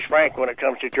repetitious Frank when it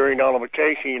comes to jury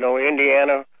nullification. You know,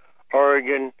 Indiana,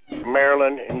 Oregon,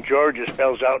 Maryland, and Georgia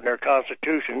spells out in their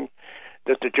constitution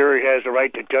that the jury has the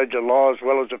right to judge a law as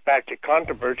well as a fact of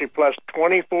controversy, plus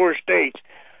 24 states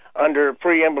under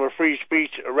preamble of free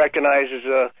speech recognizes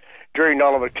jury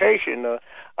nullification.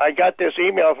 I got this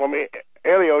email from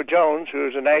Elio Jones, who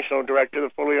is the national director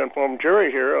of the Fully Informed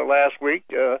Jury here last week.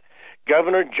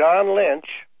 Governor John Lynch,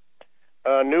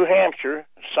 New Hampshire,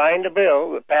 signed a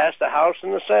bill that passed the House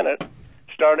and the Senate.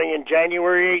 Starting in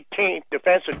January 18th,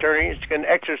 defense attorneys can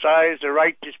exercise the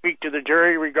right to speak to the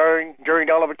jury regarding jury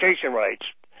nullification rights.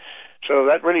 So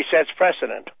that really sets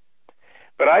precedent.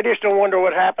 But I just don't wonder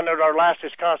what happened at our last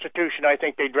Constitution. I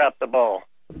think they dropped the ball.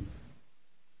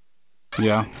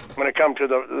 Yeah. When it comes to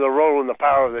the role and the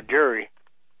power of the jury.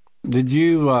 Did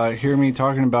you hear me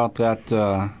talking about that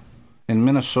in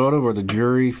Minnesota where the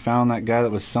jury found that guy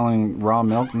that was selling raw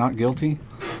milk not guilty?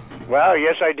 Well,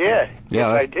 yes, I did. Yeah, yes,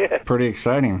 I did. Pretty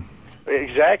exciting.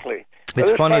 Exactly.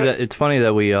 It's funny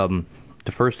that we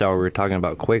the first hour we were talking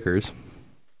about Quakers.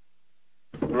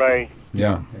 Right.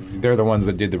 Yeah, they're the ones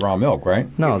that did the raw milk, right?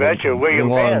 No,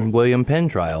 William Penn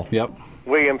trial. Yep.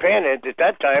 William Penn, at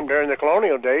that time during the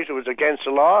colonial days, it was against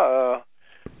the law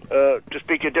to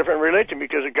speak a different religion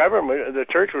because the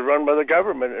church was run by the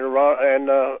government, and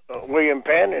William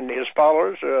Penn and his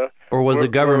followers. Or was the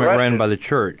government run by the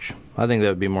church? I think that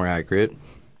would be more accurate.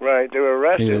 Right, they were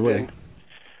arrested. Either way. And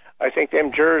I think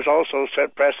them jurors also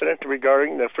set precedent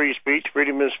regarding the free speech,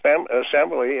 freedom of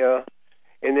assembly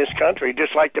in this country.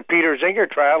 Just like the Peter Zinger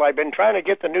trial, I've been trying to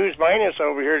get the News Minus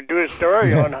over here to do a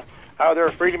story on how their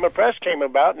freedom of press came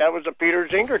about, and that was the Peter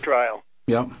Zinger trial.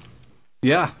 Yep.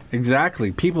 Yeah,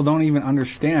 exactly. People don't even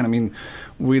understand. I mean,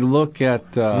 we look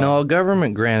at... No,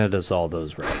 government granted us all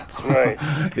those rights. Right.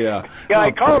 Yeah. Yeah,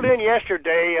 I called in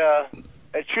yesterday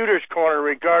at Shooter's Corner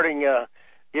regarding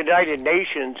United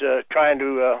Nations trying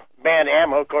to ban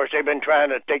ammo. Of course, they've been trying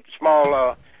to take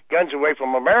small guns away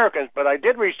from Americans, but I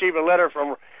did receive a letter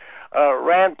from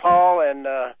Rand Paul and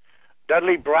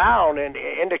Dudley Brown, and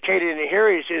indicated in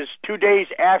here, he says 2 days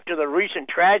after the recent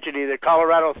tragedy at the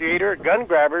Colorado Theater, gun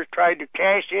grabbers tried to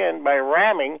cash in by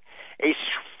ramming a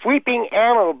sweeping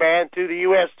ammo ban through the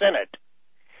U.S. Senate.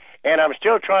 And I'm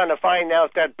still trying to find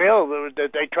out that bill that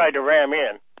they tried to ram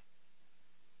in.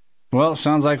 Well, it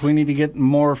sounds like we need to get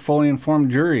more fully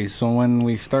informed juries, so when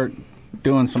we start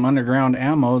doing some underground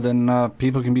ammo, then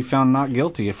people can be found not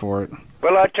guilty for it.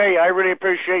 Well, I'll tell you, I really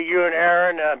appreciate you and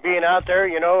Aaron being out there.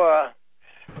 You know,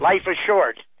 life is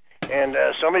short, and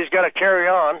somebody's got to carry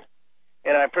on.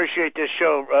 and I appreciate this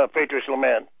show, Patriot's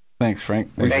Lament. Thanks,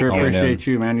 Frank. We sure appreciate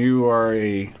you, man. You are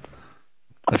a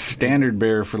standard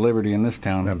bearer for liberty in this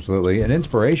town. Absolutely. An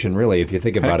inspiration, really, if you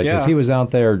think about it, because he was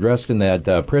out there dressed in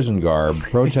that prison garb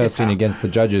protesting against the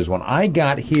judges. When I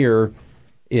got here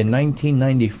in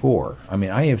 1994, I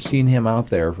mean, I have seen him out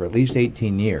there for at least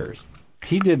 18 years.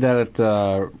 He did that at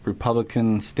the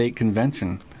Republican State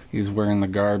Convention. He's wearing the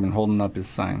garb and holding up his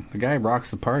sign. The guy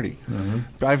rocks the party.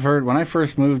 Mm-hmm. I've heard, when I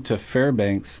first moved to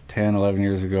Fairbanks 10, 11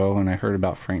 years ago, and I heard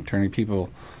about Frank Turney, people...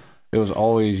 It was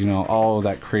always, you know, all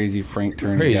that crazy Frank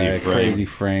Turney guy, crazy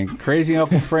Frank. Crazy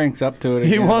Uncle Frank's up to it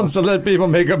again. He wants to let people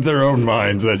make up their own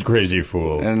minds, that crazy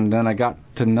fool. And then I got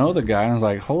to know the guy, and I was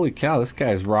like, holy cow, this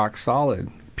guy's rock solid.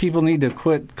 People need to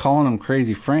quit calling him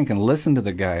Crazy Frank and listen to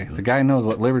the guy. The guy knows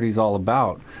what liberty's all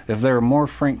about. If there were more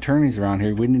Frank Turneys around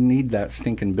here, we didn't need that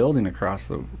stinking building across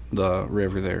the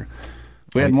river there.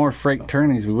 If we had more Frank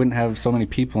Turneys, we wouldn't have so many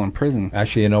people in prison.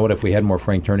 Actually, you know what? If we had more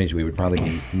Frank Turneys, we would probably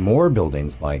need more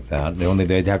buildings like that. Only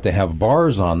they'd have to have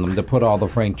bars on them to put all the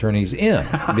Frank Turneys in,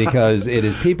 because it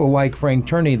is people like Frank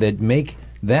Turney that make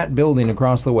that building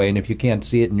across the way. And if you can't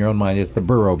see it in your own mind, it's the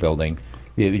Borough Building.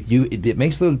 It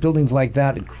makes those buildings like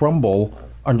that crumble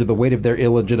under the weight of their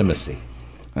illegitimacy.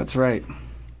 That's right.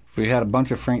 If we had a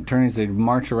bunch of Frank Turneys, they'd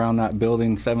march around that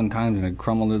building 7 times and it'd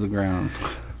crumble to the ground.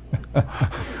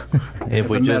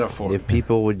 If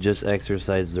people would just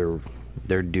exercise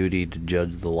their duty to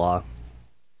judge the law,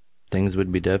 things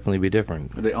would definitely be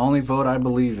different. The only vote I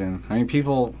believe in. I mean,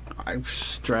 people, it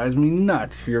drives me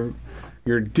nuts. Your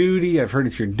duty, I've heard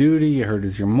it's your duty, I heard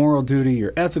it's your moral duty,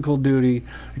 your ethical duty,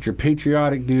 it's your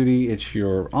patriotic duty, it's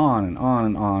your on and on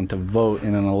and on to vote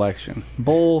in an election.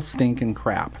 Bull stinking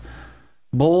crap.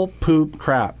 Bull poop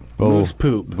crap. Moose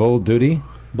poop. Bull duty?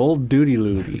 Bull duty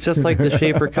looty. It's just like the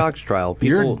Schaefer Cox trial.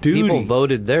 People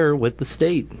voted there with the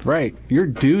state. Right. Your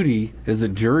duty is a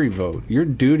jury vote. Your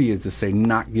duty is to say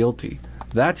not guilty.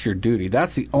 That's your duty.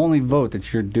 That's the only vote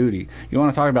that's your duty. You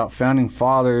want to talk about founding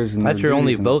fathers and that's your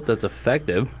only vote that's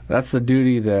effective. That's the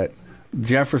duty that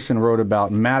Jefferson wrote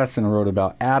about, Madison wrote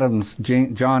about,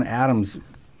 John Adams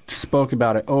spoke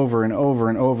about it over and over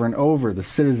and over and over. The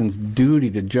citizen's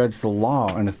duty to judge the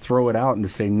law and to throw it out and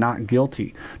to say not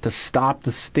guilty, to stop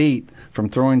the state from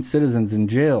throwing citizens in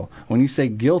jail. When you say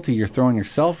guilty, you're throwing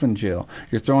yourself in jail.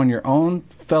 You're throwing your own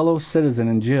fellow citizen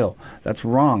in jail. That's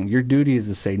wrong. Your duty is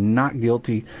to say not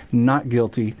guilty, not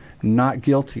guilty, not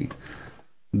guilty.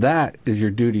 That is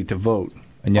your duty to vote.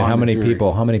 And yet, how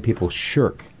many people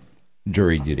shirk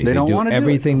jury duty? They don't want to do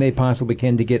everything they possibly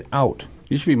can to get out.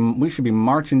 We should be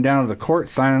marching down to the court,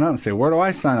 signing up, and say, where do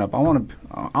I sign up? I want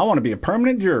to be a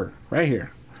permanent juror right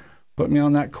here. Put me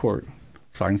on that court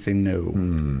so I can say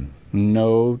no.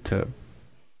 No to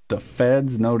the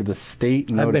feds, no to the state.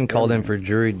 No I've been called in for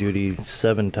jury duty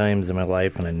 7 times in my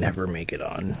life, and I never make it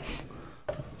on.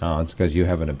 Oh, it's because you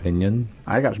have an opinion?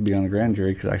 I got to be on the grand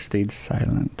jury because I stayed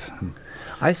silent.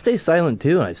 I stay silent,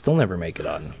 too, and I still never make it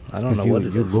on. I don't know what it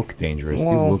is. You look dangerous.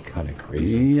 Well, you look kind of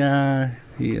crazy. Yeah,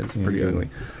 he is pretty ugly.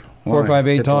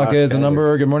 458 Talk is the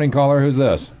number. Good morning, caller. Who's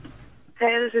this?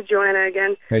 Hey, this is Joanna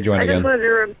again. Hey, Joanna again.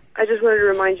 I just wanted to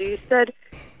remind you. You said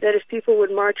that if people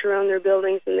would march around their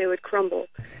buildings, then they would crumble.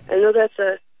 I know that's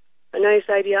a nice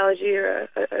ideology or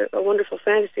a wonderful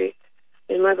fantasy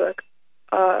in my book.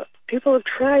 People have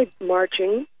tried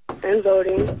marching and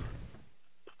voting.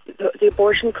 The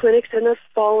abortion clinics have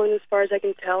fallen, as far as I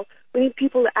can tell. We need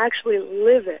people to actually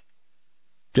live it.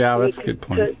 Yeah, that's a good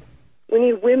point. We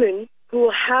need women who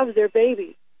will have their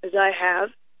babies, as I have.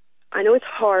 I know it's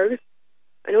hard.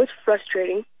 I know it's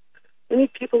frustrating. We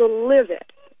need people to live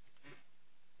it.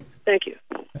 Thank you.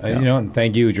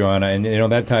 Thank you, Joanna. And,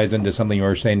 that ties into something you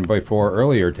were saying before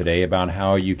earlier today about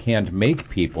how you can't make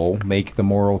people make the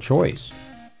moral choice.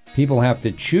 People have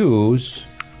to choose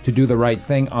to do the right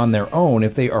thing on their own.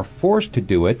 If they are forced to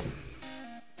do it,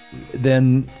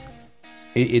 then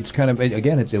it's kind of,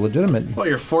 again, it's illegitimate. Well,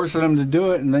 you're forcing them to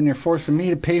do it, and then you're forcing me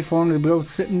to pay for them to go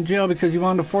sit in jail because you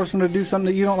wanted to force them to do something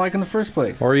that you don't like in the first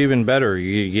place. Or even better,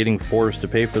 you're getting forced to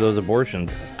pay for those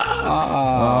abortions.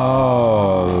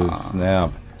 Oh,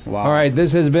 snap. Wow. All right,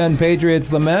 this has been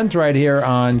Patriots Lament right here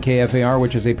on KFAR,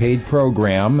 which is a paid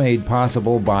program made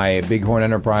possible by Bighorn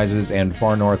Enterprises and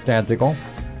Far North Tactical.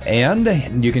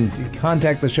 And you can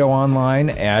contact the show online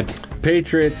at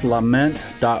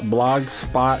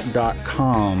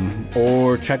patriotslament.blogspot.com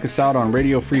or check us out on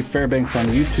Radio Free Fairbanks on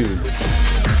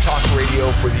YouTube. Talk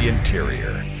radio for the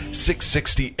interior,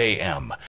 660 AM.